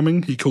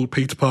Homecoming, he called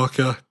Peter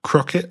Parker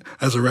Crockett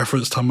as a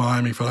reference to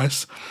Miami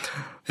Vice.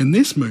 In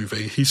this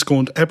movie, he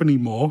scorned Ebony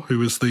Maw, who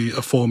was the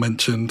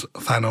aforementioned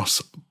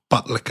Thanos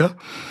Buttlicker,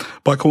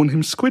 by calling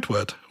him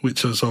Squidward,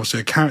 which was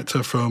obviously a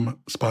character from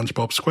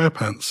SpongeBob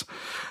SquarePants.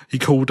 He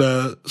called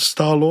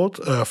Star-Lord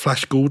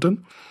Flash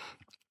Gordon.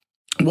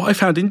 What I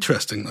found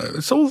interesting, though,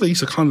 is all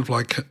these are kind of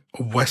like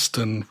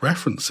Western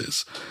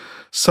references.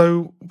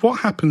 So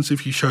what happens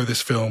if you show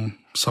this film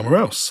somewhere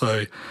else,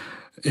 so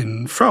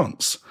in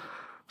France?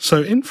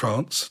 So in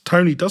France,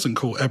 Tony doesn't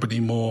call Ebony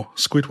Maw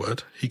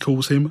Squidward, he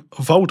calls him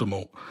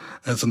Voldemort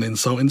as an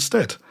insult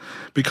instead.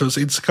 Because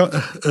it's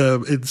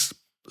SpongeBob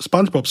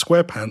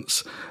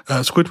SquarePants,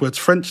 Squidward's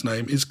French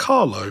name is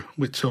Carlo,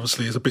 which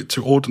obviously is a bit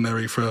too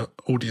ordinary for an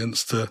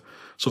audience to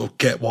sort of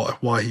get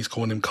why he's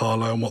calling him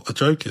Carlo and what the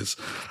joke is.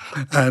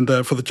 And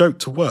for the joke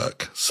to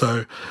work,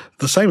 so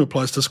the same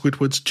applies to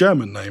Squidward's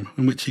German name,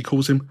 in which he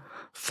calls him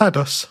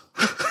Thaddeus.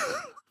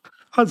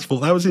 I just thought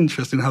that was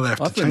interesting how they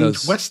have to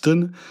change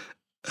Western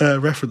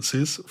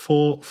references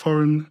for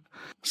foreign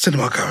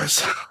cinema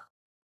goers.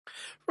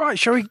 Right,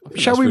 shall we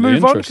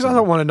move on? Because I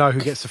don't want to know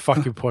who gets the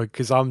fucking point,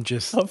 because I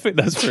think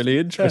that's really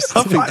interesting.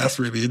 I think that's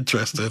really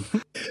interesting.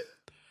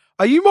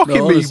 Are you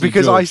mocking me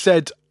because George, I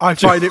said I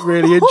find it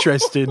really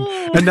interesting,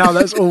 and now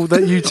that's all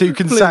that you two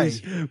can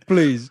say?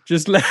 Please,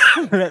 just let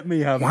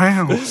me have.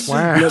 Wow.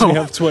 Let me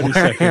have 20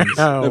 seconds.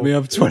 Let me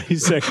have 20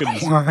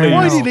 seconds. Wow.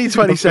 Why do you need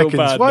 20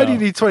 seconds? Why do you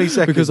need 20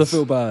 seconds? Because I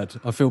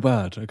feel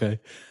bad. Okay.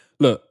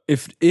 Look,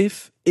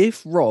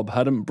 if Rob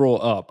hadn't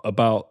brought up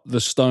about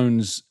the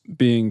stones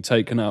being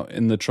taken out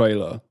in the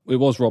trailer, it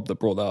was Rob that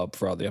brought that up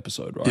throughout the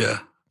episode, right?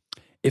 Yeah.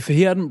 If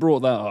he hadn't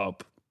brought that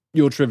up,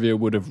 your trivia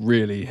would have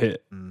really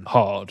hit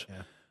hard.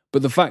 Yeah.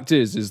 But the fact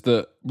is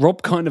that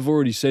Rob kind of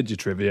already said your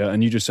trivia,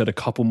 and you just said a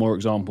couple more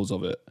examples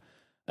of it.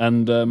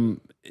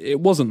 And it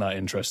wasn't that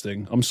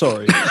interesting. I'm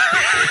sorry.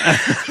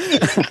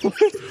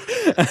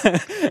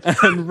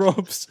 And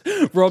Rob's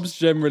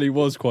generally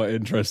was quite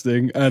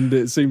interesting, and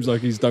it seems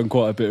like he's done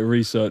quite a bit of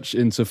research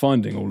into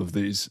finding all of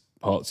these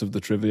parts of the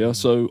trivia.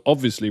 So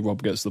obviously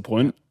Rob gets the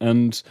point,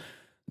 and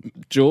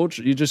George,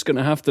 you're just going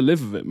to have to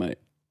live with it, mate.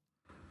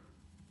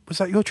 Was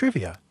that your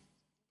trivia?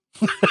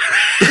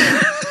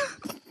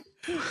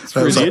 It's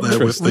really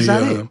interesting. Was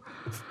that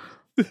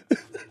it?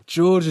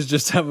 George is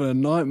just having a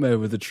nightmare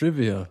with the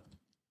trivia.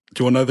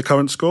 Do you want to know the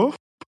current score?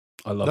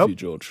 I love you,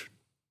 George.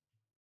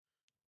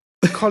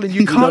 Colin,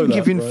 you can't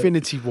give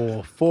Infinity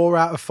War 4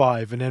 out of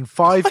 5 and then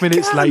 5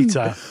 minutes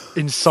later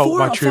insult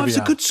my trivia. 4 out of 5 is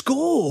a good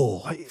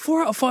score.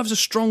 4 out of 5 is a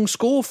strong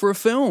score for a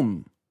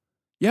film.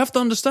 You have to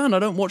understand, I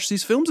don't watch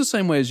these films the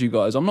same way as you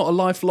guys. I'm not a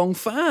lifelong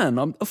fan.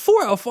 I'm a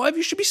 4 out of 5.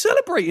 You should be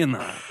celebrating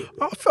that.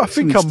 I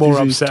think I'm more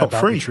upset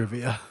about the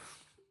trivia.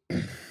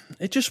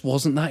 It just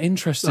wasn't that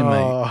interesting,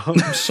 mate. I'm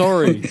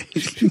sorry.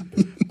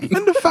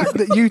 And the fact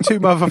that you two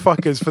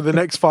motherfuckers for the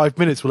next 5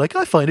 minutes were like,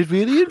 I find it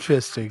really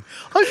interesting.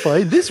 I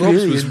find this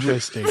really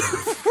interesting.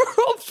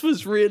 Rob's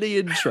was really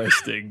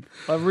interesting.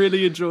 I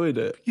really enjoyed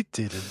it. You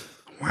didn't.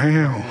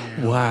 Wow.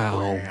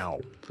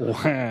 Oh,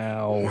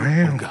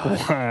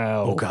 God.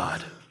 Wow. Oh,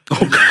 God.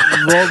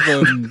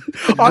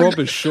 Rob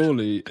is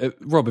surely...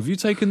 Rob, have you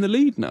taken the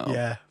lead now?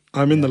 Yeah.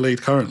 I'm in the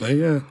lead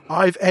currently, yeah.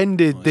 I've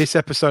ended this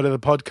episode of the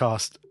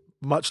podcast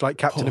much like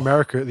Captain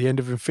America at the end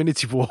of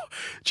Infinity War,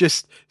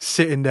 just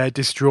sitting there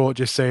distraught,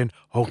 just saying,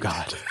 oh,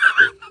 God.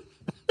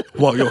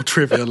 While your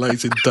trivia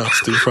lays in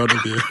dust in front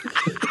of you.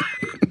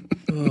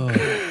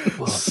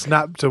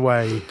 Snapped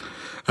away.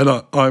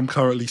 And I'm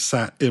currently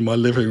sat in my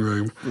living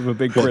room with a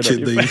big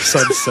watching the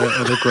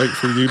sunset of the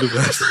Grateful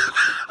Universe.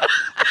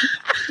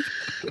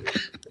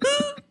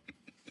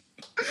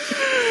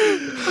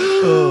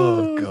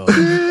 Oh, God.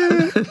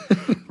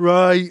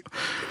 Right.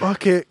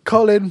 Fuck it.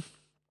 Colin.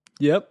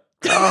 Yep.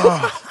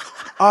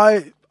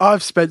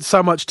 I've spent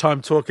so much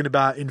time talking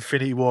about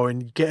Infinity War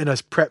and getting us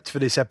prepped for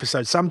this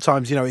episode.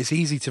 Sometimes, it's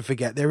easy to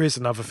forget there is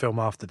another film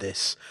after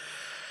this.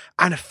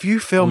 And a few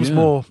films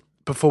more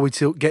before we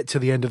get to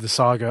the end of the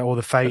saga or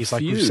the phase,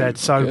 like we've said.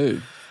 So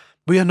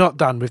we are not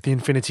done with the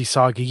Infinity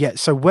Saga yet.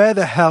 So where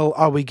the hell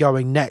are we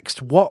going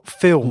next? What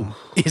film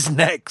is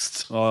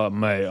next? Oh,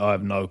 mate, I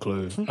have no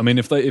clue. I mean,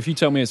 if you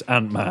tell me it's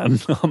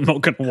Ant-Man, I'm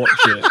not going to watch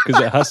it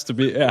because it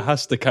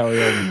has to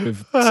carry on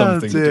with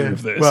something to do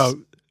with this. Well,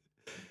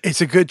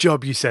 it's a good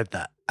job you said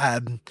that.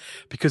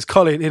 Because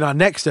Colin, in our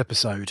next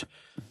episode,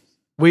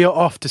 we are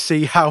off to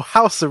see how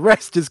House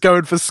Arrest is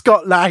going for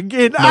Scott Lang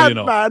in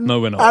Ant-Man. No,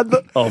 we're not.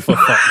 Oh, for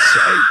fuck's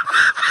sake.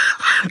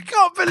 I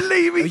can't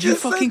believe he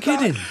just said that. Are you fucking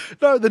kidding?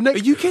 No, Are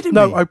you kidding me?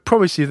 No, I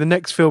promise you, the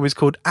next film is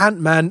called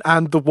Ant-Man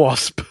and the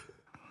Wasp.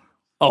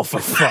 Oh, for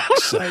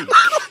fuck's sake.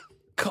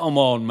 Come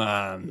on,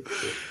 man.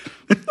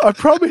 I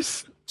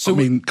promise. I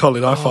mean,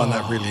 Colin, I find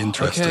that really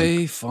interesting.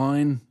 Okay,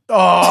 fine.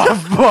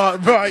 Oh,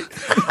 right.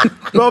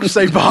 Rob,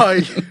 say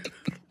bye.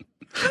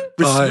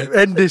 Bye.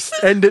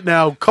 End it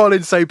now.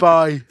 Colin, say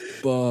bye.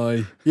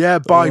 Bye. Yeah,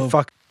 bye.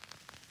 Fuck.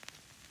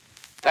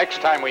 Next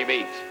time we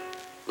meet,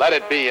 let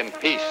it be in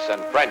peace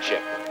and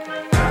friendship.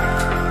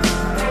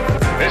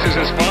 This is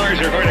as far as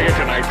you're going to get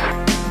tonight.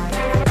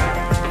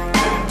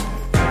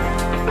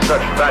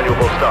 Such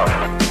valuable stuff.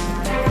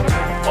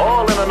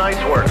 All in a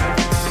nice work.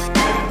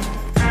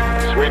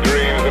 Sweet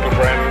dreams, little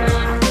friends.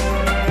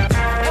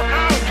 Look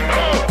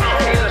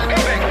out! He's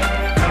escaping!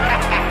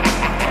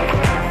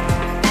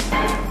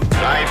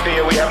 I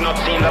fear we have not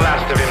seen the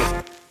last of him.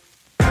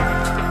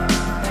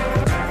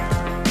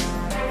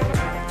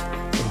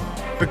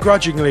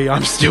 Begrudgingly,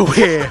 I'm still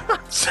here.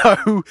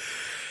 So,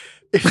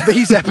 if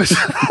these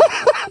episodes...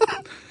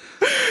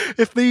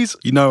 if these...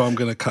 You know I'm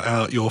going to cut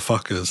out your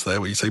fuckers there.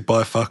 Where you say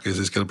bye fuckers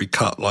is going to be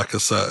cut like a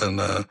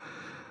certain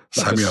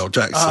Samuel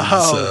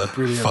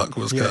Jackson's fuck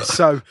was cut.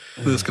 So,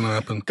 that's going to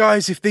happen.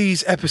 Guys, if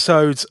these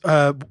episodes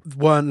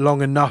weren't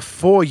long enough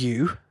for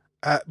you,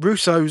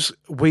 Russo's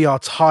We Are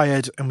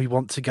Tired and We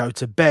Want to Go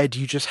to Bed,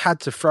 you just had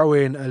to throw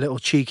in a little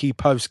cheeky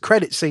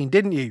post-credit scene,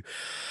 didn't you?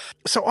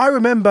 So I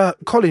remember,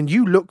 Colin,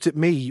 you looked at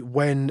me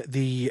when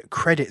the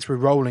credits were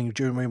rolling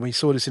during when we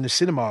saw this in the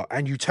cinema,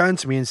 and you turned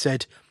to me and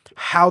said,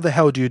 how the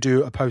hell do you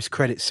do a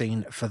post-credit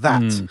scene for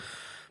that?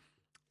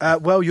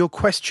 Well, your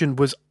question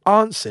was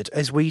answered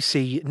as we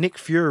see Nick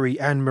Fury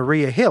and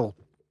Maria Hill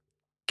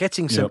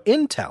getting some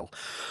intel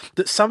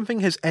that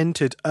something has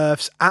entered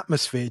Earth's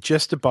atmosphere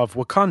just above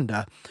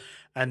Wakanda.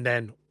 And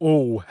then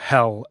all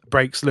hell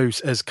breaks loose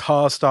as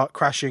cars start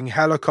crashing,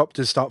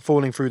 helicopters start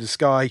falling through the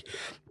sky.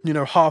 You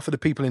know, half of the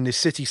people in this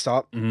city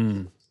start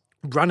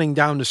running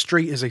down the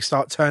street as they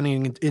start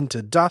turning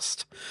into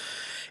dust,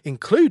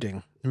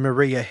 including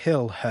Maria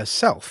Hill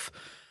herself.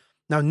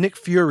 Now, Nick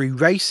Fury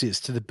races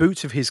to the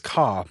boot of his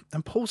car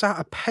and pulls out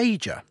a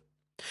pager.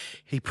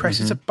 He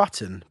presses a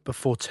button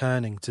before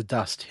turning to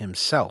dust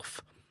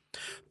himself.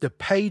 The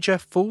pager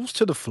falls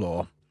to the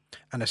floor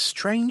and a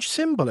strange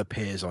symbol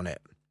appears on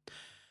it.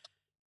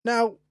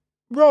 Now,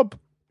 Rob,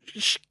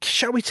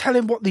 shall we tell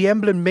him what the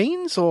emblem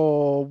means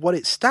or what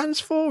it stands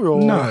for?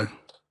 Or No.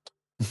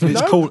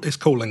 It's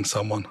calling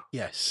someone.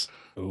 Yes.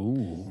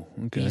 Ooh,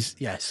 okay.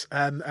 Yes.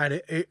 And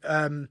it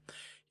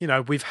you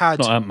know, we've had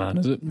Not Ant-Man,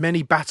 is it?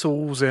 many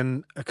battles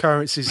and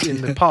occurrences in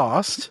the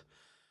past.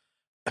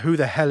 Who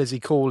the hell is he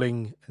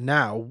calling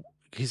now?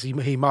 Because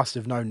he must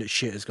have known that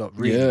shit has got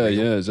really real.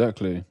 Yeah,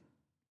 exactly.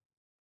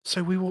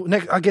 So we will.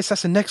 I guess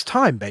that's the next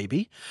time,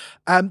 baby.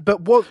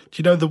 But what?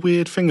 Do you know the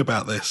weird thing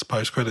about this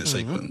post-credit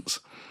sequence?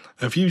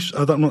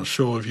 I'm not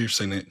sure if you've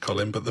seen it,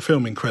 Colin, but the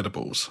film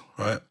Incredibles,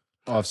 right?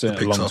 I've seen the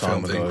it a long Pixar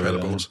time film, The ago.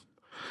 Incredibles.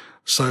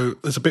 So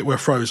there's a bit where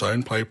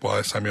Frozone, played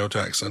by Samuel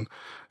Jackson,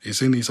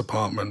 is in his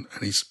apartment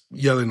and he's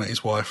yelling at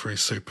his wife for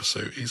his super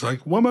suit. He's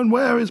like, "Woman,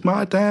 where is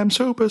my damn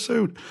super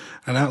suit?"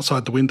 And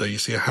outside the window, you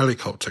see a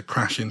helicopter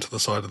crash into the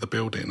side of the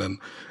building and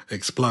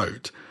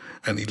explode.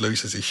 And he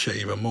loses his shit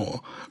even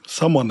more.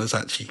 Someone has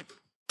actually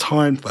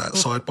timed that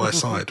side by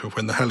side with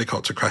when the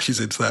helicopter crashes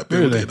into that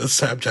building and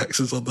Sam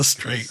Jackson's on the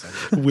street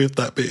with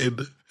that bit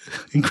in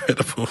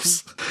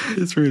Incredibles.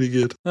 It's really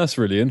good. That's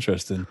really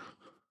interesting.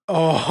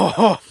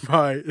 Oh,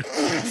 right.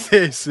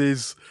 This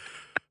is.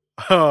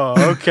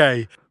 Oh,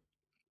 okay.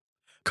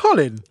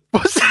 Colin,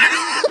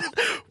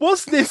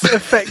 was this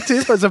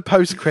effective as a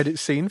post-credit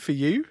scene for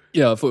you?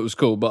 Yeah, I thought it was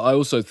cool, but I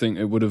also think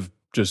it would have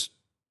just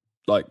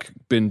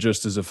been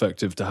just as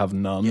effective to have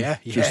none.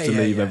 Just to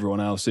leave everyone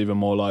else even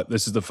more like,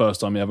 this is the first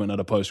time you haven't had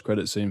a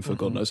post-credit scene for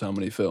God knows how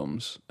many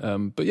films.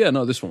 But yeah,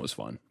 no, this one was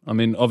fine. I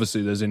mean,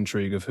 obviously there's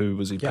intrigue of who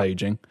was he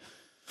paging.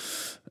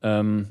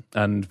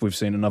 And we've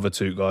seen another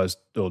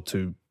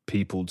two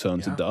people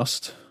turn to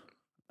dust.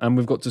 And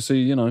we've got to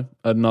see,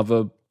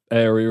 another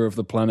area of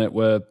the planet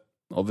where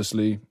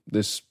obviously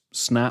this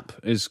snap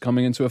is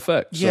coming into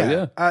effect.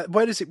 So, yeah.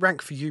 Where does it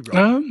rank for you,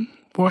 Rob?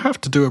 We'll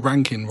have to do a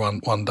ranking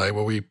one day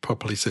where we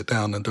properly sit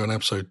down and do an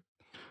episode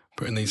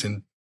putting these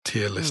in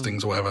tier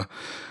listings or whatever.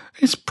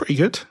 It's pretty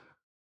good.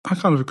 I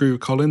kind of agree with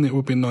Colin. It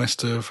would be nice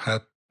to have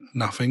had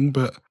nothing.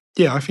 But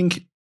yeah, I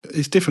think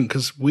it's different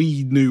because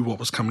we knew what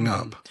was coming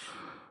up.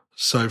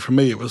 So for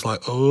me, it was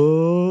like,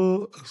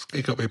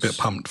 it got me a bit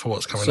pumped for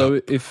what's coming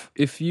up. So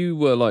if you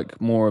were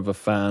more of a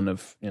fan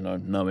of,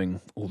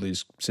 knowing all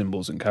these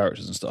symbols and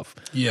characters and stuff,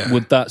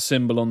 would that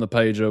symbol on the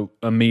page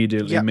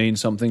immediately mean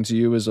something to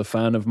you as a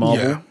fan of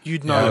Marvel? Yeah.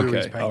 You'd know who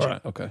it's Okay, all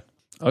right, okay.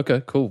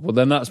 Okay, cool. Well,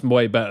 then that's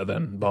way better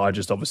then, but I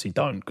just obviously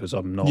don't because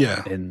I'm not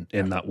in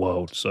that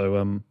world.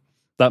 So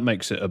that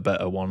makes it a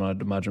better one,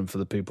 I'd imagine, for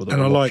the people that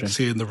and are I watching. like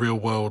seeing the real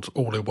world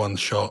all in one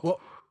shot. Well,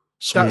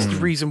 that's the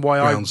reason why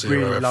I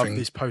really love everything.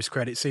 this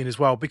post-credit scene as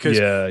well, because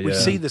we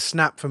see the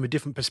snap from a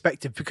different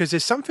perspective, because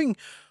there's something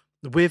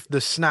with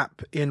the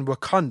snap in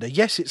Wakanda,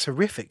 yes, it's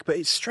horrific, but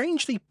it's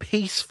strangely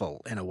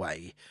peaceful in a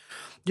way.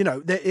 You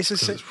know, it's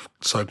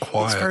so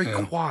quiet. It's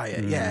very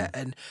quiet, yeah.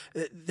 And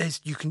there's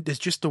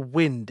just the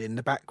wind in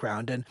the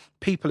background, and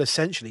people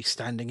essentially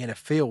standing in a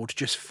field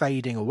just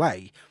fading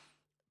away.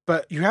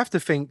 But you have to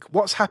think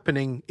what's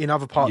happening in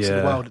other parts of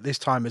the world at this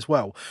time as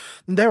well.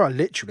 And there are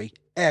literally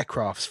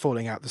aircrafts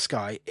falling out the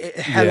sky,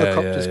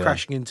 helicopters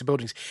crashing into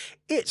buildings.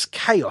 It's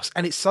chaos,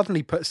 and it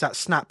suddenly puts that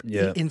snap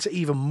into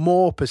even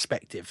more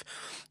perspective.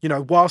 You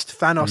know, whilst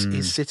Thanos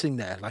is sitting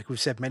there, like we've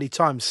said many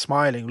times,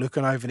 smiling,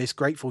 looking over this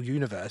grateful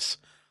universe,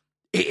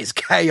 it is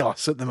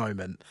chaos at the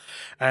moment.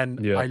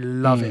 And I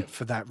love it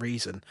for that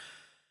reason.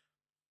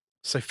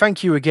 So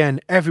thank you again,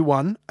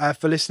 everyone,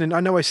 for listening. I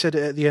know I said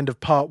it at the end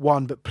of part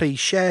 1, but please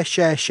share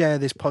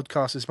this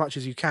podcast as much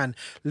as you can.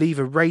 Leave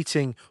a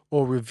rating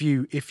or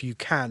review if you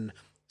can.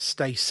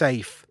 Stay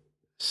safe.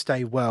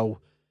 Stay well.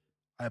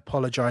 I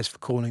apologise for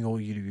calling all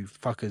you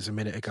fuckers a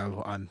minute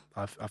ago.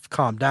 I've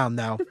calmed down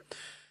now.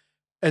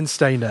 And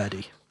stay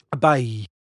nerdy. Bye.